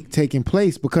or hate taking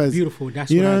place, because Beautiful.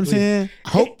 That's you know what what I'm saying?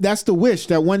 Hope that's the wish,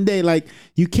 that one day, like,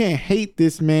 you can't hate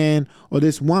this man or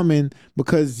this woman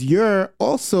because you're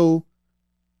also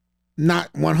not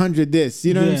 100 this.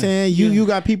 You know what I'm saying? You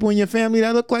got people in your family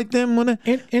that look like them. And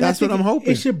That's what I'm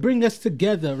hoping. It should bring us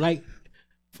together. Like,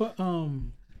 for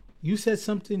you said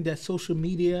something that social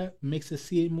media makes us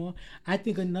see it more. I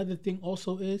think another thing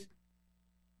also is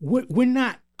we're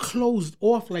not closed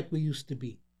off like we used to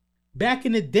be. Back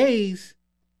in the days,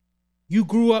 you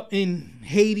grew up in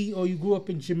Haiti or you grew up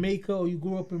in Jamaica or you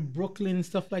grew up in Brooklyn and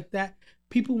stuff like that.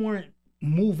 People weren't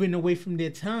moving away from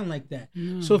their town like that.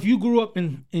 So if you grew up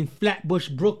in Flatbush,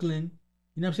 Brooklyn,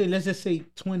 you know what I'm saying? Let's just say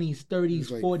 20s, 30s,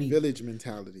 like 40s. Village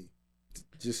mentality.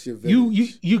 Just your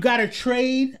village. You got a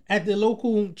trade at the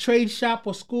local trade shop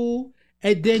or school,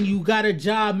 and then you got a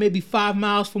job maybe 5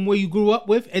 miles from where you grew up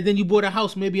with, and then you bought a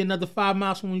house maybe another 5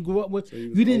 miles from where you grew up with. So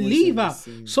you didn't leave out.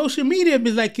 Social media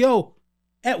is like, yo,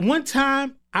 at one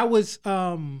time I was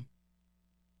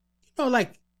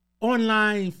like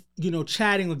online,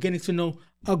 chatting or getting to know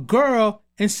a girl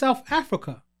in South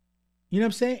Africa. You know what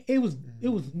I'm saying? It was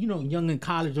young in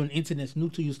college on the internet, new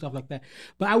to you, stuff like that.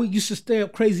 But I used to stay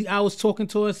up crazy hours talking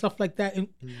to her and stuff like that. And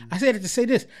I said it to say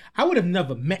this: I would have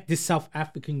never met this South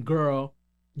African girl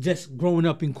just growing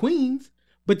up in Queens.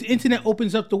 But the internet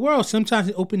opens up the world. Sometimes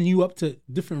it opens you up to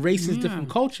different races, different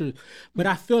cultures. But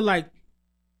I feel like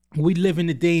we live in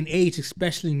a day and age,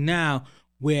 especially now,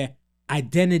 where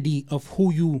identity of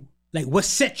who you like, what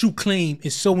set you claim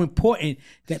is so important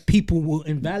that people will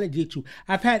invalidate you.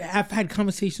 I've had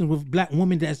conversations with black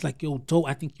women that's like, yo, dope,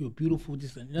 I think you're beautiful,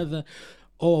 this and another.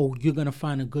 Oh, you're gonna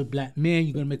find a good black man,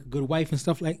 you're gonna make a good wife and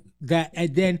stuff like that.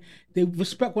 And then they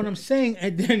respect what I'm saying.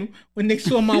 And then when they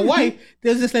saw my wife,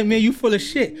 they're just like, man, you full of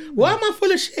shit. Why am I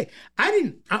full of shit?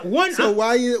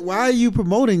 Why are you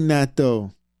promoting that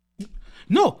though?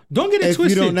 No, don't get it if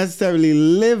twisted. You don't necessarily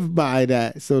live by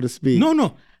that, so to speak.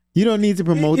 No. You don't need to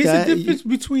promote that.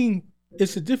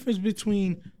 It's a difference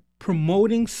between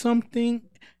promoting something.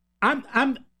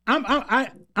 I'm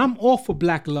all for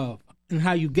black love and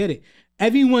how you get it.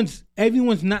 Everyone's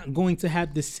not going to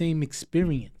have the same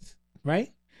experience,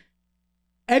 right?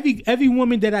 Every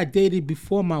woman that I dated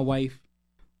before my wife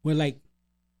were like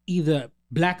either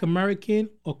Black American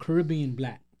or Caribbean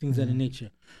black, things of that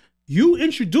nature. You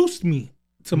introduced me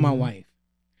to my wife.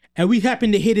 And we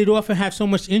happened to hit it off and have so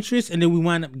much interest, and then we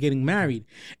wound up getting married.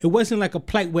 It wasn't like a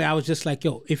plight where I was just like,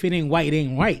 yo, if it ain't white, it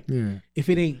ain't right. Yeah. If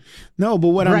it ain't No, but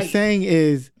what I'm saying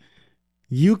is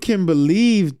you can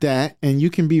believe that and you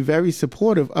can be very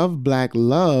supportive of black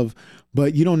love,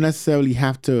 but you don't necessarily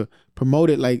have to promote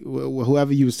it like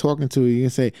whoever you was talking to. You can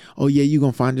say, oh, yeah, you're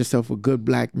going to find yourself a good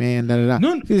black man, da-da-da.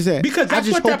 No, say, because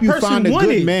that's what that person wanted.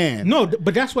 Good man. No,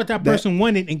 but that's what that person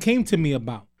wanted and came to me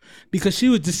about. Because she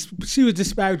was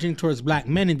disparaging towards black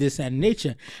men in this and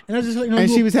nature, and I was just like, and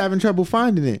she was having trouble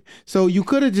finding it. So you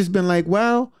could have just been like,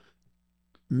 well,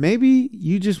 maybe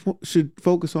you just should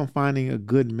focus on finding a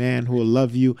good man who will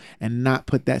love you and not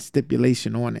put that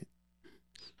stipulation on it.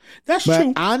 That's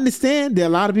true. I understand there are a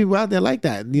lot of people out there like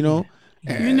that. More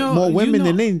women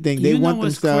than anything. They want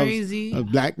themselves a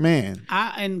black man.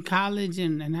 In college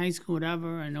and in high school,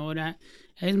 whatever, and all that,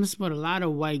 I must put a lot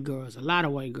of white girls.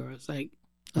 Like.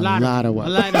 A lot of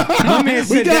white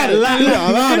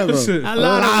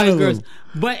girls.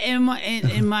 But in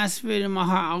my spirit, in my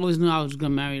heart, I always knew I was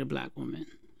gonna marry a black woman.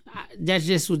 That's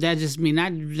just me.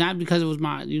 Not because it was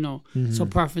my, so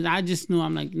perfect. I just knew I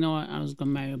was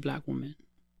gonna marry a black woman.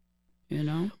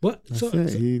 But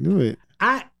he knew it.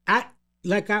 I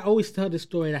always tell the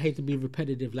story, and I hate to be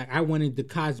repetitive. Like, I wanted the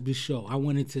Cosby Show. I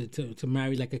wanted to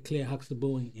marry like a Claire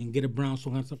Huxtable and get a brown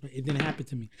song and stuff. It didn't happen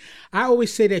to me. I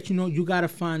always say that, you got to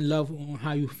find love on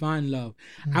how you find love.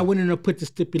 I wouldn't have put the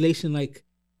stipulation like,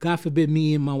 God forbid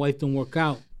me and my wife don't work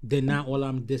out, then now all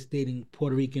I'm just dating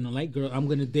Puerto Rican or light girl. I'm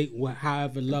going to date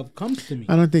however love comes to me.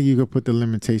 I don't think you could put the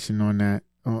limitation on that,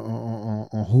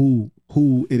 on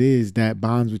who it is that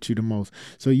bonds with you the most.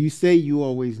 So you say you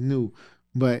always knew,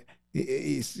 but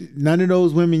none of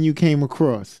those women you came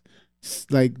across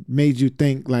like made you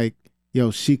think like,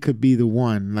 yo, she could be the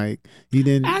one. Like, you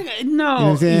didn't. You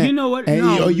know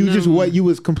what? You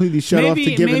was completely shut off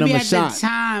to giving them a shot.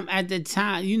 At the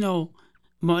time,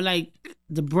 more like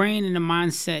the brain and the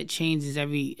mindset changes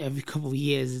every couple of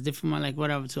years. It's different, like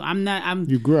whatever. So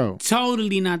you grow.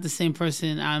 Totally not the same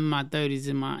person I'm in my 30s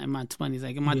and my 20s.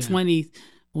 Like in my 20s.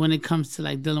 when it comes to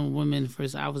like dealing with women,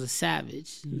 first I was a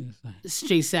savage,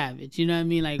 straight savage. You know what I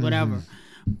mean? Like whatever.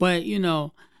 But you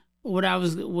know, you're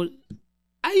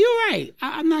right.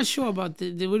 I'm not sure about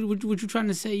what you're trying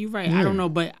to say. You're right. Yeah. I don't know,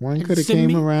 but one could have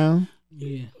came around.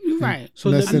 Yeah, you're right.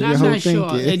 So I'm not sure.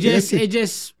 It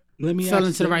just let me fell ask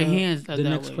into the right hands. The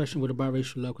next question with a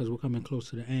biracial love, because we're coming close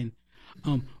to the end.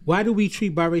 Why do we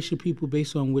treat biracial people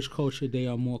based on which culture they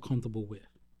are more comfortable with?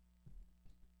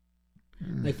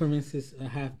 Like, for instance, a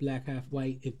half black, half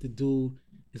white. If the dude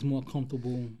is more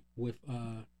comfortable with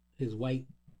his white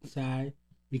side,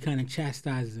 we kind of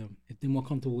chastise them. If they're more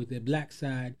comfortable with their black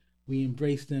side, we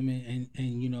embrace them and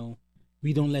you know,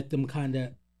 we don't let them kind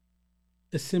of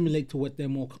assimilate to what they're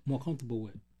more comfortable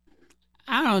with.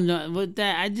 I don't know. With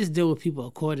that, I just deal with people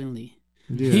accordingly.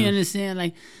 Yeah. You understand?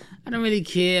 Like, I don't really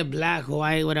care, black,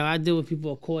 white, whatever. I deal with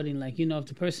people accordingly. Like, you know, if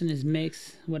the person is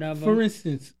mixed, whatever. For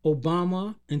instance,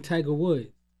 Obama and Tiger Woods.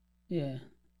 Yeah.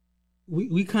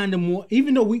 We kind of more,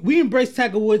 even though we embraced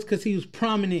Tiger Woods because he was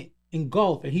prominent in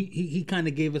golf and he kind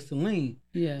of gave us the lane.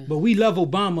 Yeah. But we love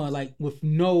Obama like with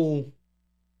no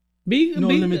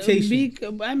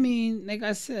limitation. I mean, like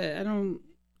I said,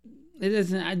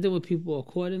 I deal with people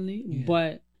accordingly,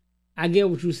 but I get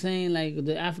what you're saying. Like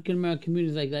the African American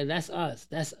community is like that's us.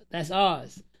 That's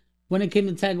ours. When it came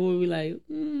to Tiger Woods, we like,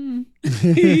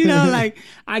 you know, like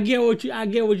I get what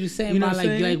you're saying about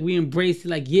like we embraced it.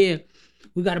 Like, yeah,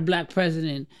 we got a black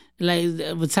president. Like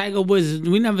with Tiger Woods,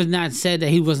 we never not said that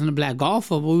he wasn't a black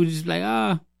golfer, but we were just like,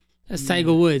 that's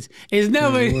Tiger Woods. It's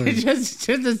never just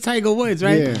a Tiger Woods,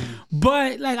 right? Yeah.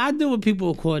 But like I deal with people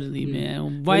accordingly,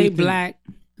 man. White, black,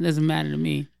 it doesn't matter to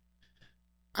me.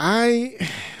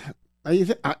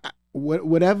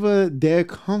 Whatever they're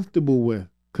comfortable with,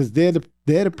 because they're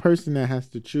the person that has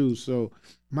to choose. So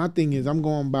my thing is, I'm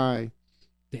going by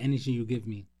the energy you give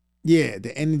me. Yeah,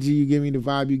 the energy you give me, the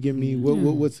vibe you give me,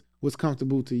 what's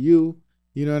comfortable to you.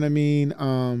 You know what I mean?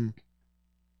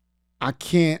 I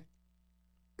can't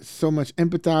so much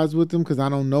empathize with them because I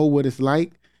don't know what it's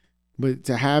like. But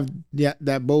to have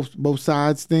that both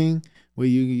sides thing, where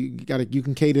you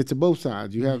can cater to both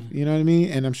sides. You have, you know what I mean?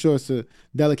 And I'm sure it's a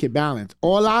delicate balance.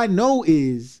 All I know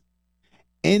is,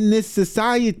 in this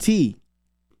society,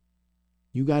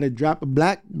 you got to drop a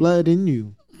black blood in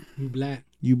you. You black.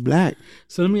 You black.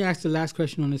 So let me ask the last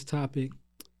question on this topic.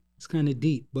 It's kind of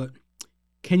deep, but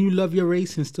can you love your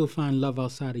race and still find love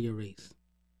outside of your race?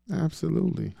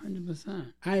 Absolutely.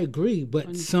 100%. I agree, but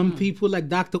 100%. Some people like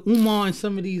Dr. Umar and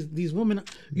some of these women,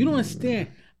 you don't understand.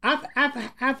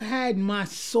 I've had my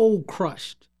soul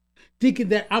crushed, thinking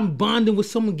that I'm bonding with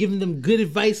someone, giving them good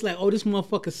advice, like, oh, this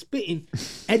motherfucker spitting,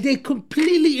 and they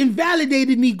completely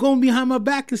invalidated me, going behind my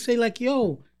back and say like,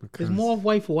 yo, is more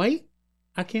white for white?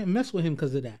 I can't mess with him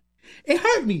because of that. It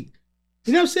hurt me.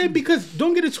 You know what I'm saying? Because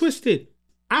don't get it twisted.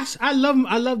 I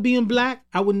love being black.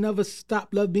 I would never stop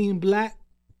love being black.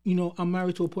 You know, I'm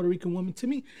married to a Puerto Rican woman. To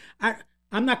me,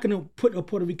 I'm not gonna put a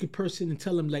Puerto Rican person and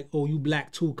tell them like, oh, you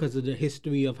black too, because of the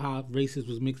history of how races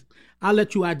was mixed. I'll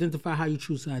let you identify how you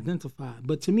choose to identify.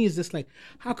 But to me, it's just like,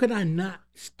 how could I not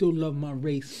still love my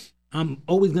race? I'm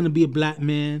always gonna be a black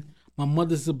man. My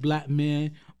mother's a black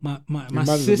man. My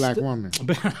mother's sister, a black woman.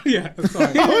 Yeah,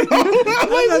 sorry.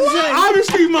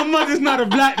 Obviously, my mother's not a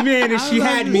black man, and she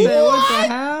had me. What the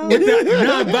hell?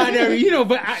 Non-binary, you know,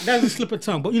 but that's a slip of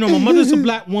tongue. But you know, my mother's a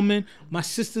black woman. My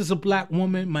sister's a black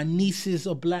woman. My nieces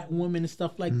are black women and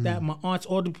stuff like that. My aunts,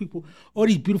 all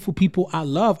these beautiful people I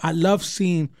love. I love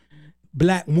seeing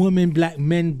black women, black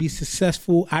men be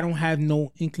successful. I don't have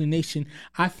no inclination.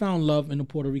 I found love in a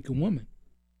Puerto Rican woman.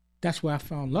 That's where I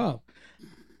found love.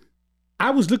 I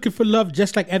was looking for love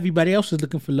just like everybody else was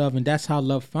looking for love, and that's how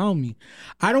love found me.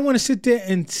 I don't want to sit there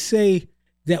and say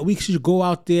that we should go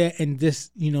out there and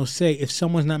just, you know, say if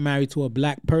someone's not married to a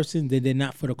black person, then they're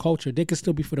not for the culture. They can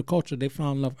still be for the culture. They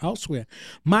found love elsewhere.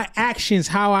 My actions,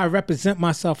 how I represent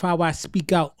myself, how I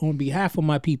speak out on behalf of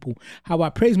my people, how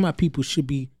I praise my people should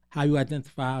be how you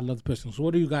identify how I love the person. So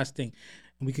what do you guys think?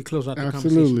 And we can close out the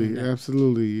conversation.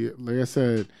 Absolutely. Like I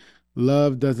said,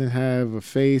 love doesn't have a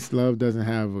face. Love doesn't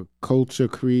have a culture,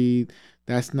 creed.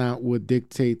 That's not what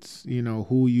dictates, you know,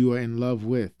 who you are in love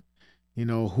with. You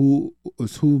know, who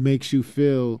makes you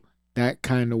feel that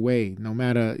kind of way, no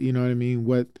matter, you know what I mean,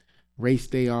 what race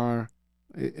they are.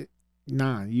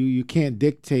 You can't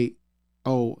dictate.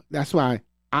 Oh, that's why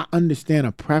I understand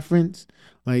a preference.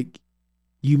 Like,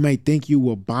 you may think you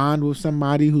will bond with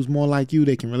somebody who's more like you.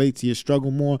 They can relate to your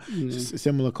struggle more,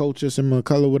 similar culture, similar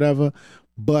color, whatever.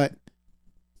 But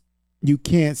you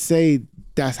can't say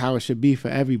that's how it should be for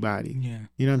everybody. Yeah.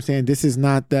 You know what I'm saying? This is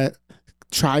not that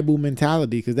tribal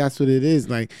mentality, because that's what it is.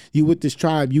 Like, you with this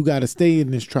tribe, you got to stay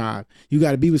in this tribe. You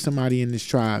got to be with somebody in this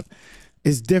tribe.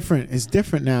 It's different. It's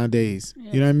different nowadays.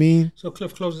 Yeah. You know what I mean? So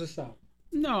Cliff, close this out.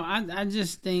 No, I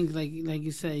just think like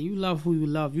you said, you love who you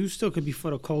love. You still could be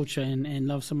for the culture and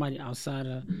love somebody outside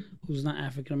of who's not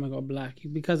African American or black.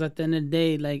 Because at the end of the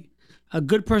day, like, a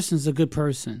good person is a good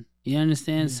person. You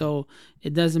understand? Mm-hmm. So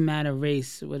it doesn't matter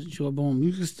race, what you were born.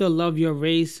 You can still love your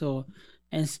race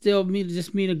and still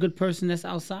meet a good person that's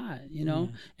outside, you know?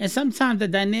 Yeah. And sometimes the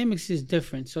dynamics is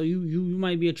different. So you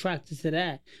might be attracted to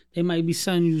that. They might be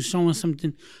showing you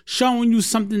something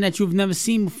that you've never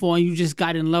seen before, and you just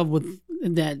got in love with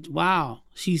that. Wow,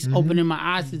 she's opening my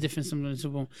eyes to different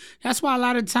something. That's why a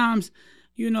lot of times,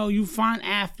 you know, you find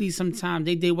athletes sometimes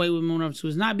they wait with women up to.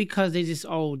 It's not because they just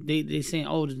they saying,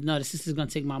 oh no, the sister's gonna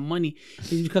take my money. It's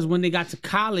because when they got to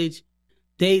college,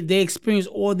 they experience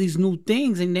all these new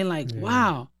things, and they're like,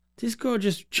 wow, this girl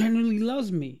just genuinely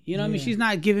loves me. You know what I mean? She's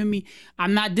not giving me,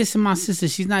 I'm not dissing my sister.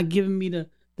 She's not giving me the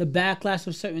backlash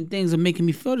of certain things and making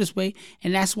me feel this way.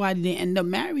 And that's why they end up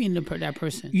marrying that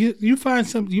person. You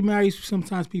find you marry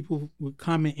sometimes people with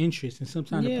common interests, and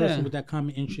sometimes the person with that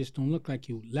common interest don't look like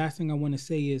you. Last thing I want to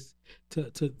say is,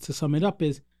 to sum it up,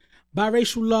 is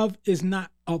biracial love is not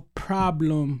a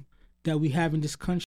problem that we have in this country.